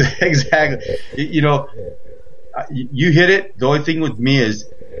 Yeah, exactly. You know, you hit it. The only thing with me is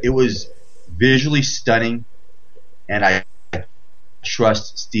it was visually stunning, and I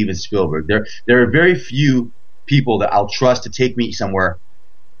trust Steven Spielberg. There are very few people that I'll trust to take me somewhere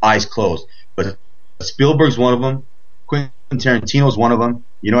eyes closed. But Spielberg's one of them. Quentin Tarantino's one of them.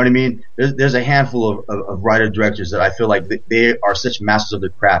 You know what I mean? There's a handful of writer-directors that I feel like they are such masters of their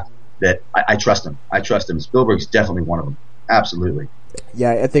craft that I trust them. I trust them. Spielberg's definitely one of them. Absolutely.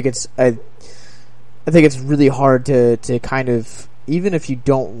 Yeah, I think it's really hard to kind of, even if you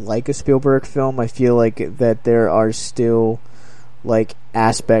don't like a Spielberg film, I feel like that there are still like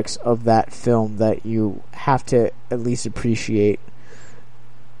aspects of that film that you have to at least appreciate.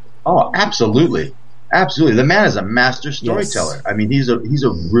 Oh, absolutely. Absolutely. The man is a master storyteller. Yes. I mean, he's a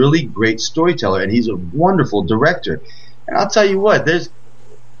really great storyteller, and he's a wonderful director. And I'll tell you what,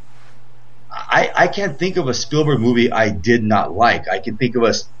 I can't think of a Spielberg movie I did not like. I can think of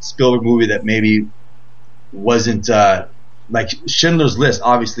a Spielberg movie that maybe wasn't like Schindler's List.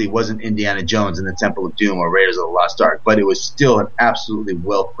 Obviously, wasn't Indiana Jones and the Temple of Doom or Raiders of the Lost Ark, but it was still an absolutely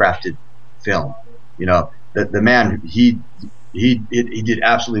well crafted film. You know, the man he did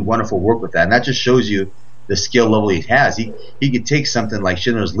absolutely wonderful work with that, and that just shows you the skill level he has. He could take something like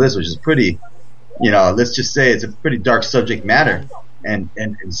Schindler's List, which is pretty, you know, let's just say it's a pretty dark subject matter, and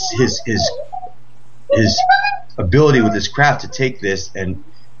his ability with his craft to take this and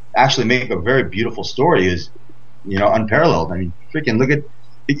actually make a very beautiful story is, you know, unparalleled. I mean, freaking look at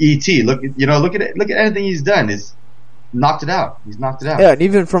E.T. Look at anything he's done. He's knocked it out. Yeah, and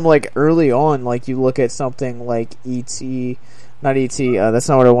even from like early on, like you look at something like E.T. Not E.T. That's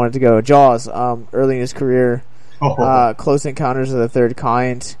not what I wanted to go. Jaws. Early in his career, Close Encounters of the Third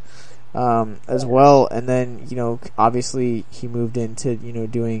Kind, as well, and then, you know, obviously he moved into, you know,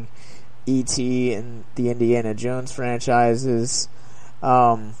 doing E.T. and the Indiana Jones franchises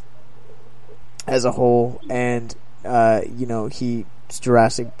as a whole, and you know,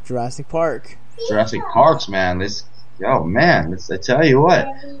 Jurassic Park. Jurassic Parks, man. I tell you what,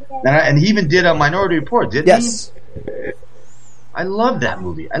 and he even did a Minority Report, didn't he? Yes. I love that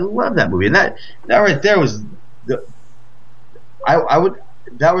movie. And that right there was that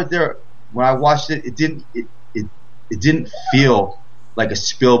right there. When I watched it, it didn't feel like a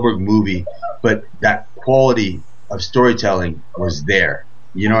Spielberg movie, but that quality of storytelling was there.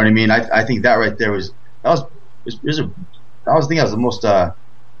 You know what I mean? I think that right there was the most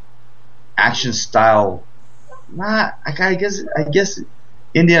action style. I guess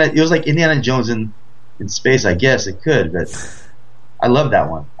Indiana. It was like Indiana Jones in space. I guess it could, but I love that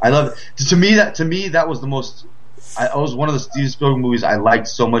one. I love it. To me that was the most. I was one of the Steven Spielberg movies I liked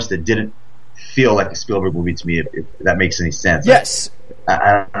so much that didn't feel like a Spielberg movie to me. If that makes any sense. Yes.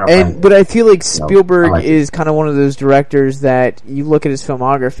 I don't know but I feel like Spielberg is kind of one of those directors that you look at his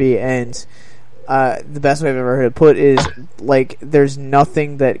filmography, and the best way I've ever heard it put is like there's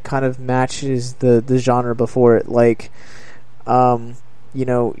nothing that kind of matches the genre before it. Like, you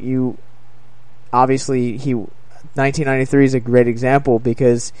know, you obviously 1993 is a great example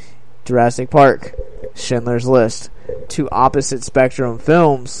because Jurassic Park, Schindler's List, two opposite spectrum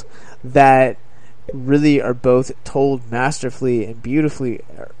films that really are both told masterfully and beautifully,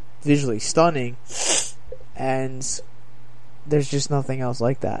 visually stunning, and there's just nothing else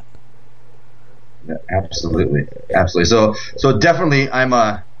like that. Yeah, absolutely. So definitely, I'm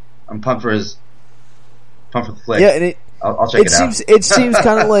pumped for the flick. Yeah, and I'll check it out. It seems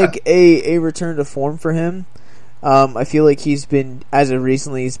kind of like a return to form for him. I feel like he's been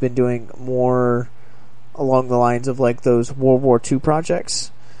doing more along the lines of like those World War II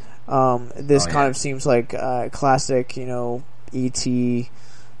projects. This kind of seems like classic, you know, E.T.,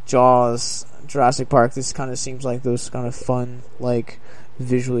 Jaws, Jurassic Park. This kind of seems like those kind of fun, like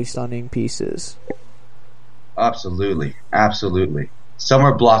visually stunning pieces. Absolutely.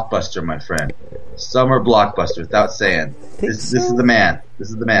 Summer blockbuster, my friend. Summer blockbuster, without saying. This is the man.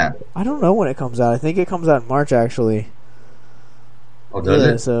 I don't know when it comes out. I think it comes out in March, actually. Oh, does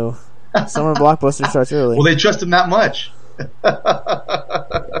it? So summer blockbuster starts early. Well, they trust him that much.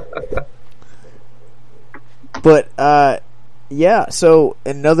 But yeah, so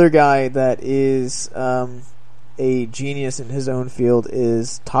another guy that is a genius in his own field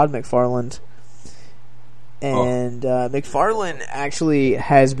is Todd McFarlane. And McFarlane actually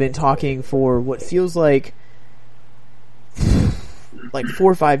has been talking for what feels like 4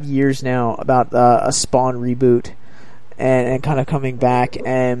 or 5 years now about a Spawn reboot and kind of coming back.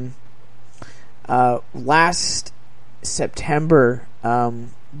 And last September,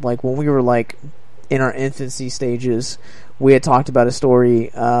 like when we were like in our infancy stages, we had talked about a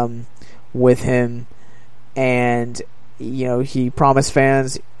story with him, and he promised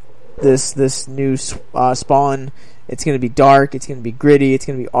fans this new Spawn. It's going to be dark, it's going to be gritty, it's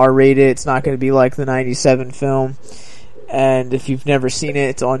going to be R-rated, it's not going to be like the 97 film. And if you've never seen it,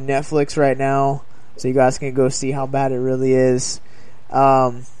 it's on Netflix right now, so you guys can go see how bad it really is.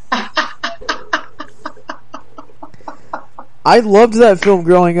 I loved that film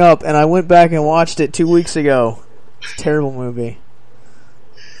growing up, and I went back and watched it 2 weeks ago. It's a terrible movie.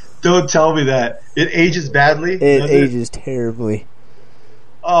 Don't tell me that. It ages badly? It ages terribly.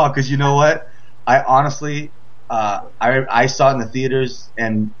 Oh, because you know what? I honestly, I saw it in the theaters,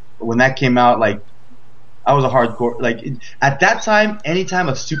 and when that came out, like, I was a hardcore, like, at that time, anytime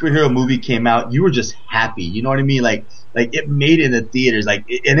a superhero movie came out, you were just happy, you know what I mean? Like it made it in the theaters, like,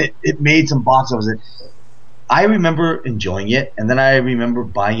 and it made some box office. I remember enjoying it, and then I remember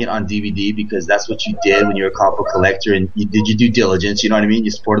buying it on DVD because that's what you did when you were a comic book collector, and you did your due diligence, you know what I mean? You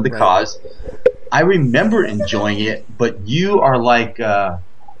supported the cause. I remember enjoying it, but you are like probably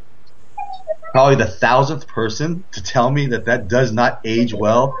the 1,000th person to tell me that does not age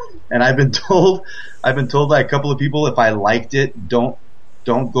well. And I've been told by a couple of people, if I liked it, don't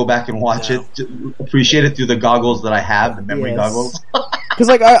go back and watch it. Appreciate it through the goggles that I have, the memory goggles. Because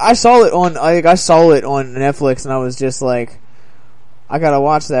like I saw it on Netflix, and I was just like, I gotta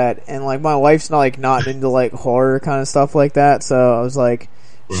watch that. And like my wife's not into like horror kind of stuff like that, so I was like,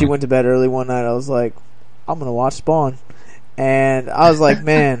 she went to bed early one night. I was like, I'm gonna watch Spawn, and I was like,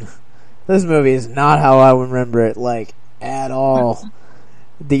 man, this movie is not how I remember it, like, at all.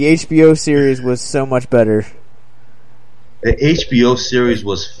 The HBO series was so much better. The HBO series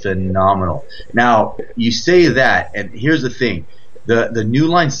was phenomenal. Now, you say that, and here's the thing. The New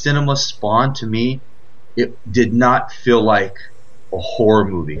Line Cinema Spawn, to me, it did not feel like a horror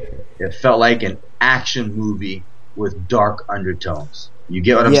movie. It felt like an action movie with dark undertones. You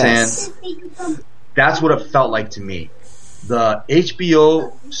get what I'm saying? That's what it felt like to me. The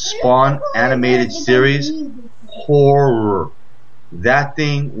HBO Spawn animated series, horror. That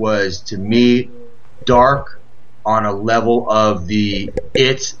thing was, to me, dark on a level of the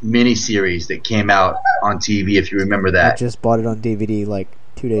It's miniseries that came out on TV, if you remember that. I just bought it on DVD like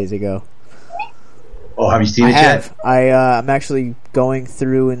 2 days ago. Oh, have you seen it yet? I'm actually going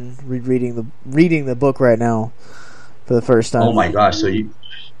through and reading the book right now for the first time. Oh my gosh! So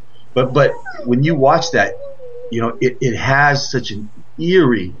but when you watch that, it has such an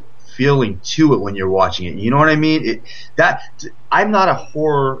eerie feeling to it when you're watching it. You know what I mean? I'm not a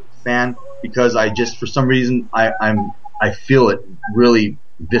horror fan because I just, for some reason, I feel it really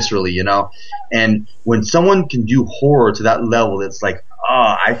viscerally, And when someone can do horror to that level, it's like,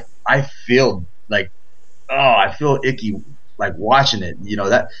 I feel like, I feel icky, like watching it.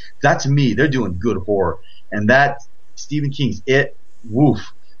 That to me, they're doing good horror. And that Stephen King's It, woof.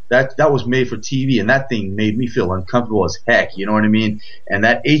 That was made for TV, and that thing made me feel uncomfortable as heck. You know what I mean? And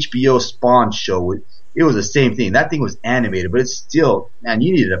that HBO Spawn show, it was the same thing. That thing was animated, but it's still, man,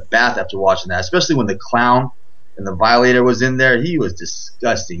 you needed a bath after watching that, especially when the clown and the Violator was in there. He was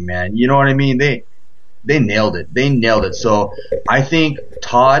disgusting, man. You know what I mean? They nailed it. They nailed it. So I think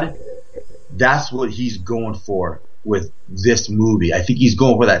Todd, that's what he's going for with this movie. I think he's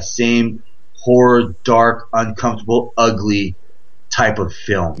going for that same horror, dark, uncomfortable, ugly type of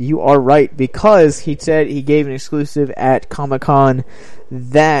film. You are right, because he said, he gave an exclusive at Comic-Con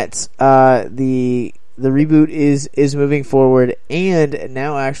that the reboot is moving forward, and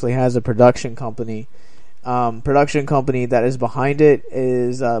now actually has a production company. Production company that is behind it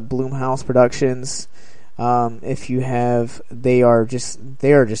is Blumhouse Productions. They are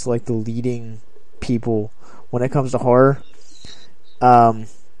just like the leading people when it comes to horror.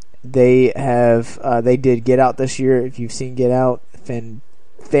 They did Get Out this year. If you've seen Get Out,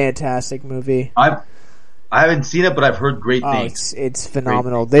 fantastic movie. I haven't seen it, but I've heard great things. It's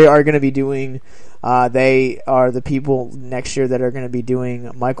phenomenal. They are going to be doing. They are the people next year that are going to be doing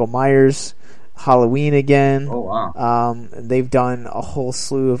Michael Myers, Halloween again. Oh wow! They've done a whole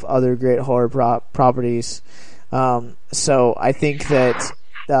slew of other great horror properties. So I think that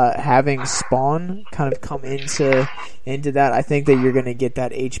having Spawn kind of come into that, I think that you're going to get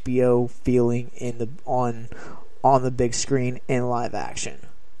that HBO feeling on the big screen in live action.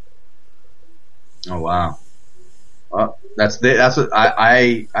 Oh wow! That's what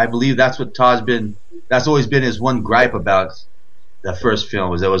I believe. That's what Todd's been. That's always been his one gripe about the first film,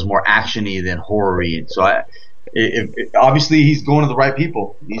 was it was more actiony than horror-y. And so obviously he's going to the right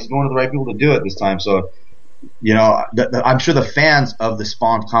people. He's going to the right people to do it this time. So, you know, I'm sure the fans of the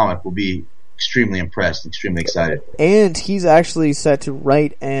Spawn comic will be extremely impressed, extremely excited. And he's actually set to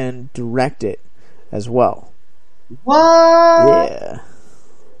write and direct it as well. What? Yeah.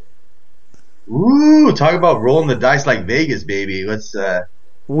 Ooh, talk about rolling the dice like Vegas, baby. It's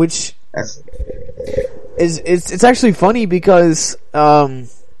actually funny because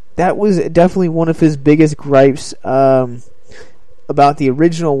that was definitely one of his biggest gripes about the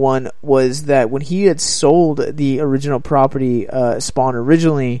original one, was that when he had sold the original property, Spawn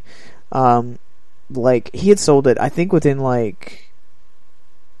originally, like he had sold it, I think within like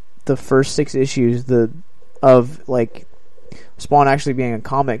the first 6 issues of like Spawn actually being a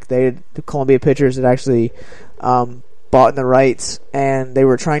comic. The Columbia Pictures had actually bought the rights, and they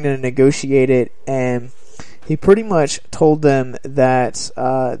were trying to negotiate it, and he pretty much told them that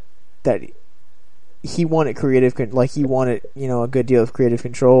that he wanted he wanted, you know, a good deal of creative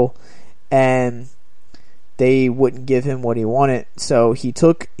control, and they wouldn't give him what he wanted. So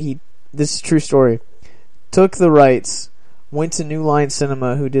this is a true story, took the rights, went to New Line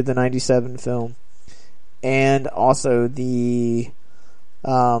Cinema, who did the 97 film, and also the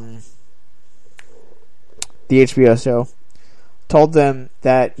HBO show, told them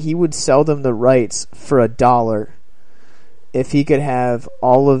that he would sell them the rights for $1 if he could have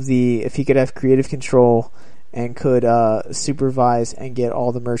creative control and could supervise and get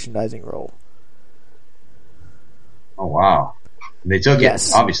all the merchandising role. Oh wow. They took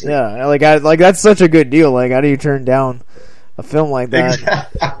it, obviously. Yeah, like that's such a good deal. Like, how do you turn down a film like that?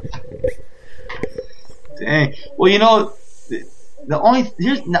 Dang. Well, you know,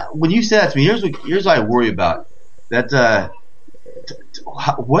 when you said that to me, here's what I worry about. That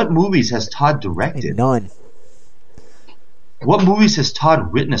what movies has Todd directed? None. What movies has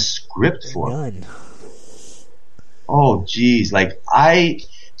Todd written a script for? None. Oh, geez.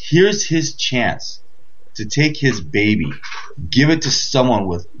 Here's his chance to take his baby, give it to someone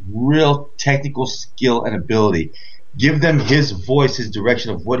with real technical skill and ability, give them his voice, his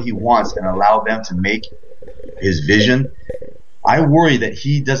direction of what he wants, and allow them to make his vision. I worry that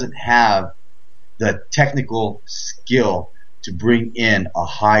he doesn't have the technical skill to bring in a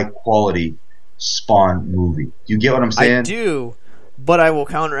high quality Spawn movie. You get what I'm saying? I do, but I will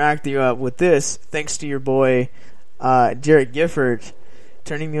counteract you with this, thanks to your boy Jared Gifford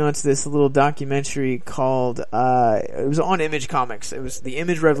turning me on to this little documentary called it was on Image Comics. It was The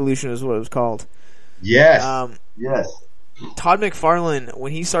Image Revolution is what it was called. Yes. Yes. Todd McFarlane,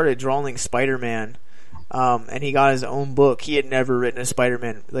 when he started drawing Spider-Man, and he got his own book, he had never written a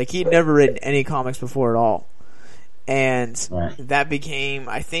Spider-Man. Like, he had never written any comics before at all. And that became,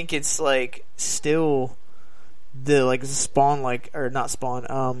 I think it's like still Spawn, or not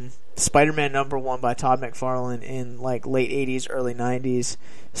Spawn, Spider-Man #1 by Todd McFarlane in like late 80s, early 90s,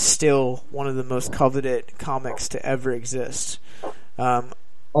 still one of the most coveted comics to ever exist. And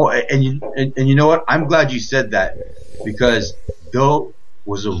you know what? I'm glad you said that, because though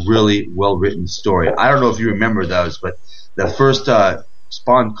was a really well written story. I don't know if you remember those, but the first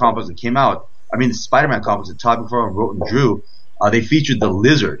Spawn comics that came out, the Spider-Man comics that Todd McFarlane wrote and drew, they featured the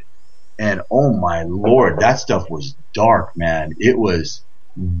Lizard, and oh my lord, that stuff was dark, man. It was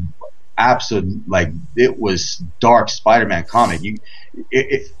it was dark Spider-Man comic.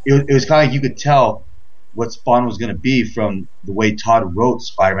 It was kind of like you could tell what Spawn was going to be from the way Todd wrote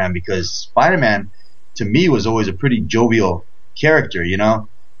Spider-Man, because Spider-Man to me was always a pretty jovial character, you know.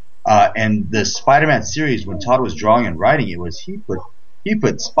 And the Spider-Man series, when Todd was drawing and writing it, he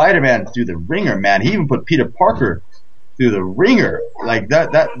put Spider-Man through the ringer, man. He even put Peter Parker through the ringer. Like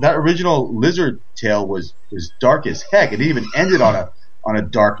that original Lizard tale was dark as heck. It even ended on a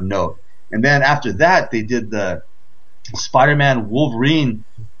dark note. And then after that, they did the Spider-Man Wolverine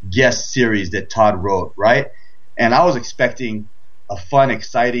guest series that Todd wrote, right? And I was expecting a fun,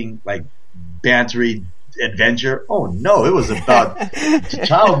 exciting, like bantery adventure. Oh no, it was about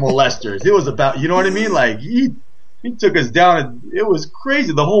child molesters. It was about, you know what I mean? Like he took us down, and it was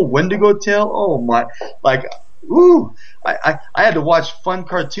crazy. The whole Wendigo tale. Oh my, like, ooh, I had to watch fun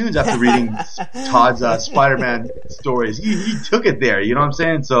cartoons after reading Todd's Spider-Man stories. He took it there. You know what I'm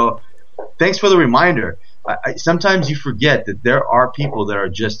saying? So thanks for the reminder. Sometimes you forget that there are people that are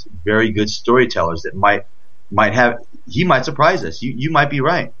just very good storytellers that might have. He might surprise us. You might be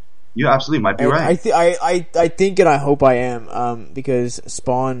right. You absolutely might be right. I think, and I hope I am, because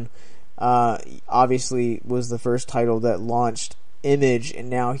Spawn obviously was the first title that launched Image, and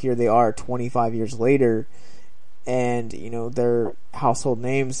now here they are 25 years later, and they're household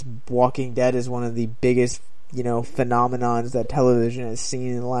names. Walking Dead is one of the biggest phenomenons that television has seen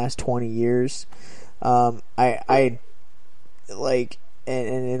in the last 20 years. I like,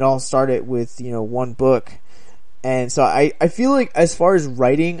 and it all started with one book, and so I feel like as far as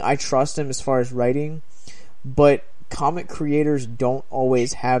writing, I trust him as far as writing, but comic creators don't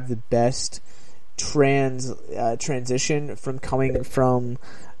always have the best transition from coming from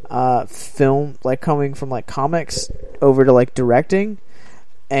film, like coming from like comics over to like directing,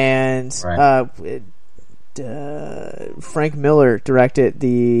 and Frank Miller directed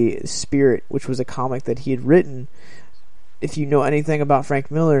The Spirit, which was a comic that he had written. If you know anything about Frank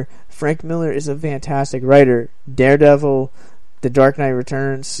Miller is a fantastic writer. Daredevil, The Dark Knight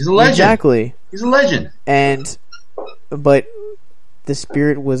Returns. He's a legend. Exactly. He's a legend. But The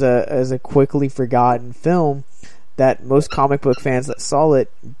Spirit was a quickly forgotten film that most comic book fans that saw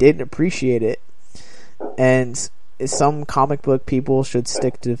it didn't appreciate it. And some comic book people should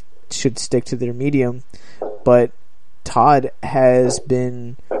stick to their medium, but Todd has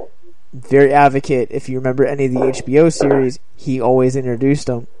been very advocate. If you remember any of the HBO series, he always introduced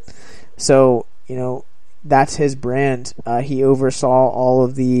them. So, that's his brand. He oversaw all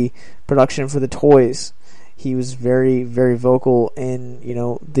of the production for the toys. He was very, very vocal in,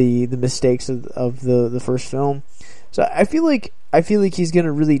 the mistakes of the first film. So I feel like he's going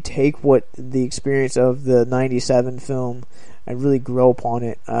to really take what the experience of the 97 film and really grow upon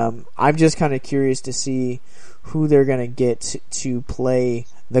it. I'm just kind of curious to see who they're going to get to play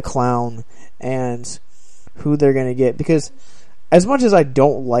the clown and who they're going to get, because as much as I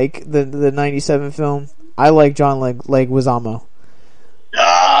don't like the 97 film, I like John Leguizamo.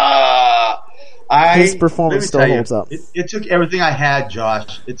 His performance still holds up. It took everything I had,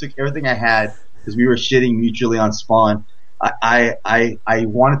 Josh. It took everything I had, because we were shitting mutually on Spawn. I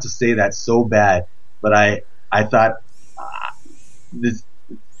wanted to say that so bad, but I thought this.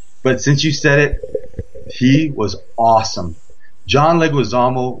 But since you said it, he was awesome. John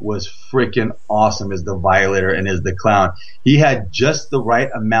Leguizamo was freaking awesome as the Violator and as the clown. He had just the right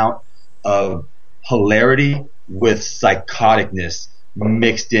amount of hilarity with psychoticness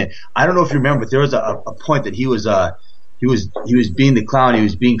mixed in. I don't know if you remember, but there was a point that he was being the clown, he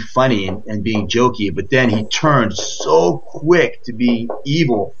was being funny and being jokey, but then he turned so quick to be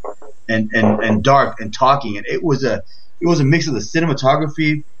evil and dark and talking, and it was a mix of the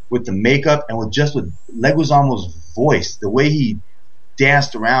cinematography with the makeup and with Leguizamo's voice, the way he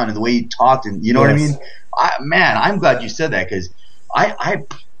danced around and the way he talked, and you know what I mean? I'm glad you said that, because I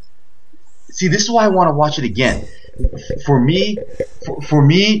see, this is why I want to watch it again. For me,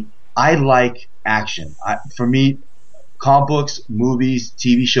 I like action. For me, comic books, movies,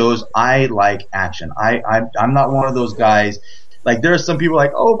 TV shows, I like action. I'm not one of those guys. Like, there are some people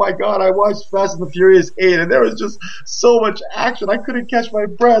like, oh my god, I watched Fast and the Furious 8 and there was just so much action, I couldn't catch my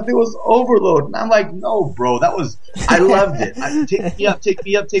breath. It was overload. And I'm like, no, bro, I loved it. Take me up, take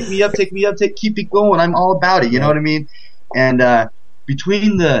me up, take me up, take me up, keep it going. I'm all about it. You know what I mean? And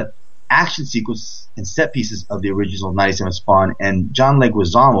between the action sequence and set pieces of the original 97 Spawn and John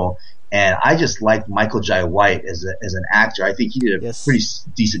Leguizamo, and I just liked Michael Jai White as an actor. I think he did a pretty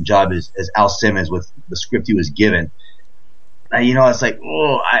decent job as Al Simmons with the script he was given. It's like,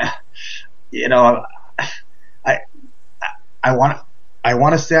 I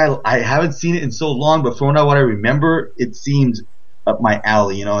want to say I haven't seen it in so long, but from what I remember, it seems up my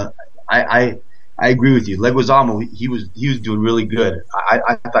alley. I agree with you. Leguizamo, he was doing really good.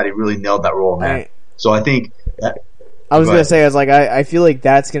 I thought he really nailed that role, man. So I think that, I was gonna say, I feel like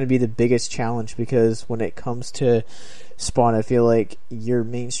that's gonna be the biggest challenge, because when it comes to Spawn, I feel like your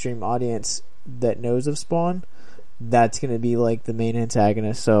mainstream audience that knows of Spawn, that's gonna be like the main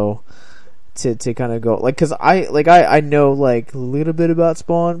antagonist. So to kind of go like, because I know like a little bit about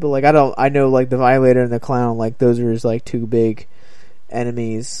Spawn, but like I know like the Violator and the Clown, like those are his like two big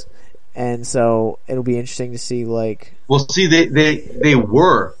enemies, and so it'll be interesting to see like. Well, see, they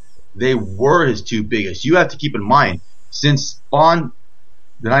were his two biggest. You have to keep in mind, since Spawn,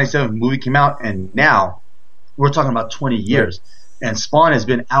 the 97 movie came out, and now we're talking about 20 years, and Spawn has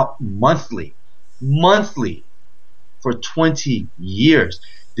been out monthly for 20 years.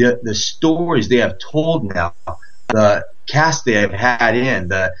 The stories they have told now, the cast they have had in,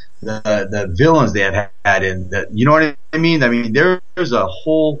 the villains they have had in, you know what I mean? I mean, there's a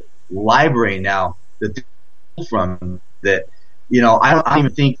whole library now that they pull from that. I don't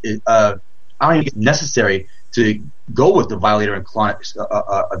even think it's necessary to go with the Violator and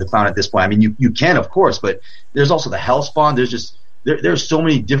the Clown at this point. I mean, you can, of course, but there's also the Hellspawn. There's so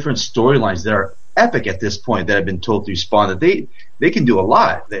many different storylines that are epic at this point that have been told through Spawn that they can do a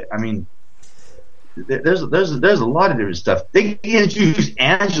lot. there's a lot of different stuff. They introduced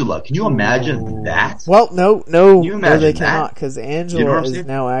Angela. Can you imagine that? Well, no, you imagine they that? cannot, because Angela You know what I'm is saying?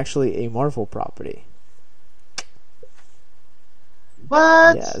 now actually a Marvel property.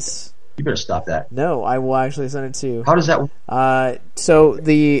 What? Yes. You better stop that. No, I will actually send it to you. How does that? So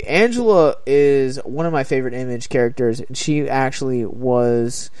the Angela is one of my favorite Image characters. She actually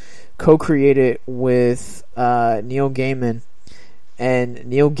was co-created with Neil Gaiman, and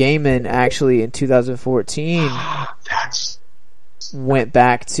Neil Gaiman actually in 2014 went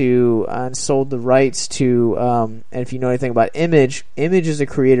back to and sold the rights to. And if you know anything about Image is a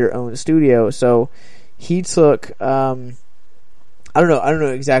creator-owned studio, so he took. I don't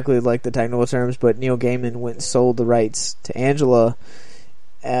know exactly like the technical terms, but Neil Gaiman went and sold the rights to Angela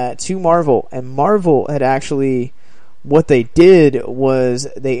to Marvel, and Marvel had actually, what they did was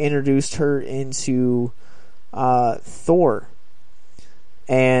they introduced her into Thor,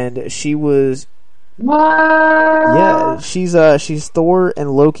 and she was she's Thor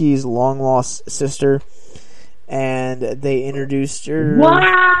and Loki's long lost sister, and they introduced her.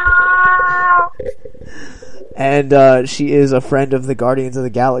 And she is a friend of the Guardians of the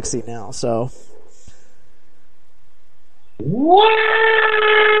Galaxy now, so.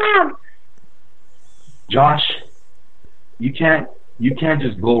 Josh, you can't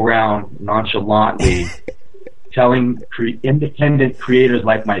just go around nonchalantly telling independent creators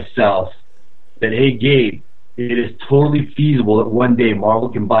like myself that, hey, Gabe, it is totally feasible that one day Marvel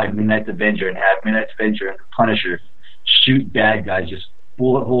can buy Midnight's Avenger and have Midnight's Avenger and Punisher shoot bad guys just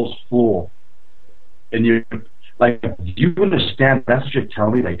bullet holes full. And you're like, do you understand? That's what you're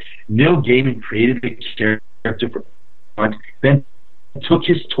telling me. Like, Neil Gaiman created the character for, then took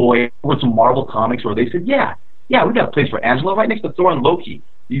his toy with some Marvel comics where they said, yeah, we got a place for Angela right next to Thor and Loki.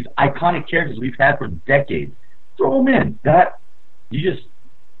 These iconic characters we've had for decades. Throw them in.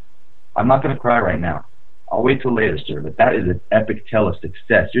 I'm not going to cry right now. I'll wait till later, sir. But that is an epic tale of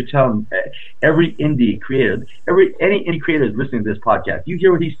success. You're telling every indie creator, any indie creator is listening to this podcast. You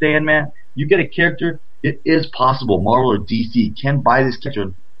hear what he's saying, man? You get a character. It is possible. Marvel or DC can buy this character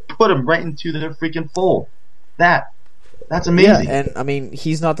and put him right into their freaking fold. That's amazing. Yeah, and I mean,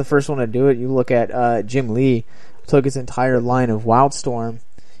 he's not the first one to do it. You look at Jim Lee, took his entire line of Wildstorm.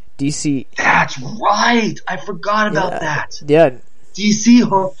 DC. That's right. I forgot about that. Yeah.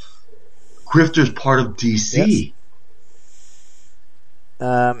 DC, Grifter's part of DC.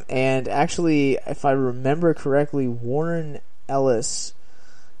 Yes. And actually, if I remember correctly, Warren Ellis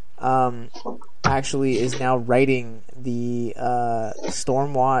actually is now writing the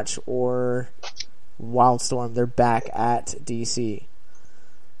Stormwatch or Wildstorm. They're back at DC.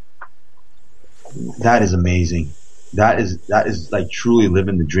 That is amazing. That is like truly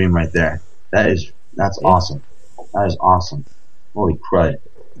living the dream right there. That's awesome. That is awesome. Holy crud.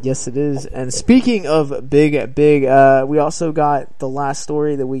 Yes, it is. And speaking of big, we also got the last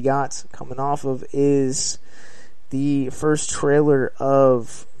story that we got coming off of is the first trailer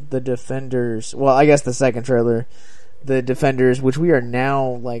of The Defenders. Well, I guess the second trailer, The Defenders, which we are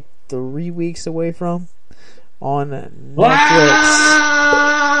now like 3 weeks away from on Netflix.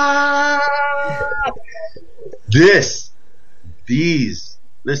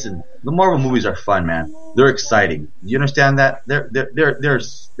 Listen, the Marvel movies are fun, man. They're exciting. You understand that?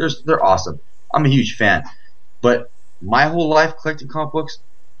 They're awesome. I'm a huge fan. But my whole life collecting comic books,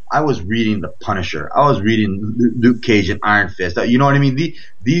 I was reading The Punisher. I was reading Luke Cage and Iron Fist. You know what I mean?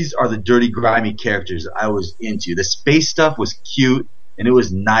 These are the dirty, grimy characters I was into. The space stuff was cute and it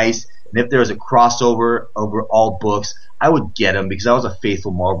was nice. And if there was a crossover over all books, I would get them because I was a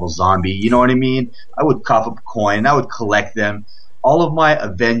faithful Marvel zombie. You know what I mean? I would cough up a coin. I would collect them. All of my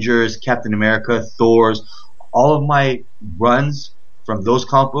Avengers, Captain America, Thor's, all of my runs from those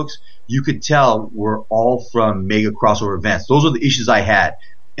comic books, you could tell were all from mega crossover events. Those are the issues I had.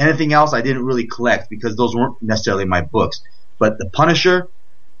 Anything else I didn't really collect because those weren't necessarily my books. But The Punisher,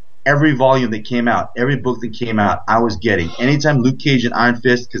 every volume that came out, every book that came out, I was getting. Anytime Luke Cage and Iron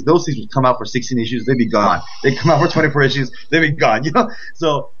Fist, because those things would come out for 16 issues, they'd be gone. They'd come out for 24 issues, they'd be gone. You know,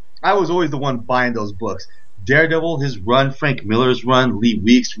 so I was always the one buying those books. Daredevil, his run, Frank Miller's run, Lee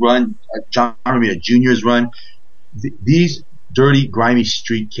Weeks' run, John Romita Jr.'s run. These dirty, grimy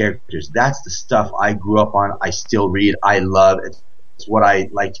street characters, that's the stuff I grew up on. I still read. I love it. It's what I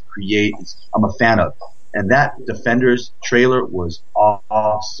like to create. I'm a fan of. And that Defenders trailer was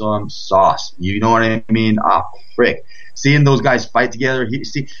awesome sauce. You know what I mean? Ah, frick. Seeing those guys fight together.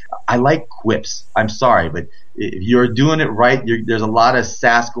 I like quips. I'm sorry, but if you're doing it right, there's a lot of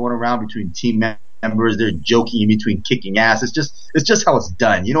sass going around between team members. They're joking in between kicking ass. It's just how it's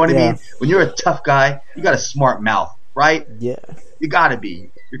done. You know what I mean? When you're a tough guy, you got a smart mouth, right? Yeah. You gotta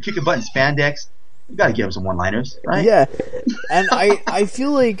be. You're kicking butt in spandex. You got to give him some one-liners, right? Yeah, and I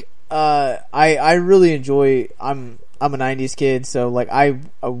feel like I really enjoy. I'm a '90s kid, so like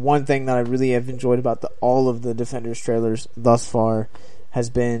one thing that I really have enjoyed about all of the Defenders trailers thus far has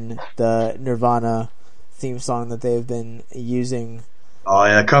been the Nirvana theme song that they've been using. Oh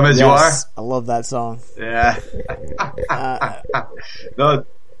yeah, Come As You Are. I love that song. Yeah. No.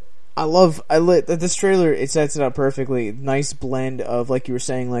 This trailer. It sets it up perfectly. Nice blend of, like you were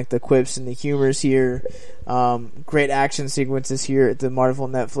saying, like the quips and the humors here. Great action sequences here. The Marvel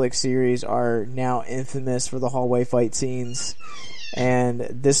Netflix series are now infamous for the hallway fight scenes, and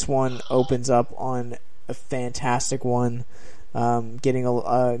this one opens up on a fantastic one. Getting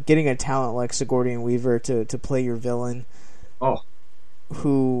a talent like Sigourney Weaver to play your villain. Oh.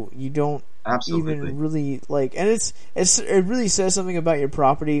 Who you don't Absolutely. even really like, and it really says something about your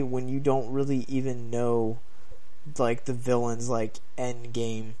property when you don't really even know like the villain's like end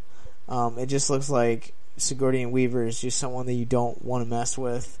game. It just looks like Sigourney Weaver is just someone that you don't want to mess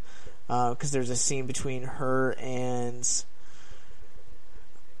with, because there's a scene between her and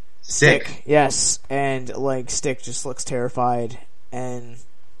Stick. Yes, and like Stick just looks terrified, and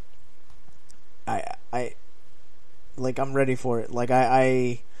I like I'm ready for it. Like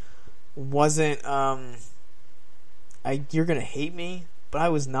I wasn't you're gonna hate me, but I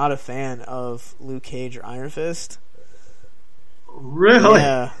was not a fan of Luke Cage or Iron Fist. Really?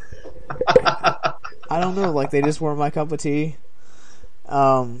 Yeah. I don't know, like they just weren't my cup of tea.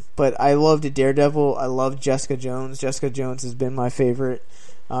 But I loved Daredevil. I loved Jessica Jones. Jessica Jones has been my favorite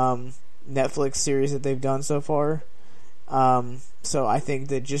Netflix series that they've done so far. So I think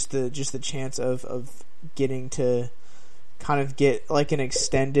that just the chance of getting to kind of get like an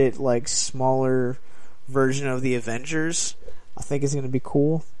extended, like smaller version of the Avengers, I think is going to be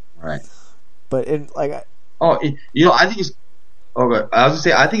cool. Right. But I think it's. Okay, I was gonna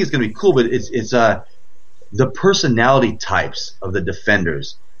say I think it's going to be cool, but it's the personality types of the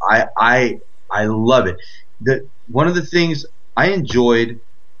Defenders. I love it. One of the things I enjoyed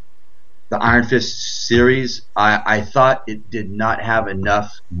the Iron Fist series, I thought it did not have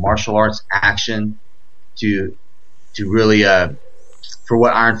enough martial arts action to really for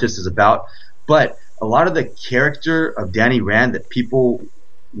what Iron Fist is about. But a lot of the character of Danny Rand that people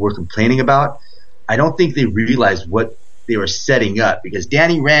were complaining about, I don't think they realized what they were setting up, because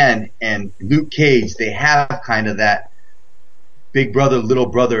Danny Rand and Luke Cage, they have kind of that big brother, little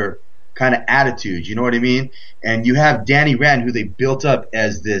brother kind of attitude, you know what I mean? And you have Danny Rand, who they built up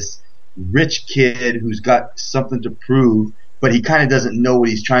as this rich kid who's got something to prove, but he kind of doesn't know what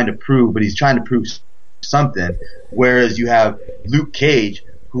he's trying to prove, but he's trying to prove something. Whereas you have Luke Cage,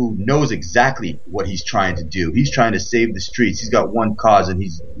 who knows exactly what he's trying to do. He's trying to save the streets. He's got one cause, and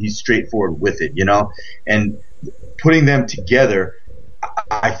he's straightforward with it, you know? And putting them together,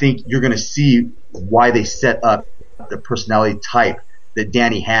 I think you're going to see why they set up the personality type that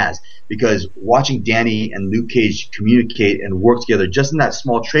Danny has. Because watching Danny and Luke Cage communicate and work together just in that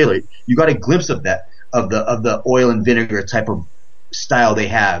small trailer, you got a glimpse of that, of the oil and vinegar type of style they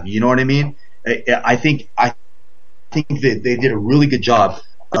have. You know what I mean? I think that they did a really good job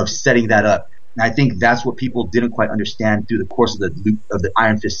of setting that up. And I think that's what people didn't quite understand through the course of the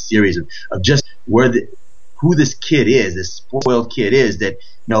Iron Fist series, of just who this kid is, this spoiled kid is, that, you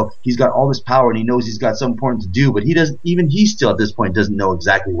know, he's got all this power and he knows he's got something important to do, but he still at this point doesn't know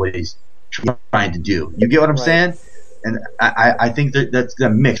exactly what he's trying to do. You get what I'm saying? And I think that's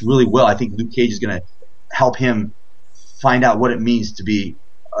going to mix really well. I think Luke Cage is going to help him find out what it means to be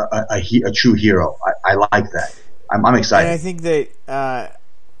a true hero. I like that. I'm excited. And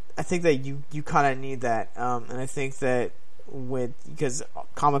I think that you kind of need that. And I think that because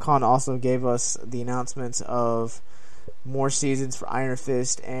Comic-Con also gave us the announcements of more seasons for Iron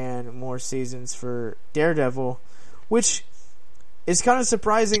Fist and more seasons for Daredevil, which is kind of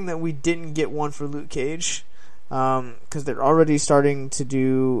surprising that we didn't get one for Luke Cage, because they're already starting to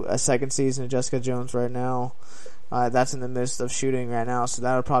do a second season of Jessica Jones right now. That's in the midst of shooting right now, so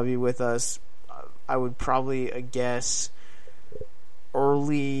that'll probably be with us. I would probably guess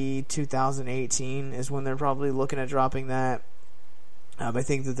early 2018 is when they're probably looking at dropping that. I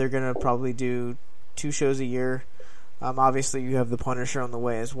think that they're going to probably do 2 shows a year. Obviously, you have the Punisher on the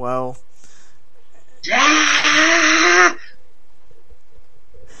way as well.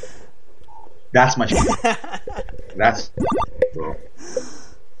 That's my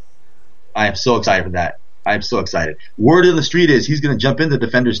I am so excited for that. I am so excited. Word on the street is he's going to jump into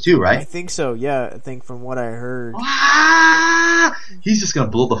Defenders too, right? I think so, yeah. I think from what I heard. He's just going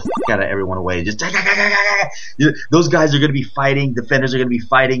to blow the fuck out of everyone away. Just those guys are going to be fighting. Defenders are going to be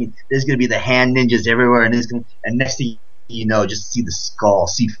fighting. There's going to be the hand ninjas everywhere, and next thing you know, just see the skull,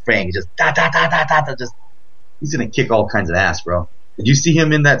 see Frank, just just he's gonna kick all kinds of ass, bro. Did you see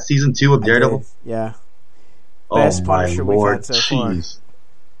him in that season 2 of Daredevil? Yeah. Best Punisher we've had so far.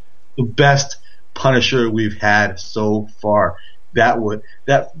 The best Punisher we've had so far.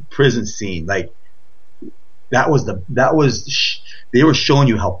 That prison scene, like they were showing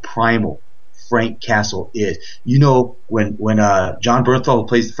you how primal Frank Castle is. You know, when John Bernthal, who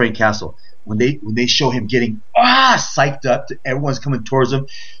plays Frank Castle, when they show him getting psyched up, everyone's coming towards him,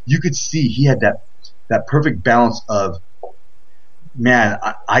 you could see he had that perfect balance of, man,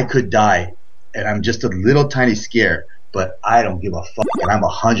 I could die, and I'm just a little tiny scared, but I don't give a fuck, and I'm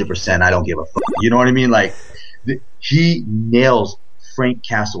 100%. I don't give a fuck. You know what I mean? Like, he nails Frank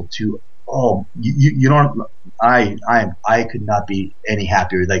Castle to, you know, I could not be any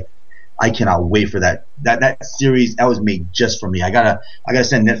happier. Like, I cannot wait for that series. That was made just for me. I gotta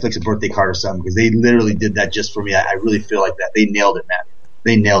send Netflix a birthday card or something, because they literally did that just for me. I really feel like that. They nailed it, man.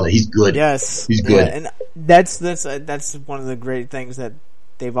 They nailed it. He's good. Yes. He's good. Yeah, and that's one of the great things, that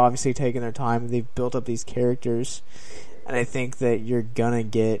they've obviously taken their time. They've built up these characters, and I think that you're gonna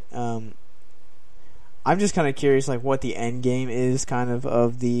get, I'm just kind of curious, like, what the end game is, kind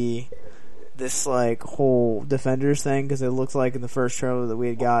of this like whole Defenders thing, because it looks like in the first trailer that we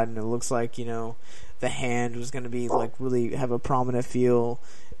had gotten, it looks like, you know, the Hand was going to be like really have a prominent feel.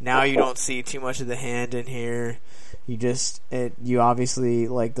 Now you don't see too much of the Hand in here. You obviously,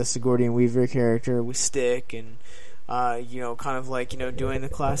 like, the Sigourney Weaver character with Stick, and you know, kind of like, you know, doing the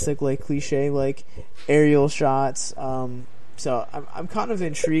classic, like, cliche, like, aerial shots. So I'm kind of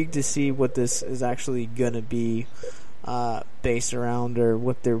intrigued to see what this is actually gonna be based around, or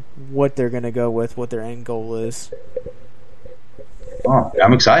what they're gonna go with, what their end goal is. Oh,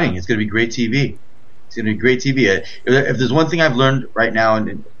 I'm excited. It's gonna be great TV. It's gonna be great TV. If there's one thing I've learned right now,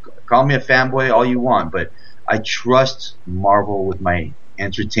 and call me a fanboy all you want, but I trust Marvel with my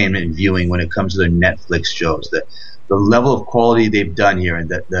entertainment and viewing when it comes to their Netflix shows. The level of quality they've done here, and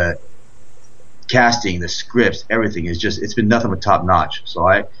the casting, the scripts, everything is just, it's been nothing but top notch. So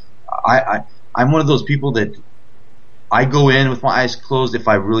I'm one of those people that I go in with my eyes closed if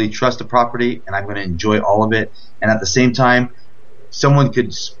I really trust the property, and I'm going to enjoy all of it. And at the same time, someone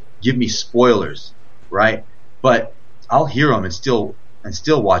could give me spoilers, right? But I'll hear them and still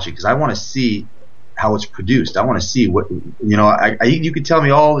watch it, because I want to see how it's produced. I want to see what, you know, you can tell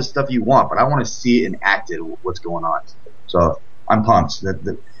me all the stuff you want, but I want to see it enacted, what's going on. So I'm pumped.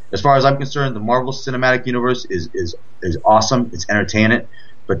 As far as I'm concerned, the Marvel Cinematic Universe is awesome. It's entertaining,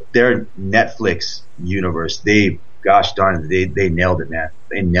 but their Netflix universe, gosh darn it, they nailed it, man.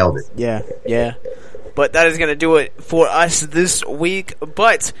 They nailed it. Yeah. But that is going to do it for us this week.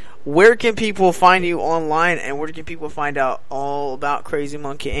 But where can people find you online, and where can people find out all about Crazy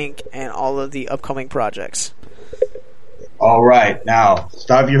Monkey Inc. and all of the upcoming projects? All right. Now,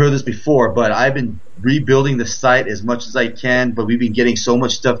 stop if you heard this before, but I've been rebuilding the site as much as I can, but we've been getting so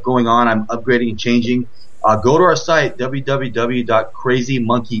much stuff going on. I'm upgrading and changing. Go to our site,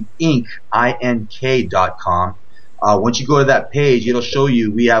 www.crazymonkeyink.com. Once you go to that page, it'll show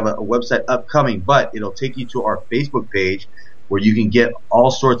you we have a website upcoming, but it'll take you to our Facebook page, where you can get all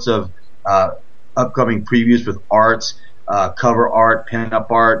sorts of upcoming previews with arts, cover art,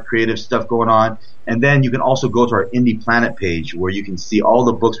 pin-up art, creative stuff going on. And then you can also go to our Indie Planet page, where you can see all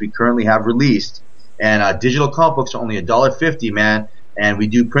the books we currently have released. And digital comic books are only $1.50, man. And we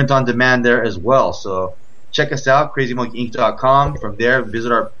do print on demand there as well. So check us out, crazymonkeyinc.com. From there,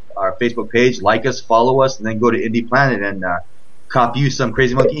 visit our Facebook page, like us, follow us, and then go to Indie Planet and cop you some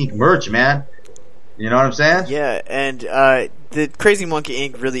Crazy Monkey Inc. merch, man. You know what I'm saying? Yeah, and the Crazy Monkey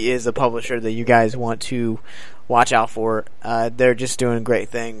Inc. really is a publisher that you guys want to watch out for. They're just doing great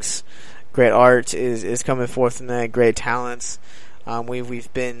things. Great art is coming forth from that. Great talents.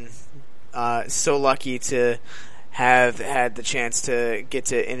 We've been so lucky to have had the chance to get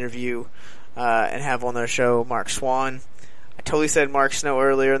to interview and have on their show Mark Swan. I totally said Mark Snow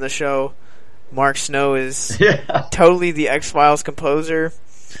earlier in the show. Mark Snow is totally the X-Files composer.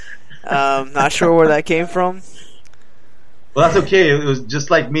 Not sure where that came from. Well, that's okay. It was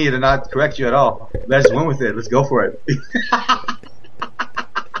just like me to not correct you at all. Let's win with it. Let's go for it.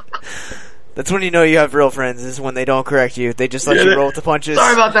 That's when you know you have real friends, is when they don't correct you. They just let you roll with the punches.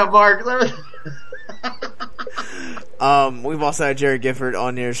 Sorry about that, Mark. We've also had Jerry Gifford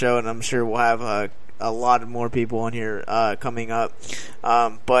on your show, and I'm sure we'll have a lot more people on here coming up.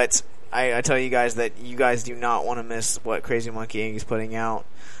 But I tell you guys that you guys do not want to miss what Crazy Monkey Inc. is putting out.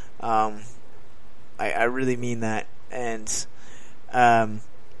 I really mean that. And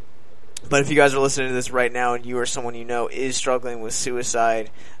But if you guys are listening to this right now and you or someone you know is struggling with suicide,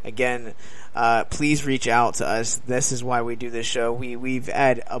 again, please reach out to us. This is why we do this show. We've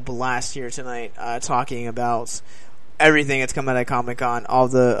had a blast here tonight talking about everything that's come out of Comic-Con, all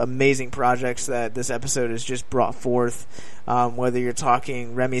the amazing projects that this episode has just brought forth, whether you're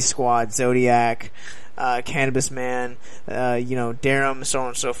talking Remy Squad, Zodiac, Cannabis Man, Darum, so on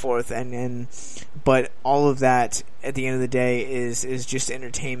and so forth, but all of that at the end of the day is just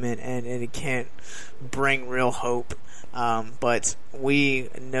entertainment, and it can't bring real hope. But we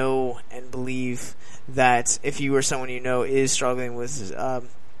know and believe that if you or someone you know is struggling with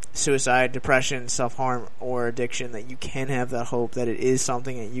suicide, depression, self-harm, or addiction, that you can have that hope, that it is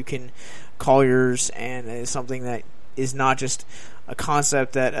something that you can call yours, and it is something that is not just a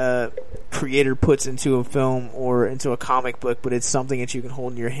concept that a creator puts into a film or into a comic book, but it's something that you can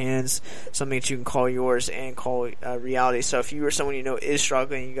hold in your hands, something that you can call yours and call reality. So if you or someone you know is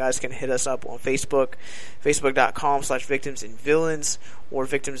struggling, you guys can hit us up on Facebook, facebook.com/victimsandvillains or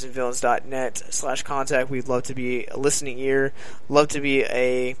victimsandvillains.net/contact. We'd love to be a listening ear, love to be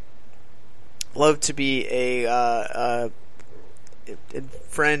a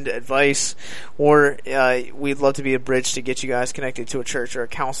friend, advice, or we'd love to be a bridge to get you guys connected to a church or a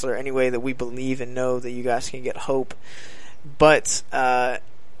counselor, any way that we believe and know that you guys can get hope. But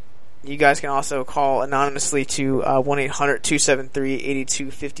you guys can also call anonymously to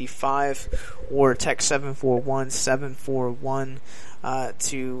 1-800-273-8255 or text 741-741 and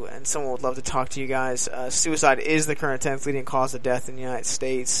someone would love to talk to you guys. Suicide is the current 10th leading cause of death in the United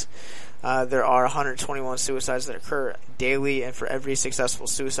States. There are 121 suicides that occur daily, and for every successful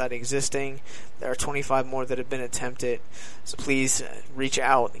suicide existing, there are 25 more that have been attempted. So please reach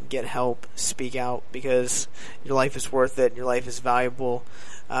out and get help, speak out, because your life is worth it and your life is valuable.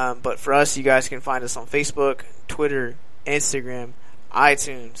 But for us, you guys can find us on Facebook, Twitter, Instagram,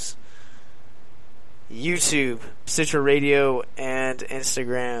 iTunes, YouTube, Stitcher Radio, and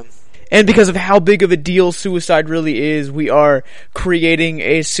Instagram. And because of how big of a deal suicide really is, we are creating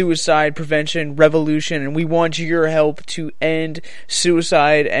a suicide prevention revolution, and we want your help to end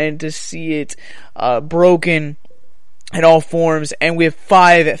suicide and to see it broken in all forms. And we have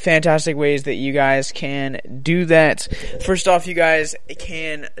 5 fantastic ways that you guys can do that. First off, you guys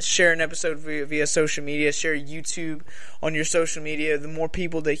can share an episode via social media, share YouTube on your social media. The more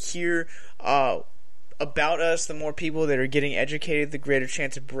people that hear about us, the more people that are getting educated, the greater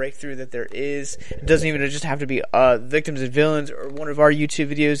chance of breakthrough that there is. It doesn't even just have to be Victims and Villains or one of our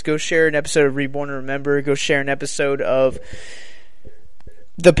YouTube videos. Go share an episode of Reborn and Remember. Go share an episode of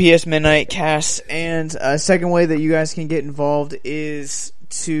the PS Midnight Cast. And a second way that you guys can get involved is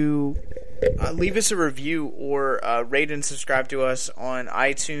to leave us a review or rate and subscribe to us on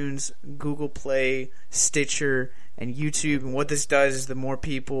iTunes, Google Play, Stitcher, and YouTube. And what this does is the more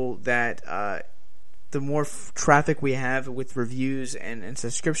people that the more traffic we have with reviews and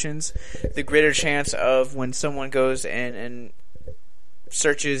subscriptions, the greater chance of when someone goes and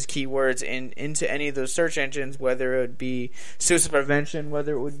searches keywords into any of those search engines, whether it would be suicide prevention,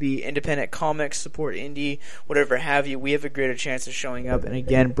 whether it would be independent comics, support indie, whatever have you, we have a greater chance of showing up. And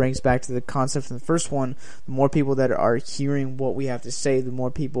again, brings back to the concept from the first one, the more people that are hearing what we have to say, the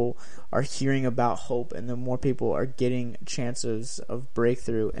more people are hearing about hope, and the more people are getting chances of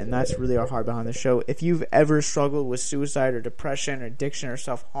breakthrough. And that's really our heart behind the show. If you've ever struggled with suicide or depression or addiction or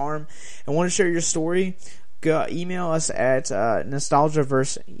self-harm and want to share your story, email us at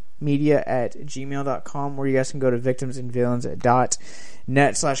nostalgiaversemedia@gmail.com, where you guys can go to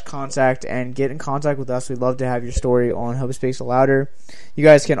victimsandvillains.net/contact and get in contact with us. We'd love to have your story on Hope Speaks Louder. You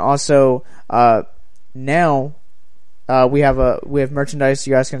guys can also now we have merchandise.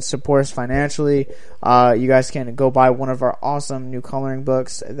 You guys can support us financially. You guys can go buy one of our awesome new coloring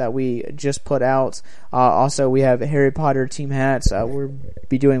books that we just put out. Also, we have Harry Potter team hats. We'll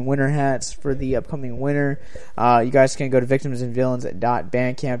be doing winter hats for the upcoming winter. You guys can go to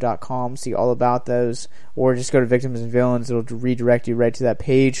victimsandvillains.bandcamp.com, see all about those, or just go to Victims and Villains. It'll redirect you right to that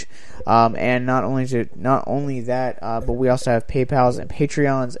page. And not only that, but we also have PayPals and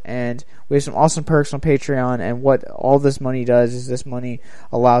Patreons, and we have some awesome perks on Patreon. And what all this money does is this money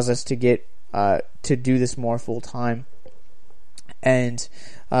allows us to get to do this more full time. And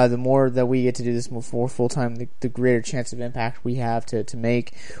the more that we get to do this more full time, the greater chance of impact we have to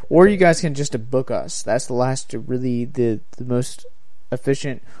make. Or you guys can just book us. That's the most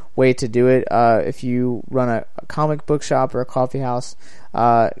efficient way to do it. If you run a comic book shop or a coffee house,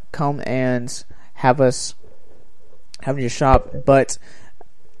 come and have us have your shop. But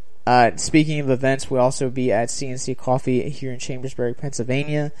Speaking of events, we'll also be at CNC Coffee here in Chambersburg,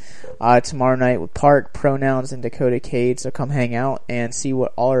 Pennsylvania, tomorrow night with Park, Pronouns, and Dakota Cade. So come hang out and see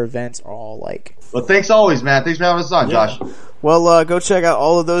what all our events are all like. Well, thanks always, man. Thanks for having us on, Josh. Well, go check out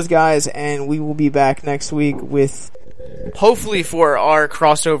all of those guys, and we will be back next week with, hopefully, for our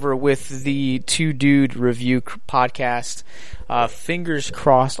crossover with the Two Dude Review podcast. Fingers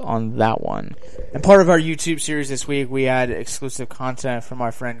crossed on that one. And part of our YouTube series this week, we had exclusive content from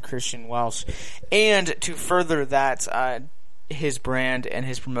our friend Christian Welsh. And to further that, his brand and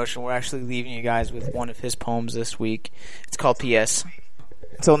his promotion, we're actually leaving you guys with one of his poems this week. It's called P.S.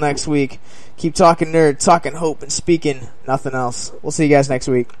 Until next week, keep talking nerd, talking hope, and speaking nothing else. We'll see you guys next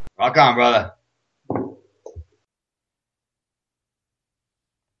week. Rock on, brother.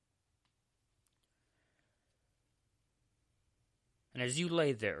 And as you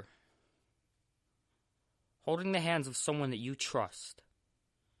lay there, holding the hands of someone that you trust,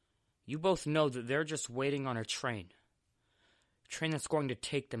 you both know that they're just waiting on a train that's going to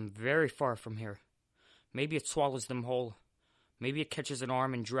take them very far from here. Maybe it swallows them whole. Maybe it catches an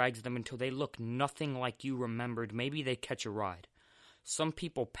arm and drags them until they look nothing like you remembered. Maybe they catch a ride. Some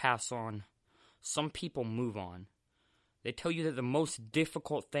people pass on. Some people move on. They tell you that the most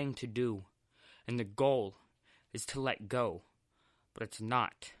difficult thing to do and the goal is to let go. But it's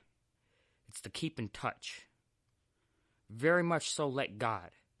not. It's to keep in touch. Very much so let God.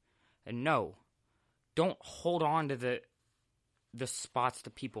 And no, don't hold on to the spots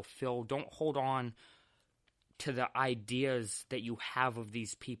that people fill. Don't hold on to the ideas that you have of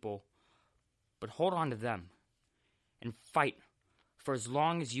these people. But hold on to them. And fight for as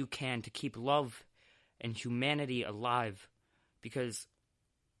long as you can to keep love and humanity alive. Because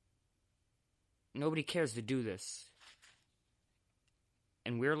nobody cares to do this.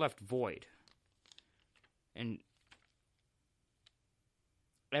 And we're left void. And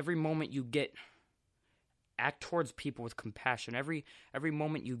every moment you get, act towards people with compassion. Every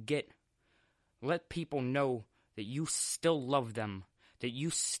moment you get, let people know that you still love them, that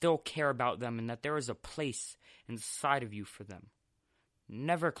you still care about them, and that there is a place inside of you for them.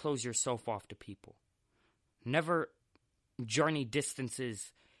 Never close yourself off to people. Never journey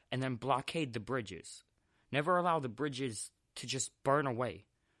distances and then blockade the bridges. Never allow the bridges to just burn away.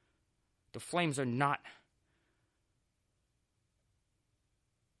 The flames are not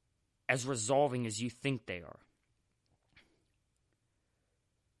as resolving as you think they are.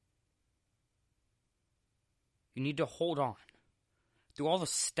 You need to hold on through all the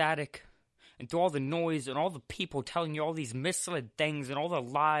static and through all the noise and all the people telling you all these misled things and all the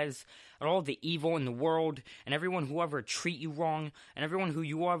lies and all the evil in the world and everyone who ever treat you wrong and everyone who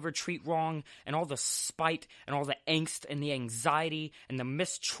you ever treat wrong and all the spite and all the angst and the anxiety and the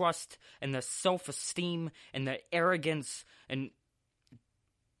mistrust and the self-esteem and the arrogance and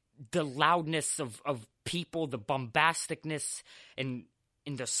the loudness of people, the bombasticness and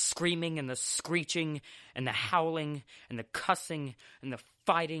the screaming and the screeching and the howling and the cussing and the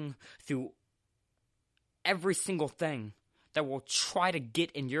fighting through every single thing that will try to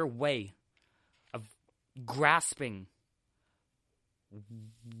get in your way of grasping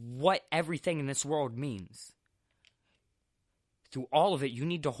what everything in this world means. Through all of it, you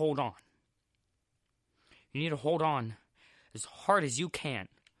need to hold on. You need to hold on as hard as you can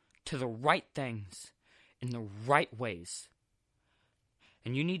to the right things in the right ways.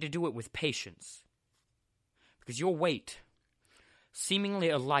 And you need to do it with patience. Because you'll wait seemingly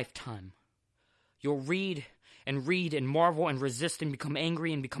a lifetime. You'll read and marvel and resist and become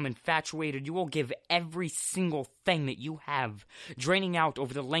angry and become infatuated. You will give every single thing that you have, draining out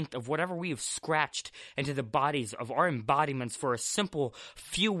over the length of whatever we have scratched into the bodies of our embodiments for a simple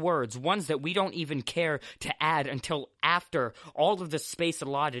few words, ones that we don't even care to add until after all of the space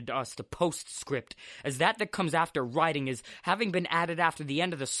allotted to us, the postscript, as that comes after writing is having been added after the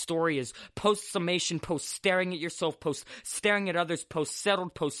end of the story is post-summation, post-staring at yourself, post-staring at others,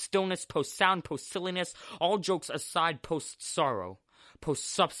 post-settled, post-stillness, post-sound, post-silliness, all jokes aside, post-sorrow,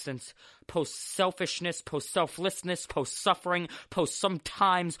 post-substance, post-selfishness, post-selflessness, post-suffering,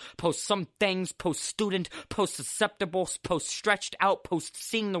 post-sometimes, post-some things, post-student, post-susceptible, post-stretched out,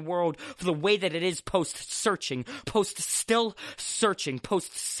 post-seeing the world for the way that it is, post-searching, post-still searching,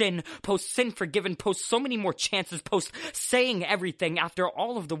 post-sin, post-sin forgiven, post-so many more chances, post-saying everything after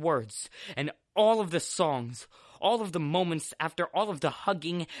all of the words and all of the songs, all of the moments, after all of the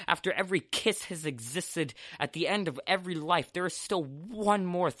hugging, after every kiss has existed, at the end of every life, there is still one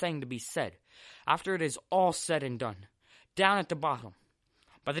more thing to be said. After it is all said and done, down at the bottom,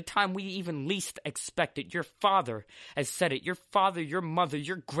 By the time we even least expect it, your father has said it. Your father, your mother,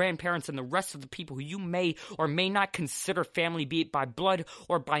 your grandparents, and the rest of the people who you may or may not consider family, be it by blood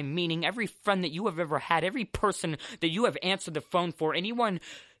or by meaning, every friend that you have ever had, every person that you have answered the phone for, anyone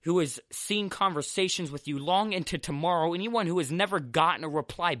who has seen conversations with you long into tomorrow, anyone who has never gotten a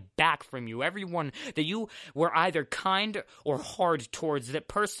reply back from you, everyone that you were either kind or hard towards, that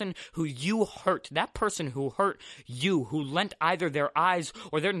person who you hurt, that person who hurt you, who lent either their eyes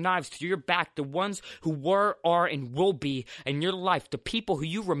or their knives to your back, the ones who were, are, and will be in your life, the people who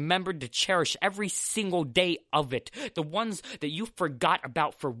you remembered to cherish every single day of it, the ones that you forgot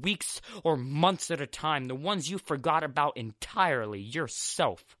about for weeks or months at a time, the ones you forgot about entirely,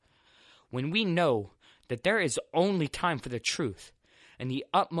 yourself. When we know that there is only time for the truth and the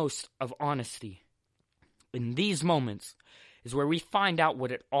utmost of honesty, in these moments is where we find out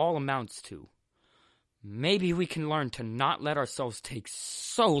what it all amounts to. Maybe we can learn to not let ourselves take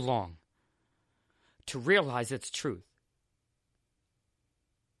so long to realize its truth.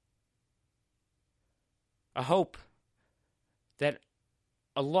 I hope that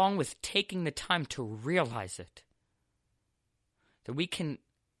along with taking the time to realize it, that we can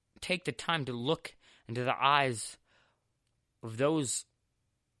take the time to look into the eyes of those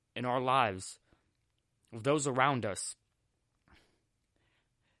in our lives, of those around us,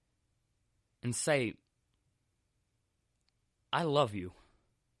 and say, I love you.